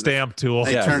clone stamp tool.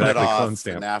 They turned it off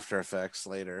in After Effects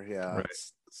later. Yeah, right.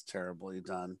 It's terribly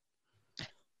done.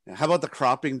 Yeah. How about the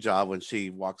cropping job when she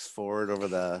walks forward over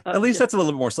the? At least that's a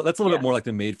little more. So that's a little bit more like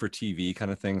the made for TV kind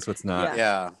of thing. So it's not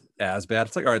as bad.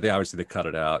 It's like, all right, they cut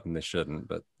it out and they shouldn't,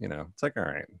 but it's like, all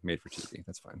right, made for TV.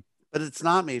 That's fine. But it's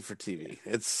not made for TV.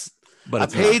 It's a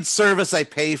paid service I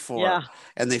pay for,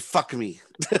 and they fuck me.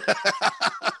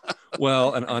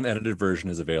 Well, an unedited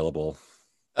version is available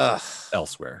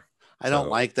elsewhere. I don't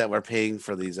like that we're paying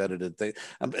for these edited things.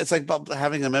 It's like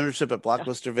having a membership at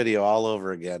Blockbuster Video all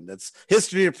over again. It's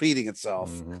history repeating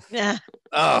itself. Yeah.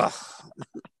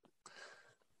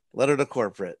 letter to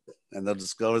corporate, and they'll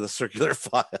just go over the circular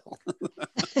file.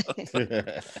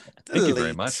 Thank you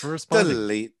very much for responding.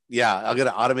 Delete. Yeah, I'll get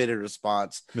an automated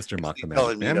response. Mr. Mock the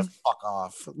telling Magic me to Man. fuck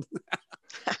off.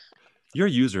 Your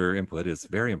user input is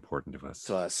very important to us.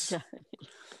 To us.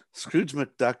 Scrooge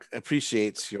McDuck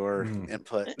appreciates your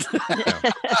input.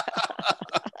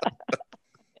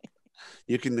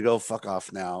 You can go fuck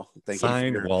off now.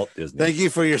 Signed, Walt Disney. Thank you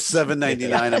for your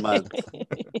 $7.99 a month.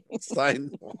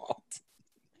 Signed Walt.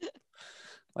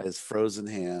 By his frozen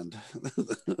hand.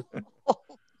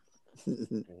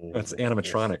 It's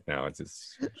animatronic now. It's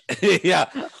his... Yeah,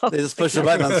 they just push a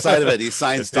button on the side of it. He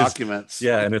signs documents.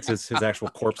 Yeah, and it's his actual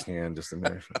corpse hand just in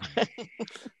there.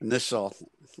 Initial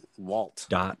Walt.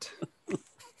 Dot.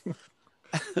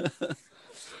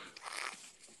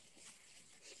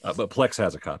 But Plex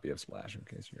has a copy of Splash in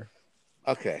case you're.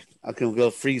 Okay, I can go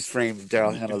freeze frame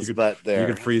Daryl Hannah's butt there.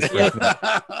 You can freeze frame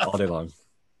all day long.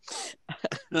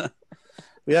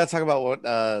 We gotta talk about what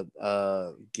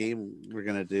game we're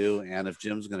gonna do, and if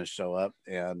Jim's gonna show up,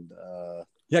 and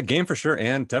yeah, game for sure,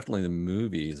 and definitely the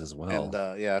movies as well.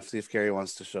 And yeah, see if Carrie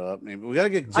wants to show up. Maybe we gotta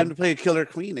get Jim to play Killer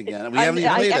Queen again. We haven't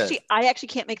even played it. I actually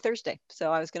can't make Thursday,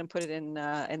 so I was gonna put it in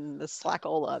the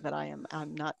Slackola that I'm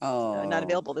not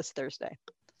available this Thursday.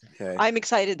 Okay. I'm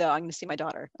excited though. I'm going to see my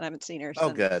daughter. I haven't seen her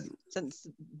since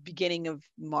beginning of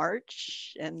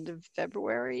March, end of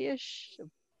February-ish.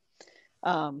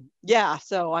 Yeah,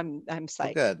 so I'm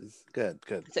psyched. Good.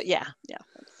 So yeah.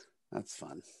 That's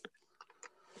fun.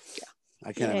 Yeah.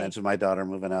 I can't imagine my daughter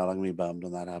moving out. I'm gonna be bummed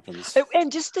when that happens.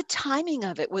 And just the timing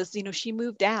of it was, she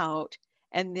moved out,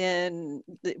 and then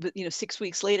 6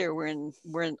 weeks later we're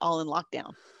all in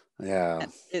lockdown. Yeah.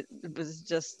 And it was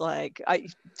just like I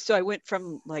went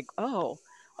from like, oh,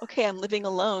 okay, I'm living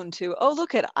alone to, oh,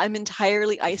 look I'm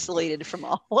entirely isolated from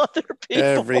all other people.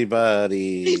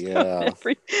 Everybody. Yeah.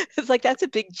 It's like that's a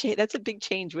big change. That's a big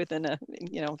change within a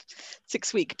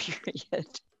 6-week period.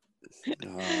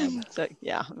 So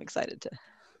yeah, I'm excited to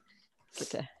get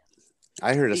to.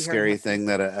 I heard a scary thing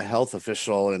that a health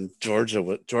official in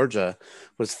Georgia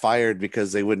was fired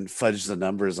because they wouldn't fudge the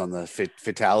numbers on the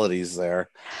fatalities there.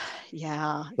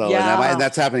 Yeah. So, yeah. And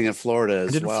that's happening in Florida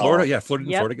as well.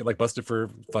 Florida get like busted for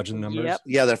fudging numbers. Yep.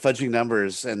 Yeah, they're fudging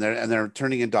numbers, and they're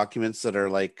turning in documents that are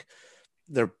like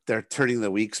they're turning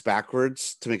the weeks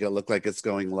backwards to make it look like it's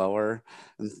going lower,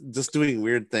 and just doing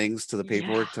weird things to the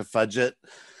paperwork to fudge it.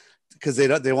 Because they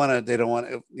don't want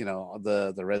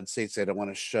the red states, they don't want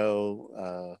to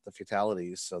show the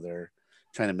fatalities, so they're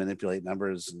trying to manipulate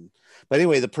numbers. But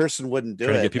anyway, the person wouldn't do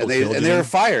it, and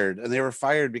they were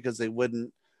fired because they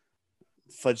wouldn't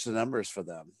fudge the numbers for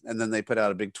them. And then they put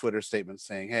out a big Twitter statement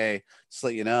saying, "Hey, just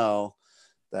let you know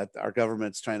that our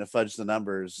government's trying to fudge the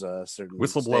numbers." Certain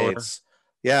whistleblower, states.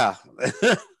 Yeah.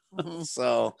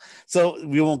 So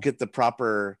we won't get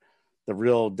the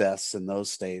real deaths in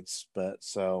those states, but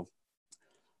so.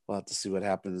 We'll have to see what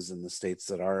happens in the states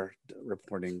that are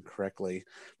reporting correctly,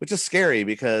 which is scary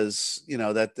because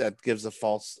that gives a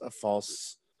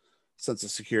false sense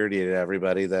of security to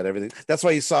everybody. That's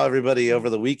why you saw everybody over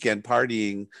the weekend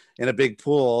partying in a big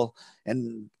pool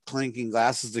and clinking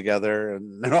glasses together,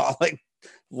 and they're all like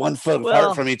 1 foot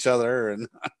apart from each other. And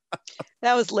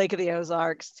that was Lake of the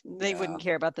Ozarks. They wouldn't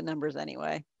care about the numbers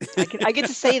anyway. I get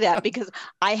to say that because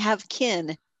I have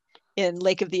kin in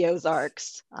Lake of the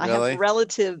Ozarks. I have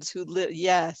relatives who live.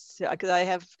 Yes,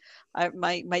 because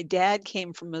my dad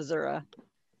came from Missouri,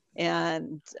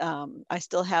 and I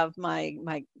still have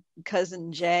my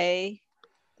cousin Jay.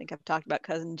 I think I've talked about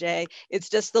cousin Jay. It's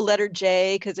just the letter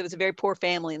J because it was a very poor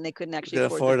family and they couldn't actually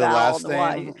afford the vowel and the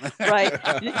Y. Right?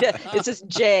 Yeah, it's just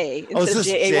J. Oh, is this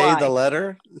J the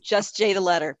letter? Just J the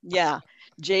letter. Yeah,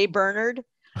 J Bernard.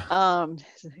 So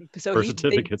birth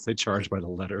certificates they charge by the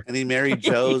letter. Any Mary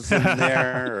Jo's in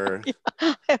there? Or...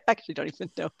 Yeah, I actually don't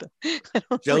even know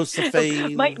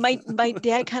Josephine. My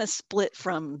dad kind of split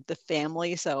from the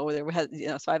family, so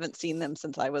so I haven't seen them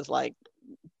since I was like,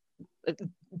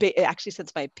 actually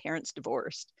since my parents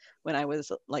divorced when I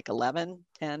was like 11,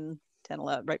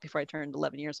 right before I turned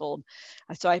 11 years old.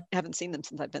 So I haven't seen them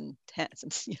since I've been 10,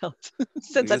 since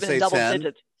I've been in double 10?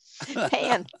 Digits.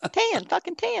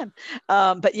 fucking tan.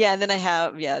 But yeah, and then I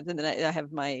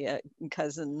have my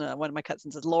cousin, one of my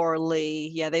cousins is Laura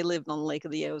Lee. Yeah, they lived on the Lake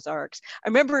of the Ozarks. I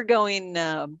remember going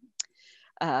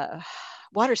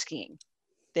water skiing.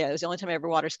 Yeah, it was the only time I ever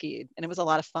water skied, and it was a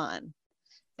lot of fun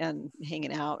and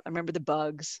hanging out. I remember the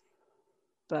bugs,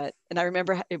 and I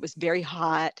remember it was very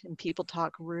hot and people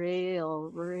talk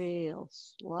real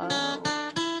slow.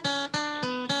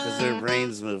 Because their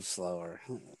brains move slower.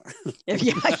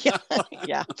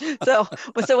 Yeah. So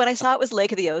when I saw it was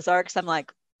Lake of the Ozarks, I'm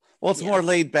like, Well, it's more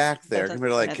laid back there Doesn't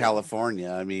compared to like matter.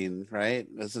 California. I mean, right?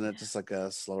 Isn't it just like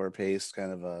a slower paced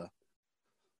kind of a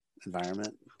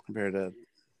environment compared to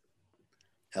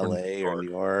LA or New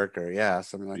York or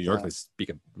something like that? New York, they speak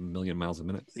a million miles a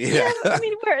minute. Yeah, I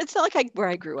mean, it's not like where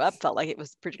I grew up felt like it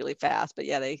was particularly fast, but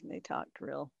yeah, they talked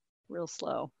real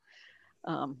slow.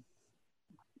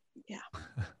 Yeah.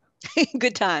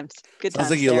 Good times. Good Sounds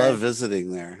times. like you there. love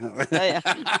visiting there. Oh, yeah.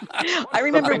 I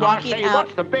remember walking out.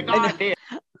 What's the big idea?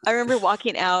 I remember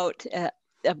walking out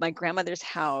of my grandmother's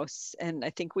house, and I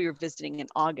think we were visiting in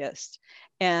August.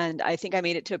 And I think I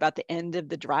made it to about the end of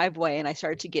the driveway, and I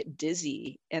started to get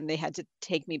dizzy, and they had to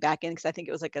take me back in because I think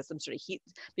it was like some sort of heat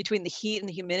between the heat and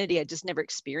the humidity. I just never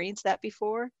experienced that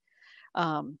before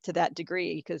to that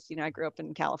degree because I grew up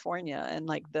in California, and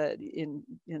like in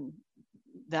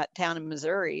that town in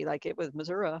Missouri, like it was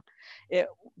Missouri, it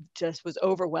just was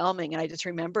overwhelming. And I just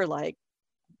remember like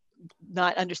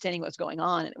not understanding what's going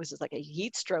on. And it was just like a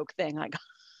heat stroke thing. Like,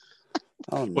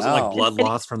 oh no. Was it like blood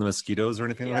loss from the mosquitoes or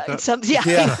anything like that?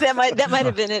 That might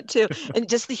have been it too. And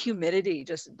just the humidity,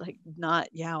 just like not,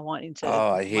 wanting to,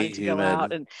 I hate to go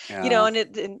out and,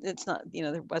 and it's not,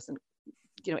 there wasn't,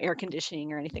 air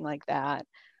conditioning or anything like that.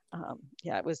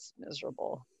 It was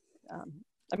miserable.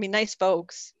 I mean, nice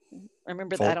folks. I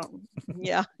remember that.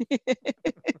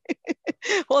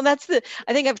 Well, and that's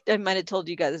I think I might have told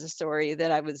you guys a story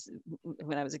that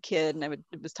when I was a kid, and I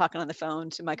was talking on the phone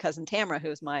to my cousin Tamara, who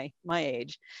was my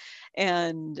age,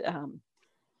 and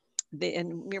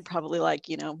and we were probably like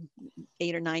 8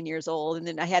 or 9 years old, and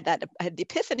then I had the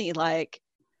epiphany, like,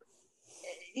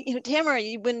 Tamara,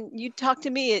 when you talk to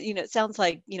me, it sounds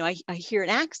like I hear an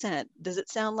accent. Does it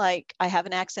sound like I have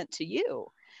an accent to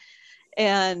you?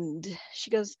 And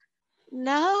she goes,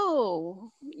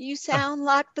 no, you sound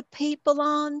like the people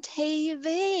on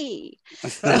TV.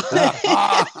 Nice. I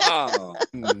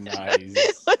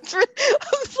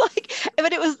was like,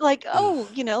 but it was like, oh,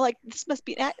 like this must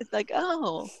be like,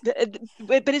 oh,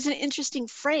 but it's an interesting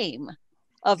frame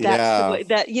of that. The way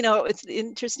that it's an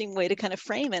interesting way to kind of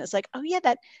frame it. It's like, oh yeah,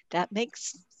 that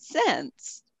makes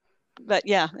sense. But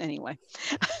yeah, anyway.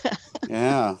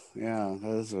 yeah,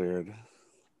 that is weird.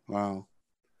 Wow.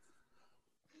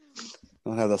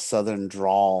 Don't have the southern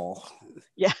drawl.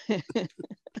 Yeah.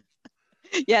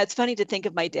 Yeah, it's funny to think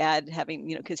of my dad having,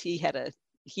 because he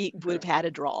would have had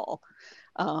a drawl,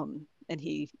 and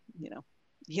he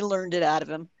learned it out of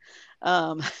him.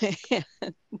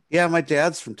 Yeah, my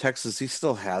dad's from Texas. He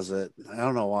still has it. I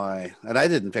don't know why, and I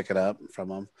didn't pick it up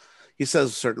from him. He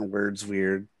says certain words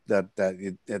weird that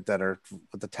are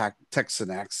with the Texan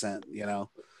accent, and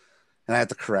I have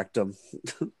to correct him.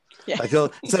 Yeah. Like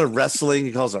instead of wrestling,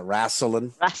 he calls it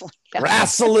wrestling.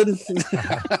 Wrestling.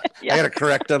 I gotta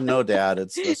correct him. No, Dad.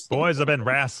 It's just boys have been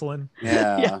wrestling.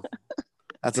 Yeah.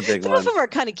 That's a big one. Some of them are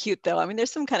kind of cute, though. I mean,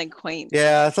 there's some kind of quaint.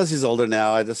 Yeah, plus he's older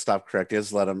now. I just stopped correcting.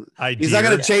 Just let him. He's not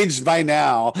going to change by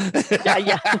now.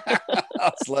 Yeah.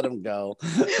 I'll just let him go.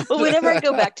 Well, whenever I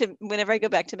go back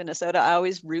to Minnesota, I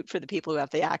always root for the people who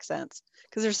have the accents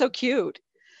because they're so cute.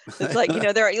 It's like,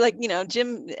 they're like,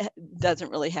 Jim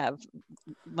doesn't really have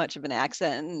much of an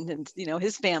accent, and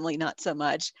his family not so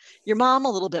much. Your mom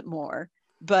a little bit more.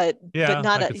 But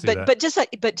just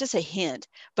a hint.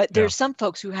 But there's some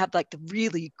folks who have like the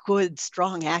really good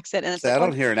strong accent, and it's I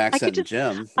don't hear an accent in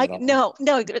Jim. No,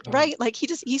 right? Like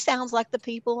he sounds like the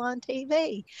people on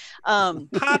TV.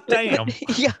 Hot damn.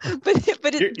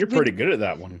 But you're pretty good at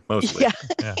that one, mostly.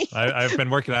 Yeah. I've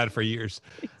been working at it for years.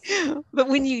 But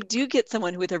when you do get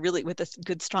someone with a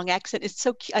good strong accent, it's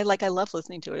so cute. I love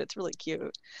listening to it. It's really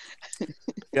cute. You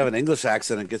have an English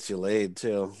accent, it gets you laid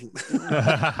too.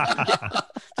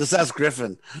 Just ask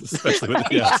Griffin. Especially with,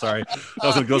 sorry. I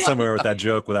was going to go somewhere with that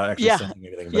joke without actually saying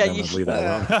anything, but then I'd leave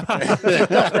that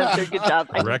alone. Good job.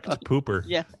 Correct pooper.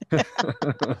 Yeah.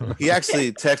 He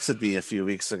actually texted me a few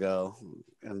weeks ago,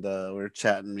 and we were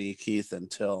chatting, me, Keith, and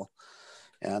Till.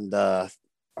 And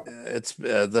it's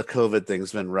the COVID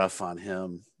thing's been rough on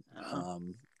him.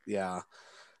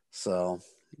 So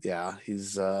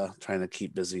he's trying to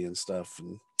keep busy and stuff,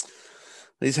 and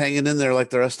he's hanging in there like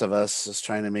the rest of us, just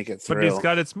trying to make it through. But he's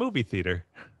got its movie theater.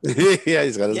 Yeah,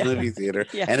 he's got his movie theater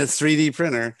and his 3D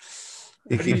printer.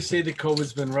 How do you say the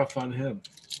COVID's been rough on him?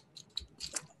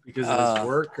 Because of his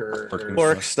work or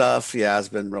work stuff? Yeah, it's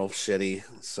been real shitty.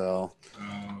 So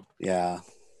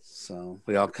so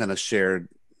we all kind of shared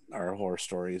our horror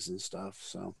stories and stuff.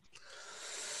 So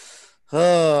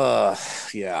so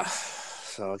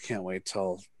I can't wait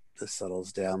till this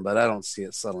settles down, but I don't see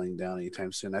it settling down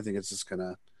anytime soon. I think it's just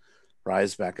gonna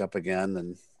rise back up again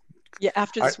and Yeah,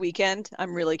 after this weekend,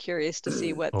 I'm really curious to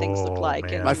see what things look like.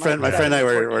 Man. My friend and I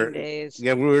were days.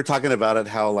 we were talking about it,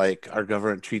 how like our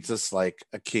government treats us like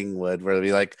a king would, where they'd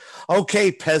be like,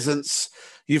 okay, peasants,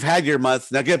 you've had your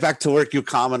month, now get back to work, you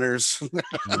commoners.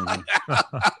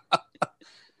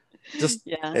 Just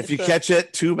if you catch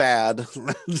it, too bad.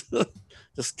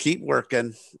 Just keep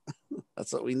working.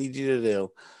 That's what we need you to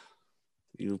do.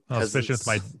 I was fishing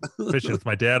with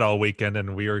my dad all weekend,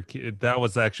 and that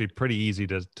was actually pretty easy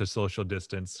to social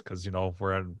distance, because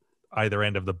we're on either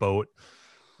end of the boat,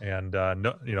 and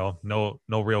no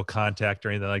real contact or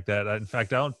anything like that. In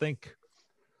fact, I think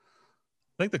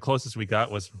the closest we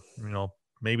got was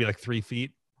maybe like 3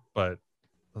 feet, but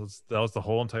that was the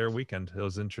whole entire weekend. It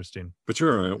was interesting. But you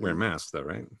were wearing masks though,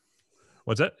 right?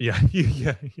 What's that? Yeah.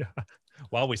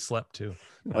 While we slept too.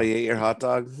 Oh, you ate your hot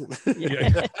dog?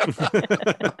 Yeah.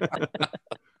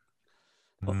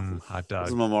 Hot dog.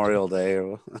 It's Memorial Day.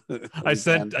 I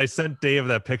sent Dave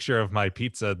that picture of my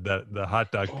pizza, the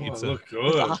hot dog pizza. It looked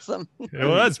good. Awesome. It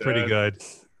was pretty good.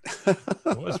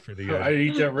 It was pretty good. I'd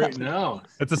eat that right now.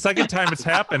 It's the second time it's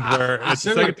happened where I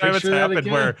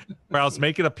was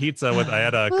making a pizza I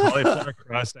had a cauliflower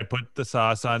crust. I put the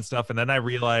sauce on stuff, and then I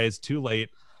realized too late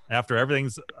after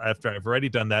I've already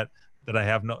done that I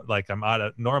have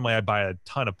normally I buy a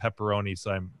ton of pepperoni,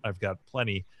 so I've got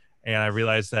plenty, and I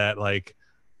realized that late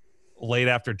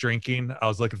after drinking, I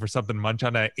was looking for something to munch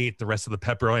on. I ate the rest of the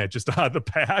pepperoni just out of the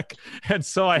pack, and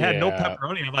so I had no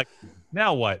pepperoni. I'm like,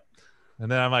 now what?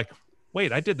 And then I'm like,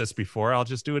 wait, I did this before. I'll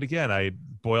just do it again. I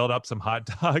boiled up some hot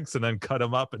dogs and then cut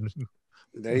them up, and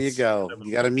there you go.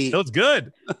 You got a meat. It was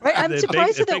good. Right? I'm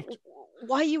surprised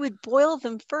why you would boil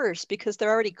them first, because they're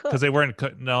already cooked. Because they weren't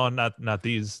cooked. No, not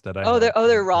these that I.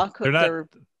 They're raw cooked. They're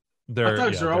not. Hot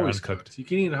dogs are always cooked. You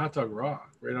can eat a hot dog raw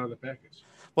right out of the package.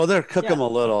 Well, they're cook them a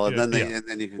little, and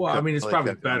then you can. Well, I mean, it's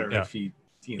probably better if you.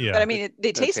 Yeah. But I mean,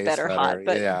 they taste better hot,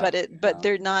 but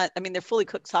they're not. I mean, they're fully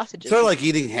cooked sausages. Sort of like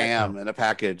eating ham in a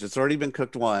package. It's already been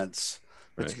cooked once,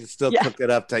 but you can still cook it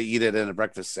up to eat it in a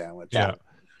breakfast sandwich. Yeah,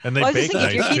 and they bake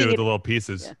nice too, the little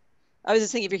pieces. Yeah. I was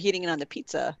just thinking if you're heating it on the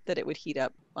pizza, that it would heat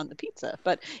up on the pizza.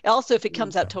 But also, if it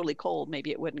comes out totally cold, maybe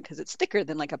it wouldn't, because it's thicker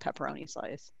than like a pepperoni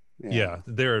slice. Yeah,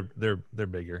 they're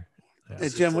bigger. Yeah. Hey,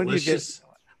 Jim, where do you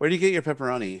get your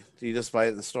pepperoni? Do you just buy it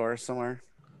in the store somewhere?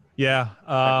 Yeah,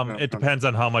 it depends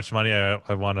on how much money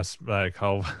I want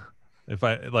to if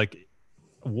I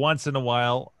once in a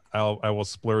while I will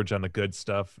splurge on the good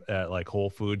stuff at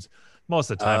Whole Foods. Most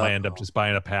of the time I end up just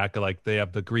buying a pack of they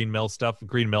have the Green Mill stuff.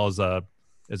 Green Mill is a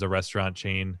restaurant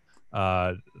chain.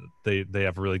 They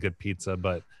have really good pizza,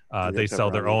 but they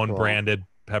sell their own branded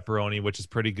pepperoni, which is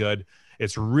pretty good.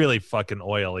 It's really fucking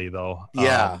oily though.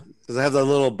 Yeah, because they have the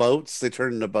little boats. They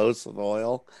turn into boats of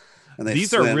oil. And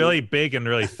these are really big and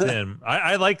really thin.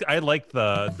 I like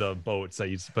the boats I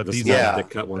use, but these are the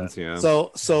cut ones. Yeah.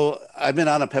 So I've been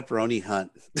on a pepperoni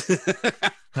hunt,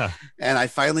 and I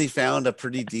finally found a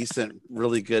pretty decent,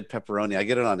 really good pepperoni. I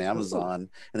get it on Amazon,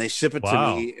 and they ship it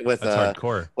to me with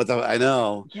hardcore. I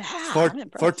know. Yeah.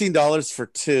 $14 for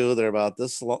 2. They're about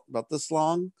this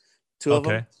long, 2 of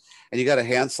them, and you got to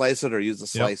hand slice it or use a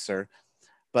slicer.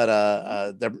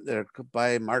 But they're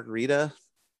by Margarita.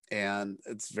 And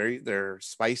they're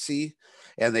spicy,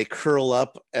 and they curl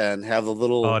up and have a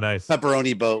little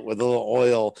pepperoni boat with a little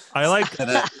oil. I like in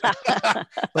it.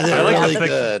 But they're really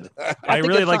good.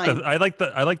 I like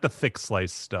the thick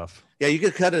slice stuff. Yeah, you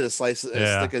could cut it as thick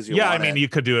as you want. Yeah, I mean, you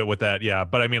could do it with that. Yeah,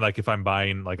 but I mean, if I'm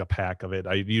buying a pack of it,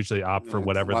 I usually opt for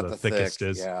whatever the thickest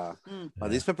is. Yeah.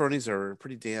 These pepperonis are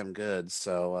pretty damn good.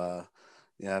 So.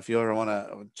 Yeah, if you ever want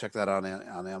to check that on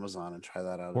Amazon and try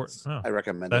that out, I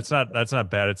recommend it. That's not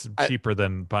bad. It's cheaper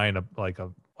than buying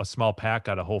a small pack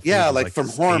out of Whole Foods. Yeah, from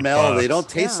Hormel, they don't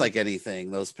taste like anything.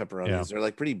 Those pepperonis,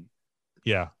 they're pretty.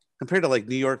 Yeah. Compared to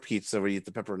New York pizza, where you eat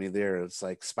the pepperoni there, it's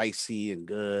spicy and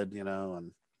good,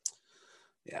 and.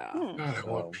 Yeah. God, I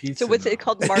want pizza. So what's it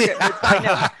called? Margaret.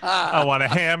 I want a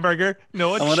hamburger.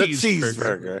 No, I want a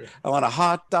cheeseburger. I want a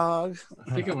hot dog.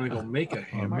 I think I'm gonna go make a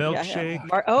hamburger. Milkshake.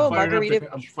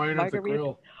 Margarita. I'm firing up the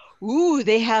grill. Ooh,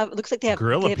 they have. Looks like they have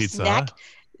Gorilla pizza. They have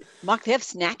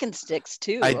snacking sticks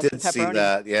too. I did see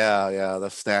that. Yeah, the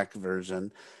snack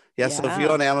version. Yeah, so if you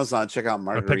go on Amazon, check out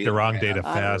Margarita. I picked the wrong day to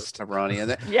fast. Pepperoni.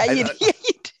 And you did.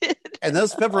 And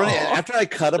those pepperoni, after I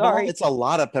cut them all, it's a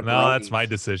lot of pepperoni. No, that's my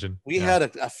decision. We had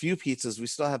a few pizzas. We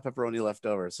still have pepperoni left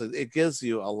over. So it gives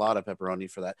you a lot of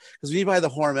pepperoni for that. Because when you buy the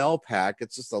Hormel pack,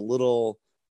 it's just a little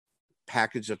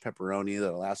package of pepperoni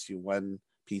that'll last you one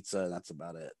pizza, and that's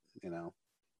about it,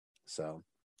 So.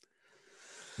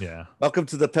 Yeah. Welcome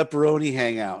to the pepperoni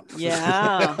hangout.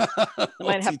 Yeah. I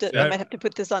might have to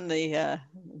put this on the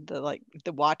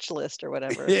watch list or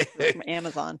whatever from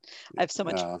Amazon. I have so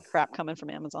much crap coming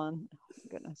from Amazon. Oh,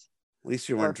 goodness. At least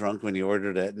you weren't drunk when you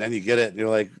ordered it, and then you get it, and you're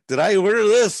like, "Did I order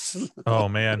this?" Oh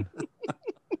man.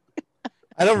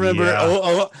 I don't remember.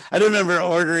 Yeah. I don't remember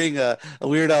ordering a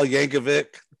Weird Al Yankovic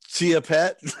Chia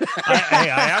Pet.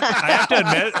 I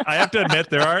have to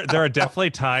admit there are definitely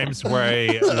times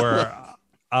where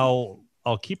I'll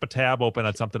keep a tab open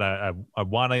on something I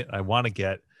want to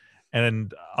get,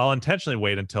 and I'll intentionally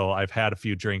wait until I've had a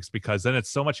few drinks, because then it's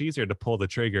so much easier to pull the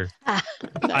trigger.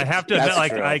 I have to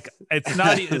admit,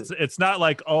 it's not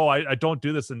like, oh, I don't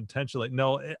do this intentionally.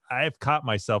 No, I've caught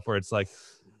myself where it's like,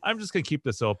 I'm just gonna keep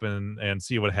this open and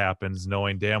see what happens,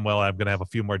 knowing damn well I'm gonna have a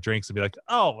few more drinks and be like,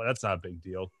 oh, well, that's not a big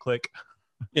deal. Click.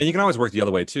 Yeah, you can always work the other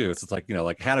way too. It's like,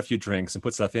 like had a few drinks and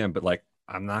put stuff in, but like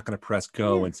I'm not gonna press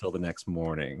go until the next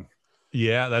morning.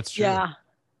 Yeah, that's true. Yeah.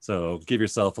 So give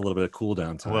yourself a little bit of cool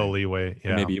down time. A little leeway.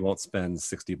 Yeah. And maybe you won't spend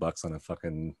 $60 on a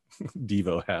fucking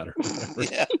Devo hat or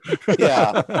whatever.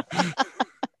 Yeah.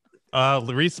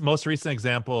 Most recent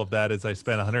example of that is I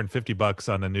spent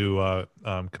 $150 on a new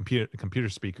computer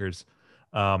speakers.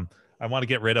 I want to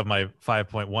get rid of my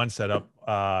 5.1 setup,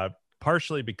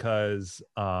 partially because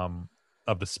of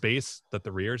the space that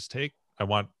the rears take. I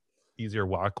want easier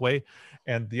walkway,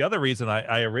 and the other reason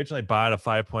I originally bought a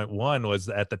 5.1 was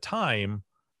at the time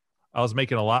I was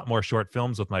making a lot more short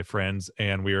films with my friends,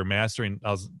 and we were mastering.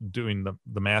 I was doing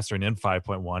the mastering in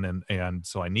 5.1, and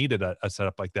so I needed a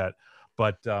setup like that.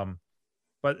 But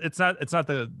it's not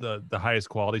the highest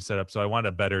quality setup. So I wanted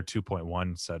a better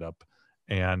 2.1 setup,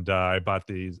 and I bought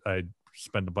these. I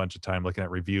spent a bunch of time looking at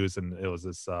reviews, and it was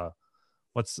this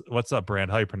what's that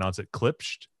brand? How you pronounce it?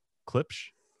 Klipsch,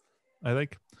 I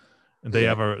think. And they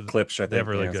have a Klipsch. I think they have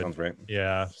really good. Sounds right.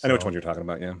 Yeah, I know which one you're talking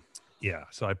about. Yeah. Yeah.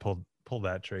 So I pulled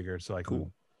that trigger so I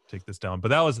could take this down. But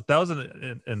that was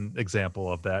an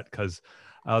example of that, because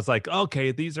I was like,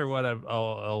 okay, these are what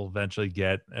I'll eventually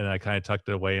get, and I kind of tucked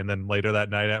it away. And then later that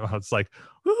night, I was like,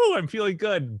 "Woohoo! I'm feeling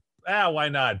good. Why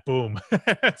not? Boom!"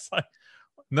 It's like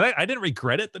I didn't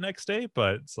regret it the next day,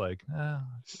 but it's like I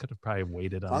could have probably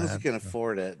waited on that. As long as you can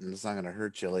afford it, and it's not going to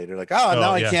hurt you later. Like,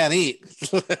 now I can't eat.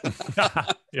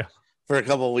 Yeah, for a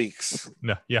couple of weeks.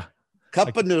 No, yeah.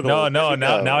 Cup of noodles.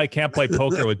 Now I can't play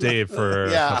poker with Dave for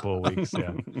a couple of weeks.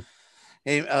 Yeah.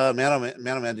 Hey,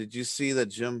 man, did you see that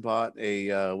Jim bought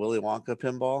a Willy Wonka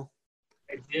pinball?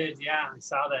 I did, yeah. I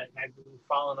saw that. I've been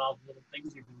following all the little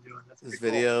things you've been doing. That's his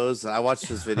videos. Cool. I watched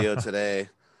his video today.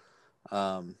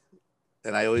 And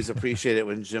I always appreciate it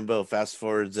when Jimbo fast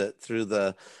forwards it through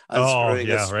the unscrewing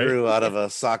a screw out of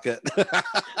a socket.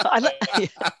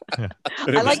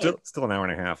 Still an hour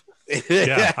and a half.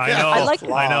 Yeah, I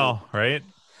know. I know, right?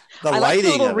 The lighting.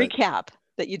 Like the little recap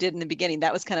that you did in the beginning.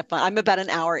 That was kind of fun. I'm about an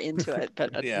hour into it,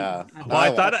 but yeah. Well,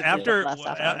 I thought after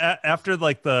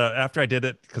I did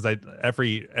it, because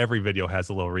every video has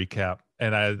a little recap,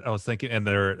 and I was thinking, and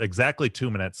they're exactly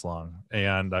 2 minutes long,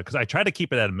 and because I tried to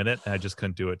keep it at a minute, and I just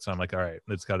couldn't do it, so I'm like, all right,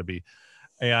 it's got to be.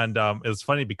 And it was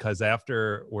funny because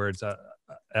afterwards,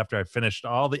 after I finished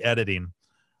all the editing,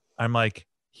 I'm like,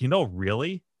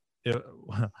 really,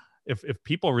 if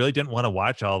people really didn't want to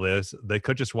watch all this, they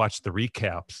could just watch the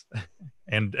recaps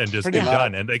and just be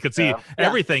done, and they could see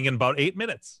everything in about 8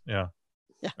 minutes. Yeah.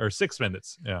 Or 6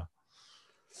 minutes. Yeah.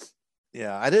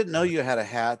 Yeah, I didn't know you had a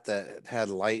hat that had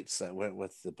lights that went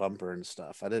with the bumper and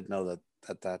stuff. I didn't know that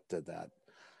did that.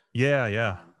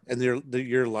 Yeah. And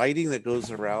your lighting that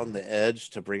goes around the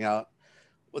edge to bring out,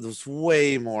 it was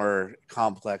way more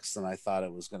complex than I thought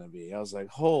it was going to be. I was like,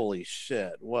 holy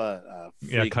shit, what a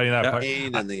cutting that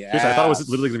pain in the ass. I thought it was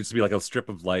literally going to be like a strip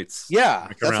of lights. Yeah,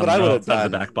 that's what I would have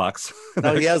done. The back box.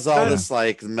 No, he has all this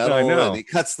like metal, and he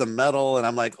cuts the metal, and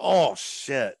I'm like, oh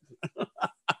shit.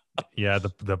 Yeah, the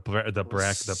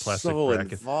plastic so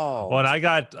bracket. Involved. Well, and I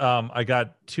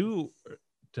got two.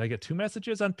 Did I get 2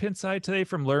 messages on Pinside today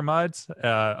from Lermods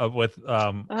with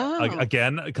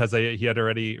again, because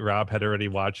Rob had already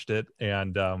watched it,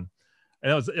 and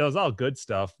it was all good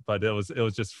stuff, but it was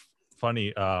just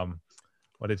funny.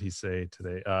 What did he say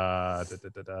today?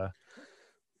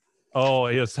 Oh,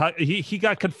 he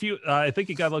got confused. I think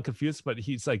he got a little confused, but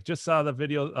he's like, just saw the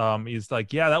video. He's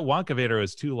like, yeah, that Wonkavator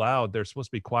is too loud. They're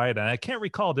supposed to be quiet, and I can't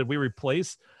recall. Did we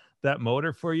replace that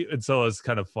motor for you? And so it was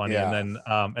kind of funny. Yeah. And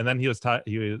then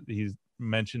he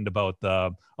mentioned about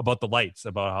the lights,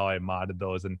 about how I modded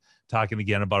those, and talking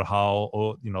again about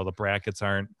how the brackets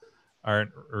aren't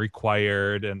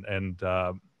required,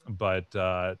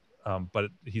 but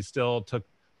he still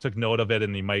took note of it,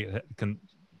 and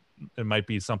it might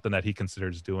be something that he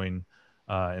considers doing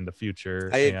in the future.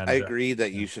 I agree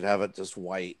that you should have it just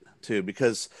white too,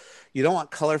 because you don't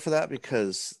want color for that,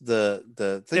 because the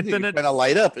thing that you're trying to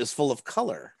light up is full of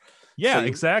color. Yeah, so you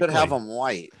exactly. should have them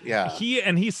white. Yeah.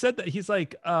 He said that he's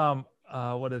like,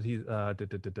 what did he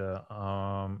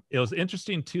it was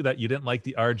interesting too that you didn't like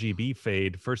the RGB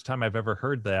fade. First time I've ever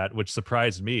heard that, which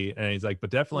surprised me. And he's like, but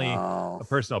definitely a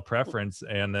personal preference.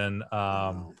 And then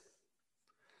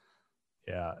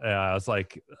yeah, I was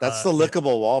like, that's the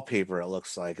lickable wallpaper, it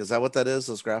looks like. Is that what that is,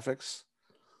 those graphics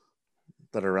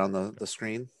that are around the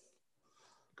screen?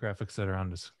 Graphics that are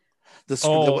on this.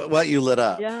 What you lit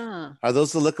up. Yeah. Are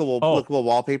those the lickable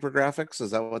wallpaper graphics?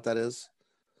 Is that what that is?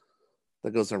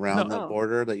 That goes around the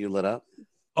border that you lit up?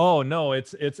 Oh no,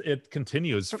 it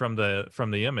continues from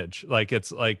the image. Like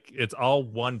it's all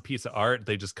one piece of art.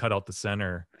 They just cut out the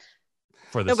center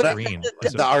for the screen.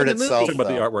 The art itself. About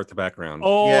the artwork, the background.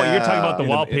 Oh, yeah. You're talking about the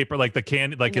wallpaper, like the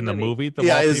candy, like in the movie.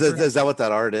 Is that what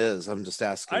that art is? I'm just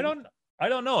asking. I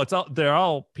don't know. They're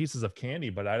all pieces of candy,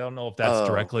 but I don't know if that's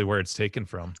directly where it's taken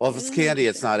from. Well, if it's candy,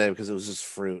 it's not it, because it was just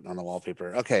fruit on the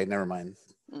wallpaper. Okay, never mind.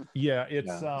 Yeah,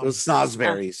 it's it was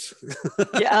snozberries.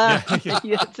 Yeah.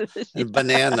 And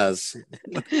bananas.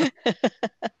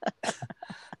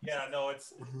 Yeah, no,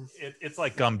 it's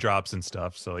like gumdrops and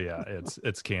stuff. So yeah,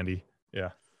 it's candy. Yeah.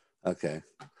 Okay.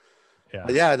 Yeah.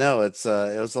 But yeah, no, it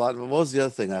was a lot. What was the other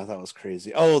thing I thought was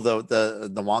crazy? Oh, the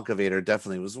Wonkavator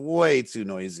definitely was way too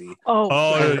noisy.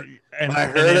 And I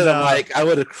heard it, I'm like, I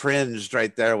would have cringed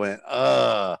right there. Went,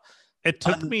 it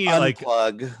took me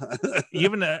unplug. like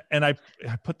even and I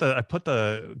put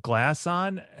the glass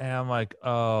on and I'm like,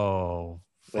 oh,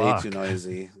 way fuck. too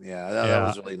noisy. Yeah, that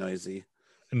was really noisy.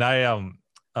 And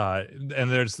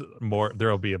and there's more.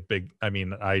 There'll be a big. I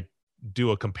mean, I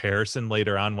do a comparison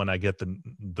later on when I get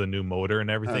the new motor and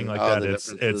everything like that.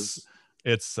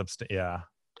 It's yeah.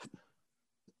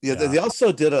 Yeah, they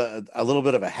also did a little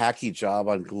bit of a hacky job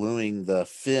on gluing the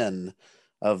fin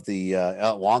of the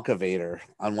Wonkavator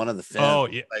on one of the fins. Oh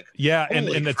yeah, like, yeah, and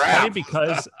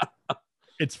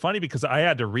it's funny because I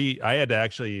had to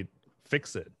actually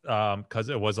fix it because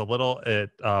it was a little it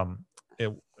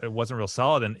wasn't real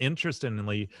solid. And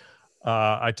interestingly,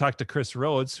 I talked to Chris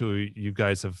Rhodes, who you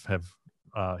guys have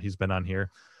he's been on here,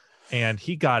 and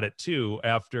he got it too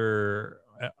after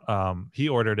he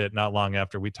ordered it not long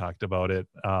after we talked about it.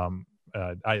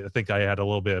 I think I had a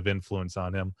little bit of influence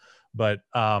on him, but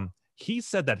he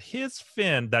said that his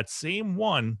fin, that same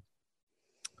one,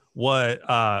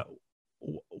 was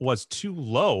too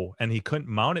low and he couldn't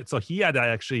mount it, so he had to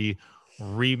actually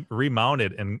remount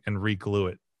it and re-glue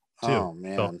it too. Oh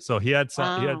man! So he had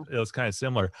some. It was kind of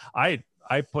similar. I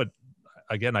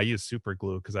use super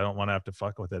glue because I don't want to have to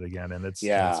fuck with it again, and it's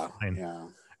fine. Yeah.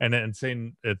 And then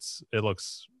saying it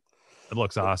looks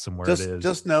awesome where it is.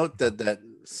 Just note that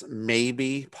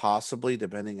maybe, possibly,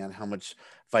 depending on how much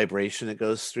vibration it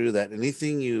goes through, that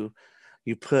anything you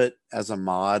put as a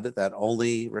mod that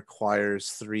only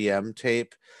requires 3M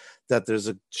tape, that there's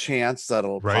a chance that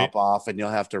it'll pop off and you'll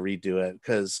have to redo it.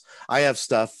 Because I have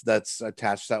stuff that's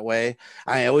attached that way.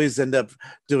 I always end up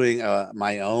doing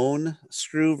my own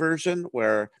screw version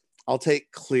where I'll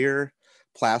take clear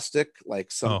plastic, like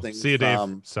something. See you,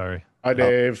 Dave. Sorry. Hi,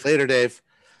 Dave. Later, Dave.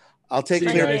 I'll take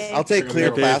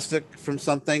clear plastic from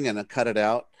something and cut it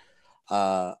out.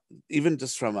 Even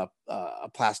just from a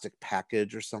plastic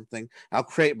package or something. I'll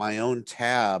create my own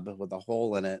tab with a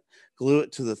hole in it, glue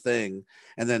it to the thing,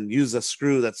 and then use a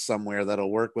screw that's somewhere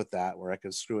that'll work with that, where I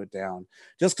can screw it down.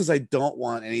 Just because I don't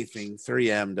want anything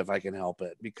 3M'd if I can help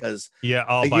it, because a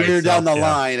year down the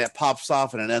line it pops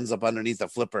off and it ends up underneath a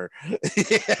flipper.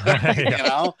 You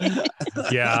know?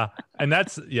 Yeah, and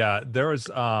there was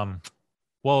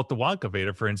well, with the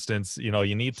Wonkavator, for instance,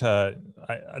 you need to.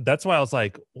 That's why I was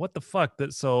like, "What the fuck?"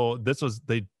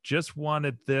 They just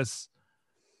wanted this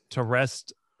to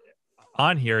rest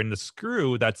on here, and the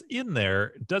screw that's in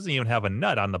there doesn't even have a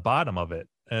nut on the bottom of it,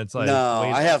 and it's like, no,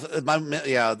 I have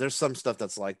there's some stuff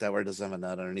that's like that where it doesn't have a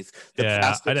nut underneath.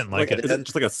 I didn't like it. Is it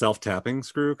just like a self-tapping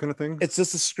screw kind of thing? It's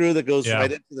just a screw that goes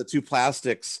right into the two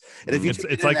plastics, and if you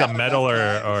it's like a metal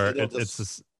or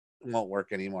it's won't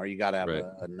work anymore. You got to have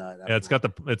a nut. Yeah,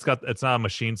 it's not a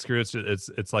machine screw.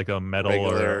 It's like a metal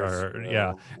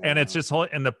and it's just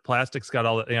and the plastic's got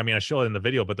all. I mean, I show it in the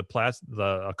video, but the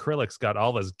acrylic's got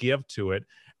all this give to it,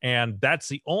 and that's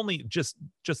the only just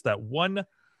that one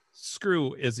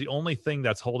screw is the only thing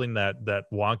that's holding that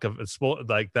Wonka,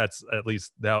 like that's at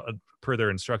least now per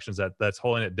their instructions that's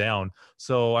holding it down.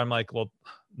 So I'm like, well,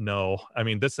 no. I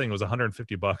mean, this thing was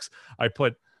 $150. I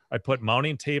put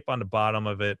mounting tape on the bottom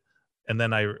of it. And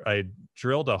then I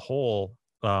drilled a hole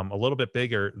a little bit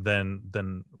bigger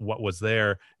than what was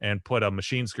there, and put a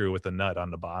machine screw with a nut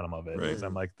on the bottom of it. Right.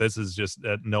 I'm like, this is just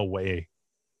no way.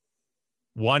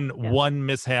 One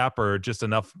mishap or just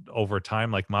enough over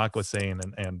time, like Mock was saying,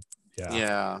 and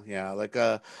yeah. Like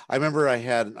I remember I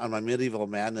had on my Medieval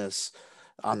Madness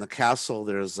on the castle.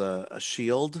 There's a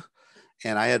shield,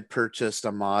 and I had purchased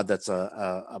a mod that's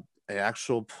a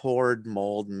actual poured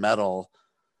mold metal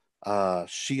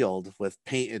shield with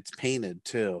paint. It's painted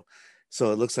too,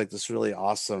 so it looks like this really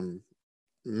awesome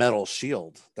metal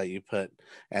shield that you put,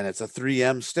 and it's a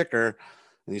 3M sticker,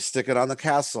 and you stick it on the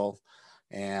castle,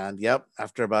 and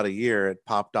after about a year it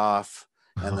popped off,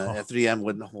 and the 3M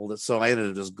wouldn't hold it, so I ended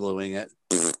up just gluing it.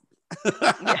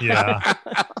 Yeah.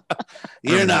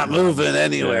 You're not moving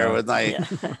anywhere with my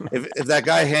if that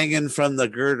guy hanging from the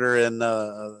girder in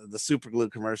the super glue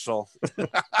commercial.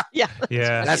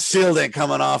 That shield ain't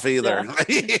coming off either.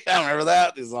 Yeah, remember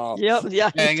that? He's all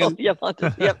hanging.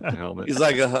 He's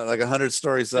like 100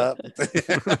 stories up.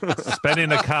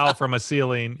 Spending a cow from a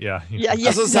ceiling.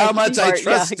 This is how much I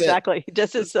trust it. Exactly.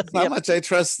 Just as how much I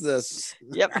trust this.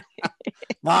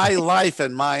 My life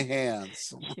in my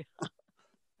hands.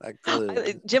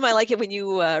 Jim, I like it when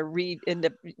you end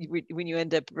up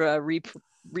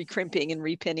recrimping and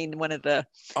repinning one of the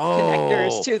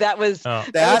connectors too. That was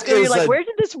good. You're like, where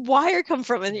did this wire come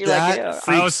from? And you're like,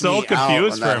 I was so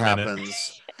confused for a minute.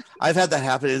 I've had that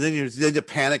happen, and then the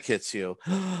panic hits you.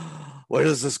 Where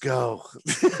does this go? Well,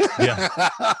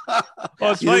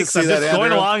 it's funny because I'm just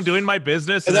going along doing my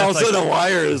business, and all of a sudden the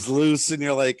wire is loose, and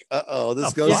you're like,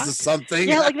 this goes to something.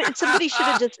 Yeah, like somebody should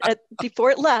have just before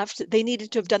it left, they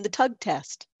needed to have done the tug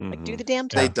test. Like, do the damn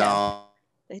tug test.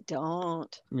 They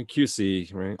don't. I mean,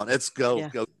 QC, right? Let's go.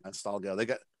 Install go. They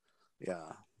got,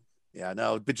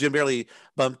 no, but Jim barely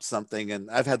bumped something,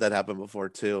 and I've had that happen before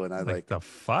too. And I like the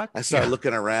fuck. I started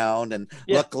looking around, and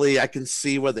luckily I can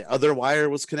see where the other wire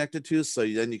was connected to, so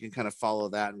then you can kind of follow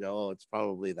that and go, it's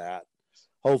probably that.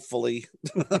 Hopefully.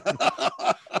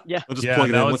 I'll just plug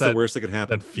it in. What's the worst that could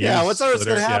happen? What's the worst that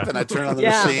could happen? I turn on the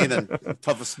machine, and a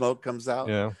puff of smoke comes out.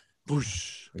 Yeah.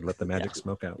 Boosh. We let the magic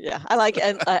smoke out. Yeah, I like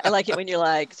it when you're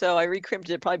like, so I recrimped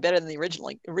it probably better than the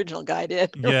original guy did.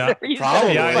 Yeah,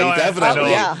 probably.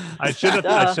 Definitely. I should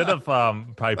have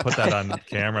probably put that on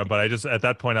camera, but I just at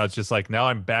that point I was just like, now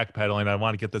I'm backpedaling. I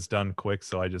want to get this done quick,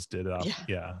 so I just did it off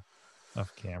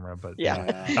camera. But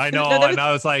I know, and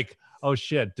I was like, oh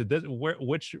shit, did this?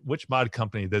 Which mod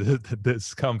company did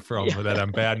this come from that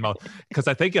I'm bad mouth? Because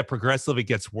I think it progressively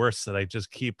gets worse. That I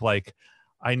just keep like.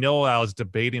 I know I was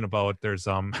debating about was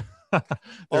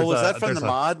that from the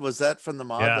mod? Was that from the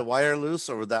mod, the wire loose,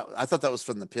 or that? I thought that was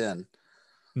from the pin.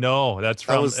 No, that's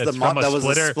from from a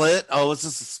splitter. Split? Oh, it's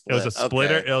just a split. It was a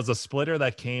splitter. Okay. It was a splitter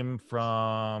that came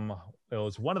from. It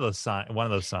was one of those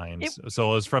signs.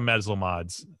 So it was from Meslo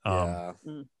Mods.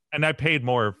 And I paid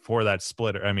more for that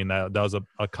splitter. I mean, that was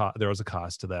there was a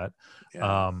cost to that.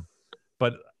 Yeah.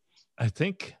 But I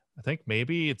think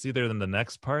maybe it's either in the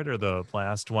next part or the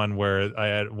last one where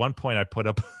at one point I put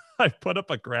up a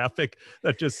graphic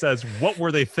that just says, what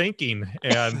were they thinking?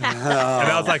 And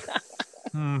I was like,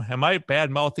 am I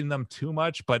bad mouthing them too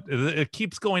much? But it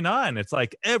keeps going on. It's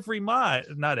like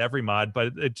not every mod,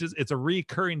 but it's a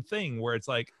recurring thing where it's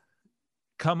like,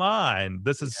 come on,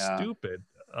 this is stupid.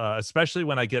 Especially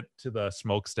when I get to the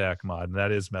smokestack mod, and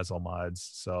that is Meslo Mods.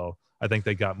 So I think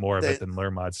they got more of it than Lure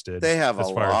Mods did. They have a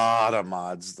lot of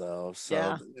mods though. So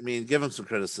I mean, give them some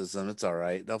criticism. It's all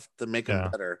right. They'll make them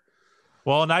better.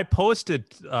 Well, and I posted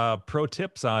pro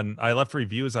tips I left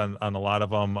reviews on a lot of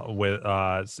them with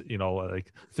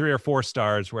like 3 or 4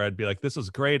 stars where I'd be like, this is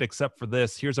great except for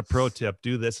this. Here's a pro tip.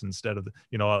 Do this instead of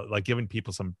like giving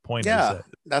people some pointers. Yeah,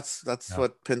 that's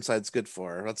what Pinside's good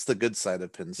for. That's the good side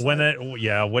of Pinside. When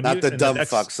not the dumb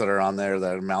fucks that are on there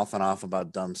that are mouthing off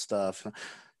about dumb stuff.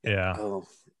 Yeah. Oh.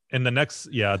 And the next,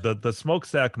 the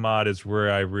smokestack mod is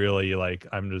where I really like.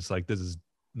 I'm just like, this is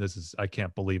I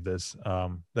can't believe this.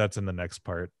 That's in the next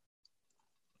part.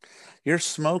 Your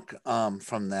smoke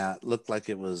from that looked like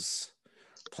it was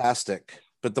plastic,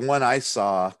 but the one I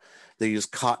saw, they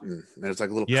used cotton. There's like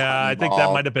a little I think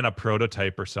that might have been a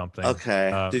prototype or something.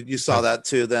 Okay. Did you saw that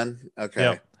too then?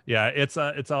 Okay. Yeah, it's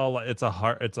a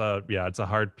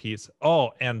hard piece.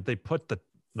 Oh, and they put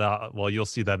well, you'll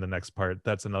see that in the next part.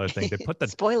 That's another thing. They put the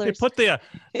spoilers. They put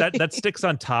that sticks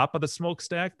on top of the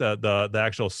smokestack, the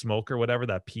actual smoke or whatever,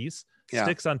 that piece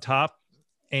sticks on top,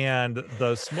 and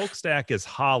the smokestack is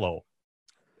hollow.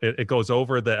 It goes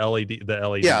over the LED.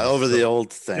 Yeah, over the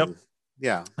old thing.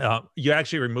 Yep. Yeah. You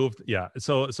actually removed. Yeah.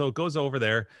 So it goes over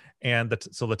there, and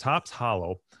so the top's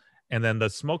hollow, and then the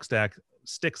smokestack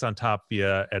sticks on top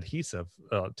via adhesive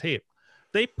tape.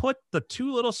 they put the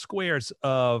 2 little squares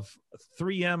of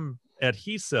 3M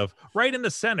adhesive right in the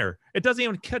center. It doesn't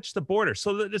even catch the border,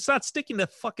 so that it's not sticking to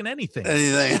fucking anything.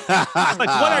 Like,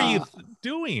 what are you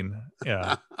doing?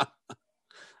 Yeah.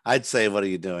 I'd say, what are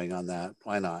you doing on that?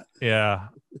 Why not? Yeah.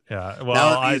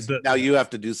 Well, now you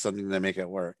have to do something to make it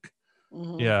work.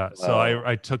 Yeah. So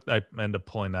I ended up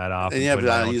pulling that off. And you have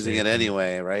to using it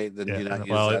anyway, right? Then yeah. not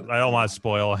well, use that. I don't want to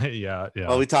spoil. Yeah.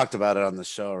 Well, we talked about it on the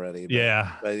show already.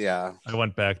 But, yeah. I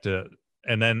went back to,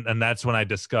 and that's when I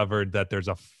discovered that there's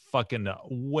a fucking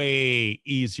way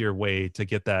easier way to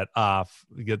get that off,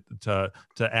 to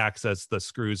access the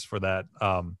screws for that,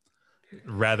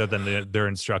 rather than their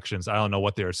instructions. I don't know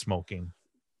what they're smoking.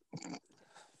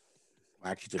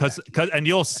 Because and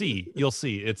you'll see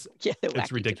it's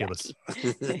ridiculous.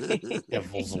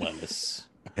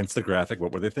 Hence the graphic.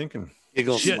 What were they thinking?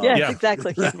 Shit,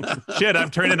 exactly. Shit, I'm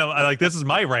turning like this is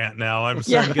my rant now. I'm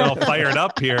starting to get all fired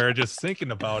up here just thinking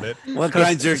about it. What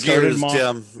grinds your gears,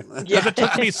 Jim? Because it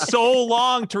took me so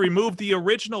long to remove the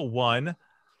original one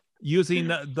using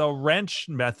the wrench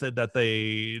method that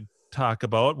they talk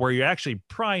about, where you're actually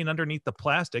prying underneath the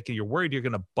plastic and you're worried you're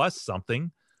going to bust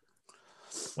something.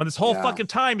 When this whole fucking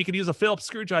time you could use a Phillips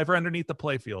screwdriver underneath the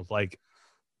playfield. Like,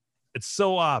 it's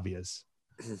so obvious.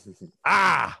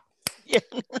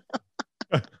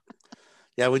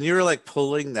 Yeah, when you were like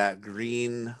pulling that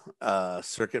green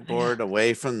circuit board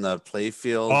away from the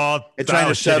playfield and trying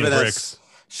to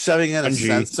shoving in a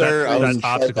sensor, I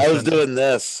was doing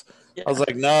this. I was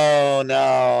like, no,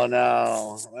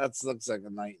 that looks like a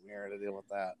nightmare to deal with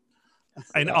that.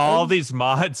 And all these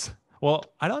mods, well,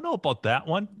 I don't know about that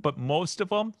one, but most of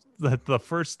them, the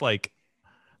first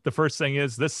thing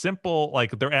is this simple,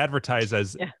 like they're advertised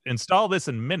as install this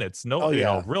in minutes.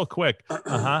 Real quick.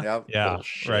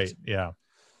 Right. Yeah.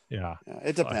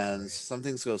 It depends. Some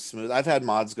things go smooth. I've had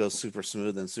mods go super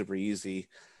smooth and super easy.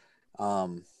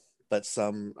 But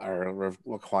some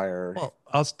require. Well,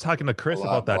 I was talking to Chris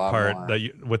about that part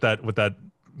with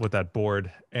that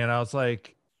board, and I was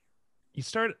like,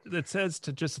 it says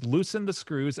to just loosen the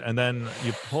screws and then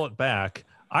you pull it back.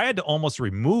 I had to almost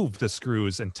remove the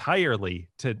screws entirely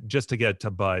to get it to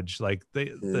budge. Like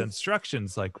the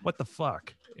instructions, like what the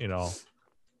fuck,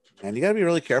 And you got to be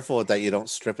really careful with that. You don't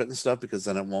strip it and stuff, because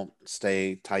then it won't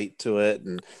stay tight to it,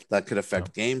 and that could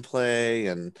affect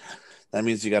gameplay. And that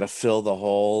means you got to fill the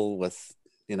hole with,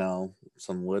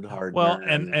 some wood hardener. Well,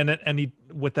 and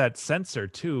with that sensor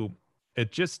too,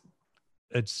 it's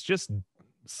just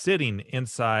sitting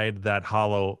inside that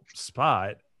hollow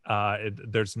spot.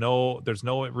 There's no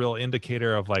real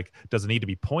indicator of like, does it need to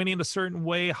be pointing a certain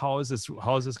way? How is this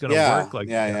going to work? Like,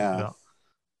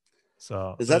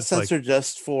 So is that sensor like,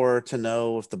 just to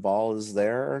know if the ball is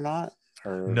there or not?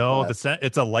 Or no,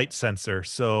 it's a light sensor.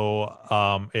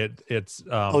 So it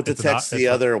detects the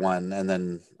other one, and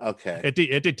then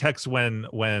it detects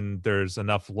when there's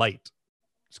enough light,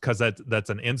 because that's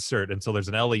an insert, and so there's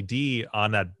an LED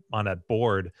on that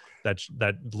board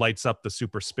that lights up the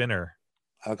super spinner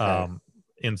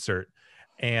insert,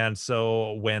 and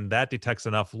so when that detects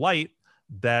enough light,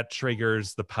 that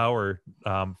triggers the power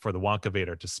for the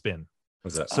Wonkavator to spin.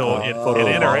 Was that so?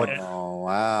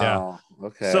 Wow. Yeah.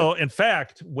 Okay. So in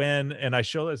fact, and I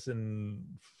show this in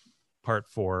part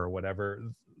 4 or whatever,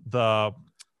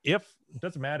 it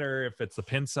doesn't matter if it's the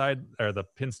pin side or the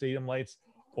pin stadium lights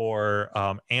or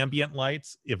ambient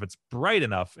lights, if it's bright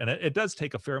enough, and it does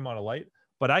take a fair amount of light,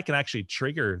 but I can actually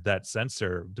trigger that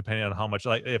sensor depending on how much,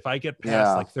 like if I get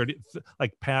past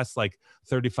past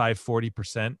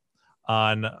 35-40%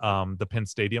 on the pin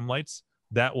stadium lights,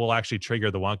 that will actually trigger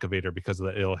the Wonkavator because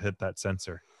it'll hit that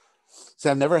sensor.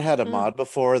 So I've never had a mod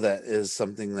before that is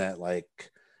something that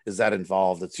is that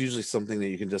involved. It's usually something that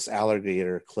you can just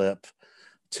alligator clip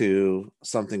to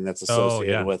something that's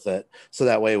associated with it. So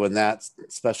that way, when that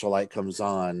special light comes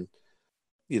on,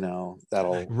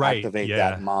 that'll activate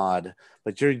that mod.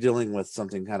 But you're dealing with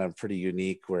something kind of pretty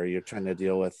unique where you're trying to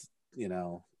deal with,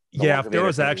 if there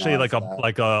was actually like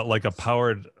a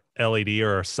powered LED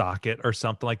or a socket or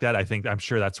something like that, I'm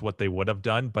sure that's what they would have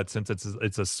done. But since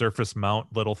it's a surface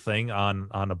mount little thing on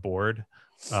a board,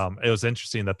 it was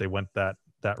interesting that they went that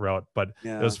route. But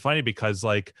it was funny because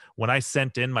when I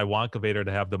sent in my Wonkavator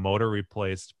to have the motor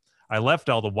replaced, I left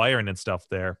all the wiring and stuff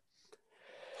there,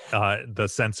 the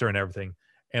sensor and everything,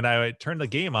 and I turned the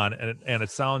game on, and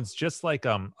it sounds just like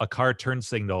a car turn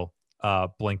signal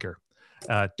blinker.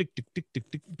 Tick, tick, tick,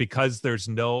 tick, tick, because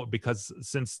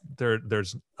since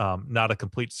there's not a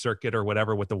complete circuit or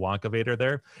whatever with the Wonkavator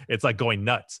there, it's like going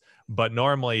nuts. But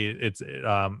normally it's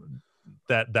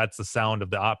that's the sound of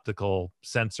the optical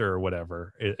sensor or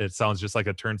whatever. It sounds just like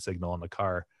a turn signal in the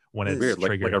car when it's weird,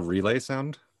 triggered. Like a relay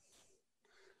sound.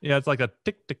 Yeah, it's like a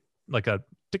tick tick, like a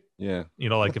tick. Yeah,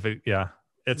 like if it,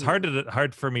 it's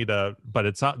hard for me to, but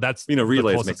it's not. That's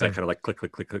relays make that kind of like click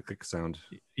click click click click sound.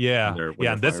 Yeah, when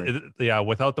and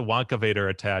without the Wonkavator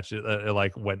attached, it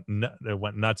like went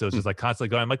nuts. It was just like constantly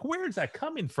going. I'm like, where is that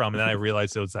coming from? And then I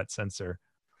realized it was that sensor.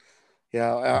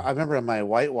 Yeah, I remember in my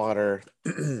whitewater,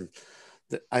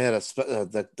 I had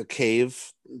the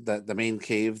cave, the main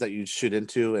cave that you'd shoot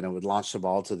into, and it would launch the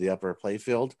ball to the upper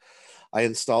playfield. I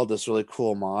installed this really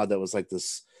cool mod that was like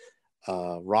this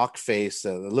rock face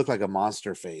that looked like a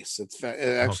monster face. It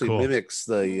actually mimics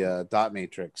the dot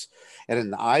matrix, and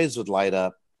then the eyes would light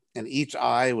up, and each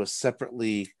eye was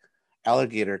separately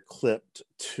alligator clipped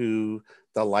to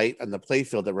the light and the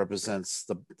playfield that represents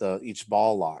the each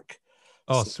ball lock.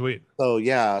 Oh, sweet.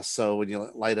 So when you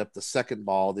light up the second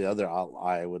ball, the other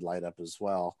eye would light up as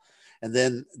well, and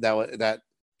then that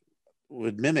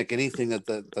would mimic anything that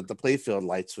the playfield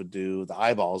lights would do. The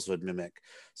eyeballs would mimic.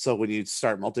 So when you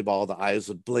start multi-ball, the eyes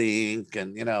would blink,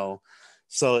 and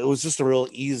so it was just a real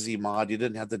easy mod. You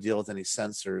didn't have to deal with any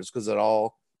sensors because it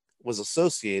all was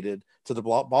associated to the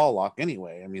ball lock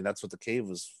anyway. I mean, that's what the cave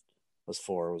was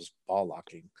for, was ball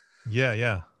locking.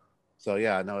 Yeah. So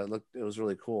it was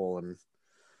really cool, and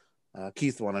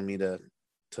Keith wanted me to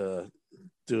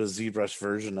do a ZBrush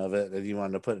version of it, and he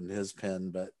wanted to put it in his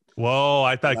pen, but whoa,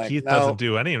 I thought Keith doesn't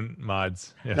do any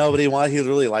mods. Yeah. No, but he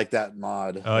really liked that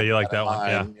mod. Oh, you like that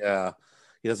one? Yeah.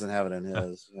 He doesn't have it in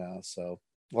his. Yeah. So,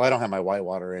 well, I don't have my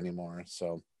whitewater anymore.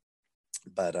 So,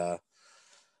 but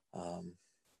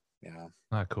yeah.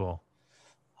 Not cool.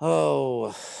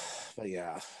 Oh, but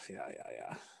yeah.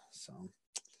 So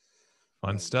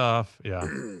fun stuff. Yeah.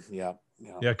 Yeah.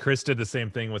 Chris did the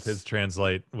same thing with his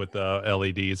Translate with the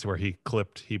LEDs, where he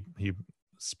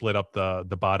split up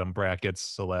the bottom brackets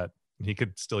so that he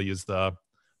could still use the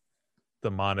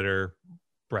monitor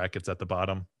brackets at the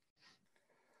bottom.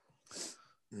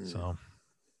 So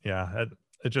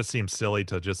it just seems silly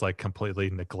to just like completely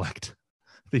neglect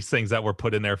these things that were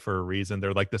put in there for a reason.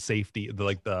 They're like the safety,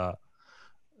 the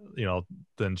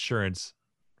insurance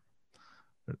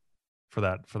for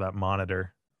that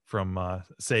monitor from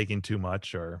sagging too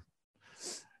much.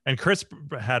 And Chris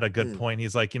had a good point.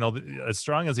 He's like, as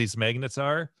strong as these magnets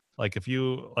are, like if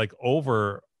you like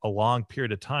over a long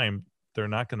period of time, they're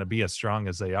not going to be as strong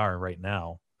as they are right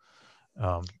now.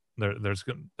 There's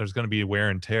going to be wear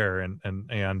and tear, and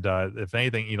if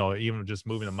anything, even just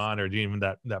moving the monitor, even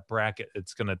that bracket,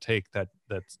 it's going to take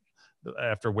that's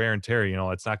after wear and tear.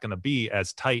 It's not going to be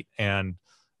as tight and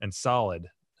solid,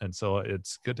 and so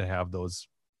it's good to have those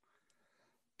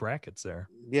brackets there.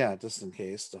 Yeah, just in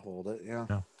case to hold it. Yeah.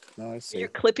 No, I see. You're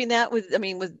clipping that with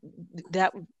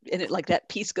that, and it like that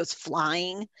piece goes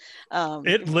flying.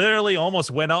 It literally almost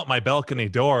went out my balcony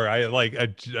door.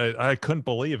 I couldn't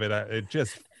believe it. It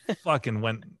just fucking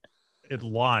went. It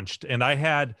launched, and I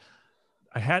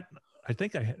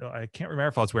think I can't remember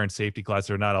if I was wearing safety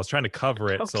glasses or not. I was trying to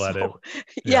cover it so that it.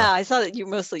 Yeah, I saw that you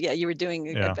mostly. Yeah, you were doing.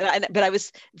 Yeah. But I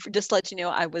was, just to let you know,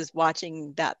 I was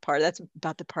watching that part. That's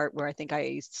about the part where I think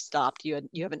I stopped. You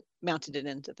haven't mounted it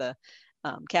into the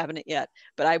cabinet yet,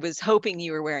 but I was hoping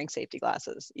you were wearing safety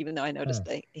glasses, even though I noticed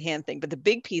the hand thing. But the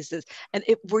big pieces, and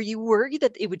were you worried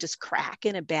that it would just crack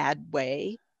in a bad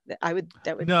way? That would.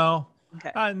 No.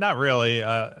 Okay. Not really,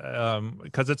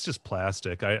 because it's just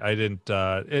plastic. I didn't.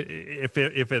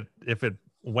 If it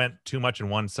went too much in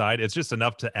one side, it's just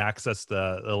enough to access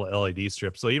the LED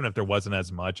strip. So even if there wasn't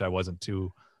as much, I wasn't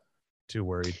too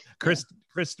worried. Chris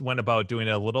went about doing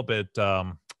it a little bit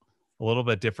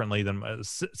differently than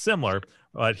similar,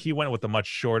 but he went with a much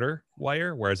shorter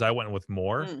wire, whereas I went with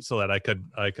more, so that I could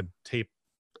tape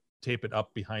it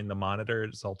up behind the monitor.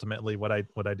 Is ultimately what I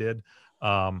did.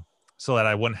 So that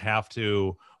I wouldn't have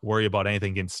to worry about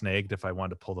anything getting snagged if I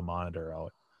wanted to pull the monitor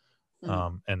out.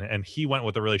 And he went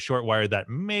with a really short wire that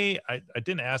I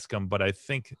didn't ask him, but I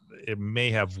think it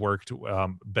may have worked,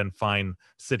 been fine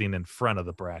sitting in front of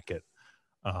the bracket.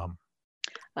 But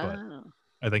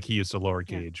I think he used a lower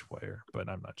gauge wire, but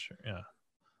I'm not sure. Yeah.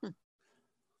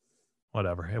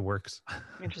 Whatever, it works.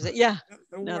 Interesting. Yeah.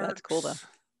 No, that's cool though.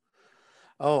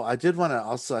 Oh, I did want to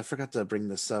also, I forgot to bring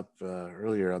this up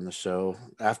earlier on the show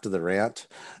after the rant,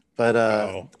 but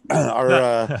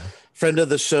our friend of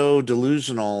the show,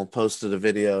 Delusional, posted a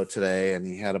video today, and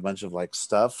he had a bunch of like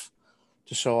stuff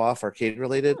to show off, arcade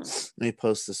related. Let me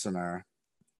post this in our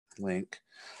link.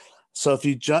 So if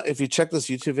you check this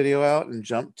YouTube video out and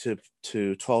jump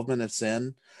to 12 minutes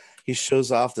in, he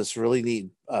shows off this really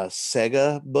neat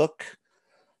Sega book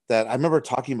that I remember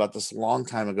talking about this a long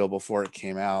time ago before it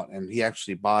came out, and he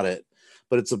actually bought it.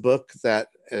 but it's a book that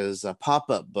is a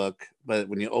pop-up book. But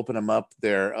when you open them up,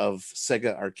 they're of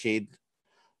Sega arcade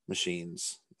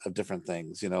machines of different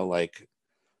things, like,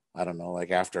 I don't know, like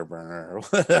Afterburner or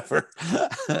whatever.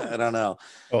 I don't know.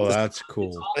 Oh, that's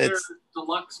cool. It's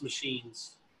deluxe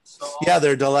machines. So yeah,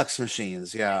 they're deluxe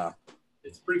machines. Yeah.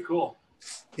 It's pretty cool.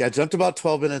 Yeah, jumped about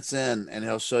 12 minutes in, and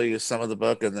he'll show you some of the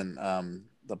book and then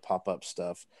the pop-up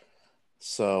stuff.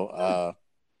 So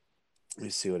let me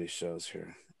see what he shows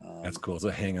here. That's cool. So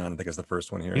hang on, I think it's the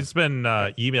first one here. He's been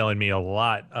emailing me a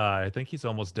lot. I think he's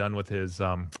almost done with his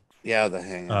the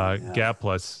hang on, Gap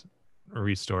Plus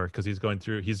restore, because he's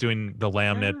doing the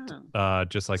laminate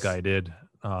just like I did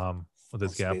with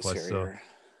his Gap Plus. So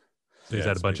he's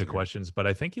had a bunch of questions, but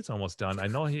I think he's almost done. I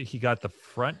know he got the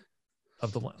front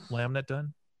of the laminate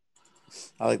done.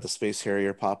 I like the Space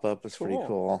Harrier pop-up. It's pretty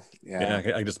cool. Yeah,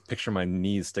 I just picture my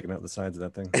knees sticking out the sides of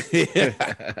that thing. Yeah.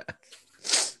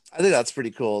 I think that's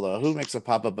pretty cool, though. Who makes a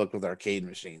pop-up book with arcade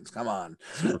machines? Come on.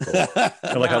 Cool. I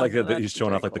like that he's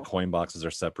showing off like the coin boxes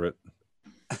are separate.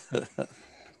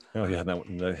 Oh yeah,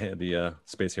 the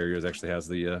Space Harriers actually has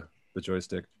the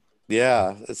joystick.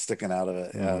 Yeah, it's sticking out of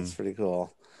it. Yeah, it's pretty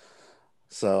cool.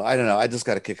 So I don't know. I just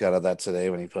got a kick out of that today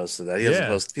when he posted that. He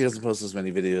doesn't post as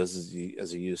many videos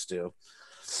as he used to.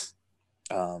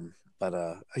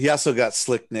 But he also got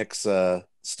Slick Nick's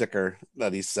sticker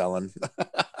that he's selling.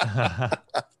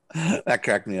 That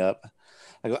cracked me up.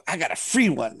 I go, I got a free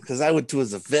one because I went to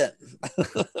his event.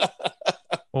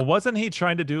 Well, wasn't he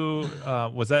trying to do?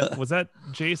 Was that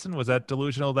Jason? Was that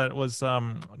Delusional that was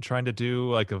trying to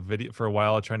do like a video for a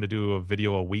while, trying to do a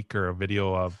video a week or a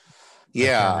video of?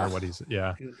 Yeah, what he's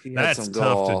he that's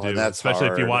tough to do, that's especially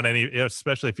hard.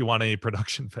 if you want any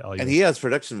production value. And he has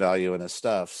production value in his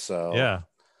stuff, so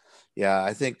yeah.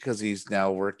 I think because he's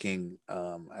now working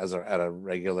at a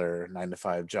regular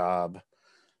 9-to-5 job,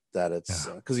 that it's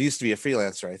because he used to be a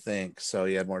freelancer, I think, so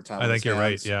he had more time. I think you're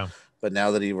right. Yeah, but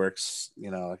now that he works,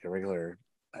 like a regular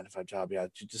 9-to-5 job, you're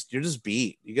just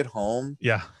beat. You get home,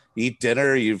 you eat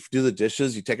dinner, you do the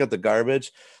dishes, you take out the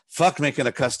garbage. Fuck making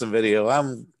a custom video.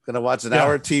 I'm gonna watch an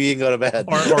hour of TV and go to bed.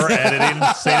 Or editing,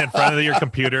 staying in front of your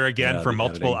computer again for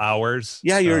multiple hours.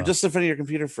 Yeah, you're just in front of your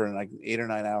computer for like 8 or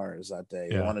 9 hours that day.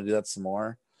 You want to do that some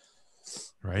more,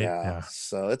 right? Yeah.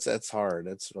 So it's hard.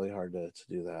 It's really hard to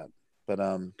do that. But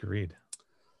agreed.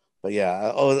 But yeah,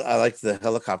 I like the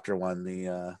helicopter one,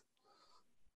 the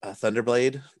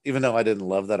Thunderblade. Even though I didn't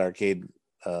love that arcade,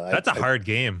 that's a hard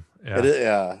game.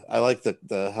 Yeah, I like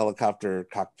the helicopter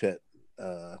cockpit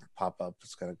pop up.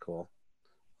 It's kind of cool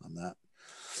on that.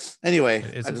 Anyway,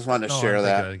 I just wanted to share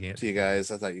that to you guys.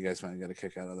 I thought you guys might get a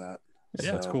kick out of that.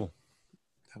 Yeah, it's cool.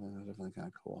 Definitely kind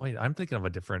of cool. Wait, I'm thinking of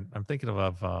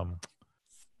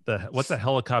what's the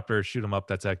helicopter shoot 'em up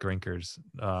that's at Grinkers?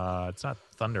 It's not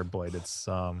Thunderblade. It's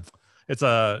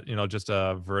a just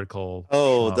a vertical.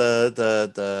 Oh,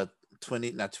 the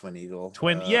not Twin Eagle.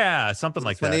 Something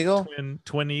like Twin that. Eagle?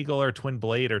 Twin Eagle or Twin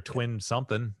Blade or Twin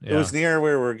something. Yeah. It was near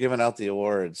where we're giving out the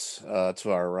awards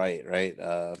to our right.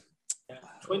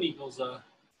 Twin Eagle's a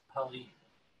heli.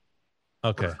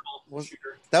 Okay.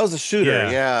 That was a shooter.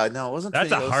 Yeah. No, it wasn't.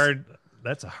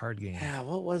 That's a hard game. Yeah,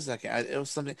 what was that game? It was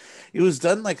something. It was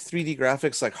done like 3D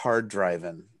graphics, like hard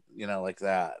driving, like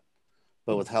that,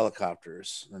 but with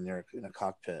helicopters, and you're in a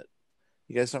cockpit.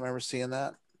 You guys don't remember seeing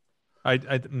that?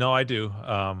 I no, I do.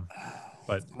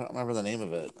 But I don't remember the name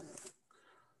of it.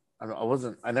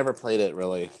 I never played it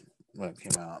really when it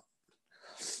came out.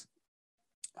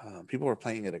 People were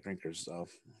playing it at Grinkers though.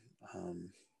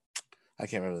 I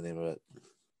can't remember the name of it,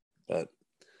 but.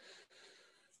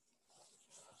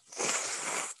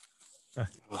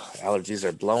 Allergies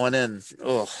are blowing in.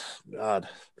 Oh God.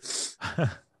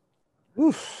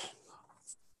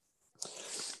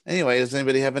 Anyway, does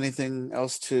anybody have anything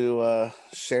else to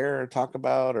share or talk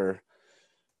about or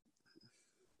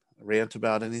rant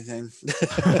about anything?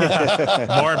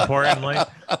 More importantly,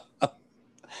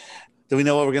 do we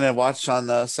know what we're going to watch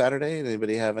on Saturday?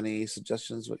 Anybody have any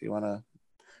suggestions? What you want to?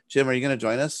 Jim, are you going to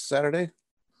join us Saturday?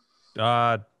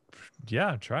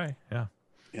 Yeah, try.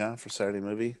 Yeah, for Saturday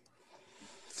movie.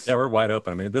 Yeah, we're wide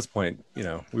open. I mean, at this point, we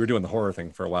were doing the horror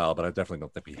thing for a while, but I definitely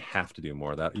don't think we have to do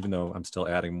more of that, even though I'm still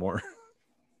adding more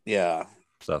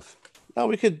stuff. No,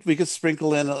 we could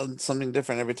sprinkle in something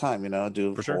different every time,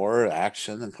 do for horror,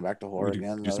 action, and come back to horror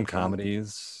again. Do some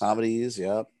comedies.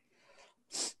 Yep.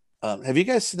 Have you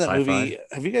guys seen that movie?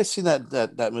 Have you guys seen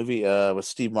that movie with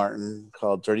Steve Martin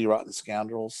called Dirty Rotten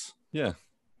Scoundrels? Yeah.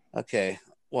 Okay.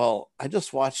 Well, I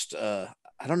just watched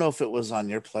I don't know if it was on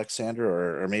your Plex,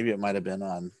 Sandra, or maybe it might have been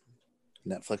on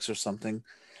Netflix or something.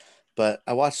 But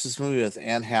I watched this movie with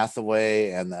Anne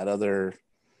Hathaway and that other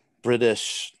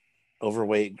British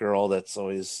overweight girl that's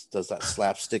always does that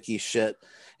slapsticky shit.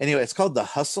 Anyway, it's called The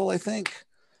Hustle, I think.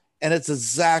 And it's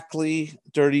exactly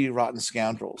Dirty Rotten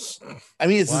Scoundrels. I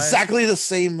mean, it's exactly the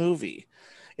same movie.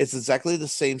 It's exactly the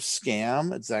same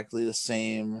scam, exactly the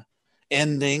same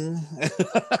ending. I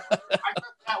thought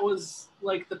that was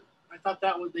like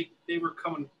they were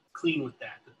coming clean with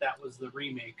that was the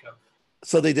remake of.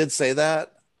 So they did say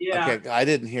that? Yeah. Okay, I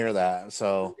didn't hear that.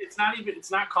 So it's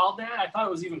not called that. I thought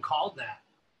it was even called that.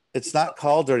 It's not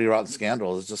called Dirty Rotten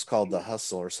Scandal. It's just called The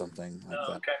Hustle or something like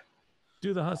that. Okay.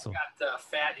 Do The Hustle. Got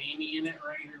Fat Amy in it,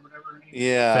 right, or whatever her name is.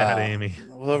 Yeah, Fat Amy.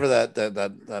 Whoever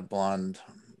that blonde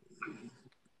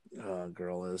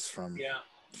girl is from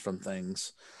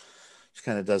Things. She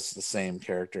kind of does the same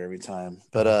character every time.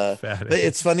 But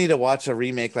it's funny to watch a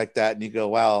remake like that and you go,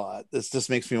 wow, this just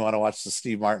makes me want to watch the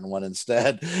Steve Martin one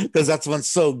instead, because that's one's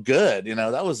so good. You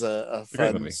know, that was a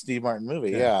fun Steve Martin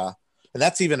movie. Yeah. And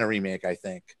that's even a remake, I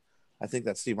think. I think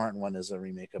that Steve Martin one is a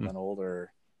remake of an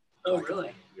older. Oh,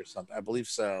 really? Or something. I believe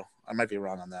so. I might be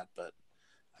wrong on that, but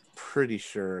I'm pretty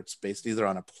sure it's based either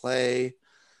on a play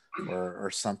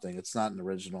or something. It's not an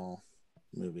original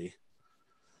movie.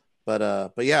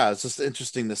 But yeah, it's just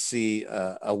interesting to see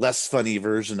a less funny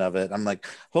version of it. I'm like, the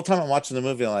whole time I'm watching the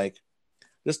movie, I'm like,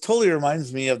 this totally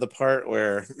reminds me of the part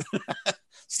where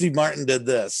Steve Martin did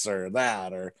this or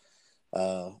that, or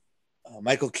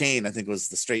Michael Caine, I think, was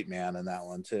the straight man in that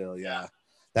one too. Yeah,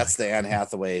 that's the Anne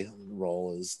Hathaway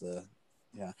role.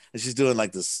 And she's doing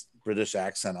like this British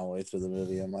accent all the way through the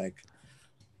movie. I'm like,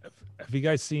 have you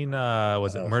guys seen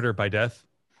was it Murder by Death?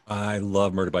 I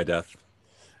love Murder by Death.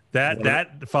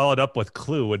 That followed up with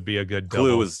Clue would be a good double.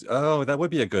 Clue was that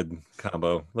would be a good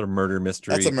combo. A little murder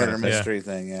mystery. That's a murder mystery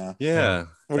thing. Yeah.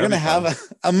 We're gonna have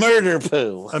a murder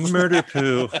poo. A murder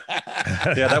poo.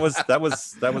 Yeah, that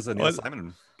was a Neil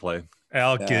Simon play.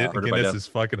 Al Guinness is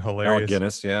fucking hilarious. Al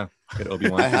Guinness, yeah.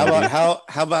 Obi-Wan.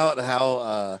 How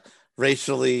about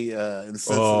racially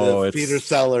insensitive Peter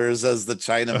Sellers as the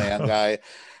Chinaman guy?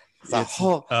 The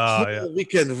whole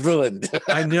weekend ruined.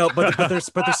 I know, but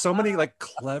there's so many like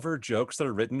clever jokes that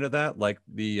are written to that. Like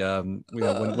the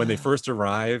when they first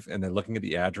arrive and they're looking at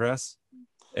the address,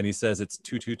 and he says it's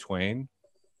 22 Twain.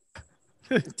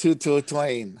 22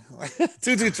 Twain.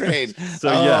 22 Train. So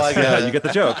yeah, you get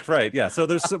the joke, right? Yeah. So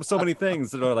there's so many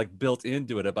things that are like built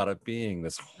into it about it being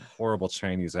this horrible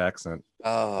Chinese accent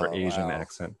or Asian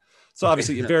accent. So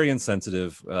obviously very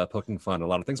insensitive, poking fun, a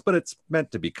lot of things, but it's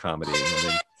meant to be comedy. I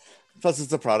mean, plus,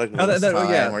 it's a product of its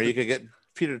time where you could get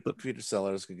Peter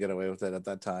Sellers could get away with it at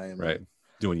that time, right?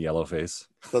 Doing yellow face.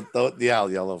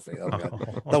 Yellow face. Oh,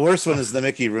 God. The worst one is the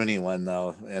Mickey Rooney one,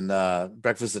 though, and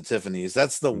Breakfast at Tiffany's.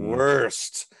 That's the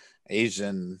worst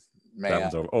Asian man.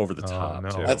 That one's over the top.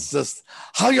 Too. That's just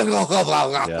it's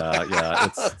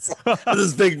with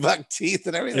his big buck teeth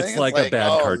and everything. It's like a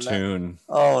bad cartoon.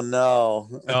 Oh no!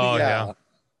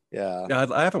 Yeah,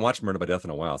 I haven't watched Murder by Death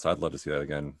in a while, so I'd love to see that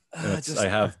again. I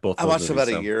have both. I watched about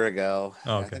a year ago.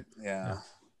 Oh, okay.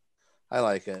 I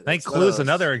like it. I think Clue is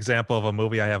another example of a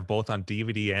movie I have both on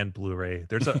DVD and Blu-ray.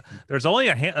 There's only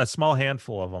a small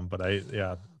handful of them, but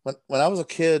When I was a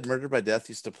kid, Murder by Death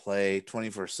used to play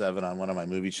 24/7 on one of my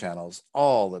movie channels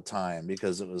all the time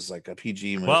because it was like a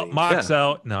PG movie. Well, Mock's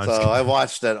out. No, so I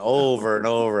watched it over and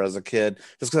over as a kid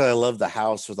just because I loved the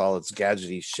house with all its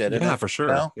gadgety shit in it. Yeah, for sure.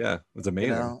 You know? Yeah, it's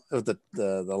amazing. With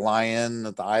the lion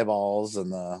with the eyeballs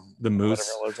and the moose.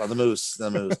 The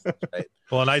moose. Right.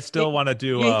 Well, and I still want to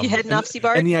do. You heading off,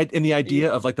 Bart? And the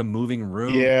idea of like the moving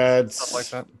room. Yeah, it's stuff like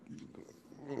that.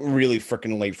 Really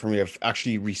freaking late for me. I've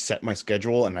actually reset my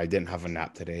schedule and I didn't have a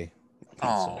nap today.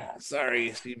 Oh,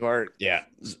 sorry, Steve Bart. Yeah,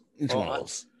 it's one of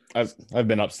those. I've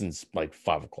been up since like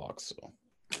 5 o'clock. So.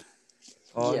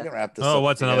 Oh, yeah. Wrap this up.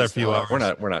 What's another few hours? We're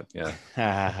not. Yeah,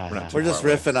 we're just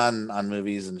riffing on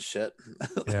movies and shit.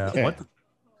 Yeah. What?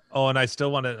 Oh, and I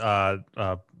still want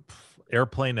to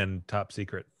Airplane and Top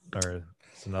Secret, or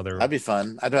it's another. That'd be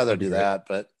fun. I'd rather do that,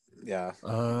 but yeah.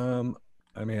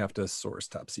 I may have to source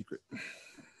Top Secret.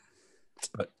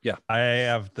 But yeah, I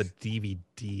have the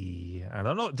DVD. I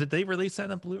don't know. Did they release that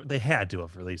in Blu-ray? They had to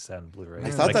have released that in Blu-ray. I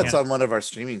thought that's on one of our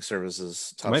streaming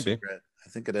services. Top Might Secret. I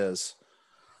think it is.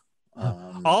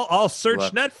 I'll search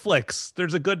Netflix.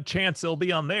 There's a good chance it'll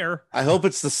be on there. I hope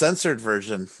it's the censored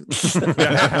version.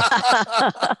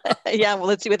 Yeah, well,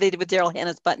 let's see what they did with Daryl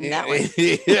Hannah's button. That one.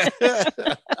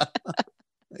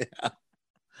 Yeah.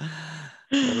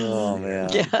 Oh man.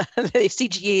 Yeah, they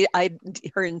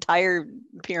CGI'd her entire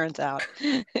appearance out.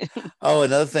 Oh,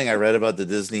 another thing I read about the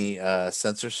Disney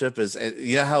censorship is,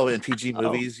 you know how in PG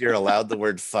movies you're allowed the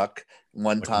word fuck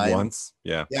one time once?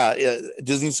 Yeah.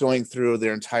 Disney's going through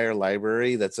their entire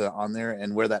library that's on there,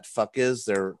 and where that fuck is,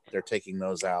 they're taking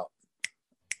those out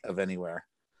of anywhere,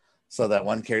 so that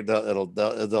one character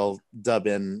they'll dub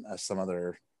in some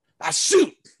other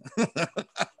shoot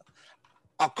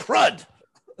crud.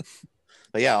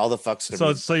 But yeah, all the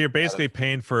fucks. So you're basically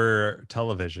paying for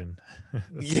television.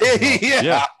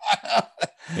 Yeah.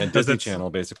 Disney Channel,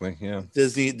 basically. Yeah.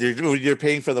 Disney. You're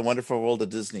paying for the Wonderful World of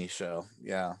Disney show.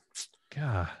 Yeah.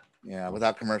 God. Yeah,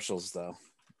 without commercials though.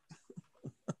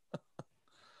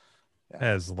 Yeah.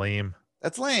 That's lame.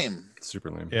 That's lame.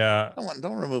 Super lame. Yeah.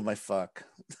 Don't remove my fuck.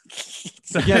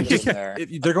 Yeah,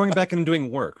 they're going back and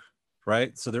doing work,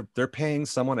 right? So they're paying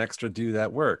someone extra to do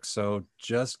that work. So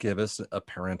just give us a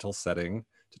parental setting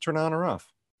to turn on or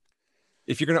off.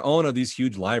 If you're going to own these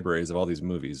huge libraries of all these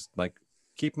movies, like,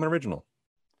 keep them original.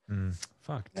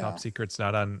 Fuck. Yeah. Top Secret's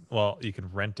not on. Well, you can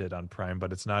rent it on Prime,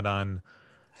 but it's not on.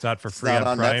 It's not for free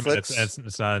on Prime. It's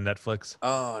not on Netflix.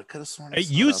 Oh, I could have sworn it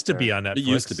used to be on Netflix. It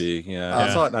used to be. Yeah.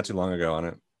 I saw it not too long ago on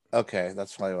it. Okay,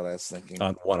 that's probably what I was thinking.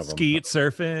 On one of them. Skeet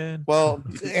surfing. Well,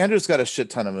 Andrew's got a shit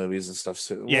ton of movies and stuff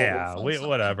too. Yeah,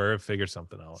 whatever. Figure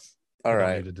something out. All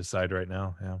right. Need to decide right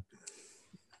now. Yeah.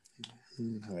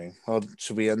 Okay. Well,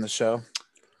 should we end the show?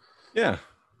 Yeah.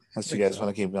 Unless you guys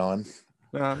want to keep going.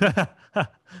 No,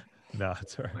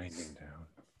 it's all right. Winding down.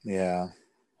 Yeah.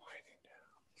 Winding down.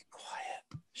 Quiet.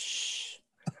 Shh.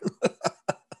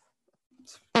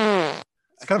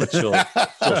 It's kind of a chill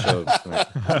show.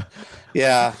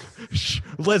 Yeah.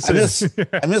 Listen,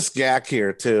 I miss Gak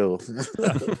here too.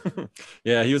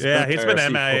 Yeah, he's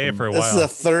been MIA for a while. This is the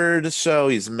third show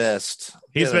he's missed.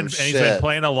 He's been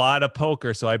playing a lot of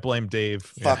poker, so I blame Dave.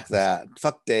 Fuck that.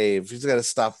 Fuck Dave. He's got to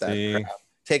stop that crap.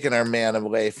 Taking our man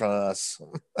away from us.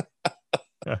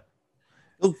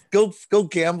 Go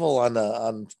gamble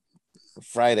on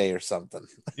Friday or something.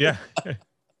 Yeah.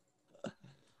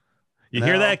 You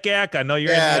hear that, Gak? I know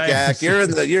you're. Yeah, Gak,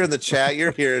 you're in the chat.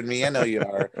 You're hearing me. I know you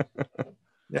are.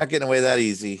 You're not getting away that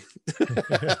easy.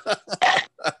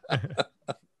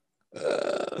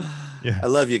 Yeah. I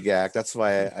love you, Gak. That's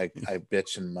why I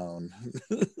bitch and moan.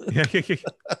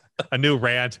 A new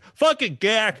rant. Fucking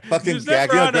Gak. Fucking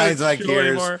Gak. You know, guys like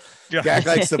yours. Gak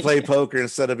likes to play poker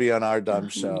instead of be on our dumb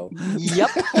show. Yep.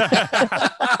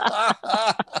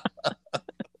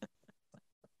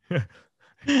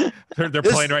 They're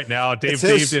playing right now. Dave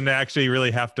didn't actually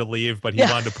really have to leave, but he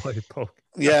wanted to play poker.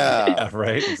 Yeah,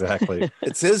 right. Exactly.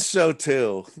 It's his show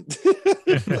too.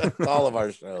 All of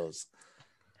our shows.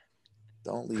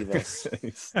 Don't leave us.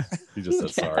 He just said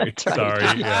sorry. Right. Sorry.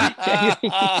 Yeah.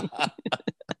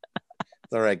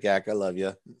 It's all right, Gak. I love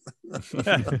you.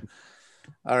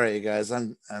 All right, you guys.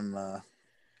 I'm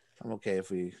okay if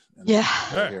we end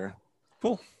here.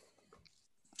 Cool.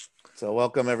 So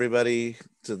welcome everybody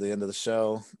to the end of the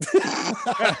show.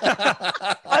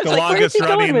 The longest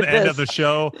running end of the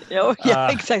show. Oh,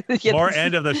 yeah, exactly. Yeah, more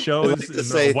end of the show in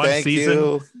say one thank season.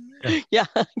 You. Yeah.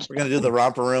 We're gonna do the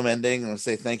romper room ending and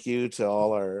say thank you to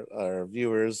all our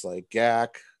viewers, like Gak,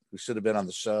 who should have been on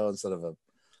the show instead of a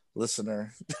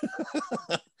listener.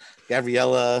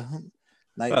 Gabriella,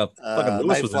 Night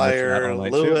Flyer,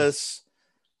 Lewis.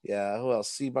 Yeah, who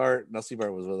else? Seabart. No,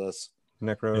 Seabart was with us.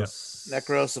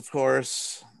 Necros, of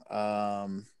course.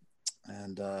 And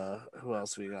who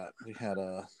else we got? We had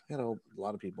a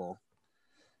lot of people.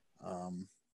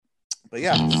 But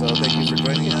yeah, so thank you for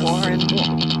joining us. All right.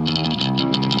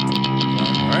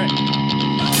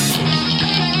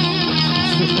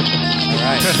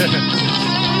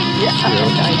 Yeah.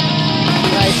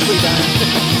 Nicely done.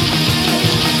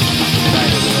 Good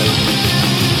night, everybody.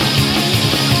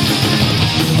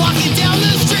 Walking down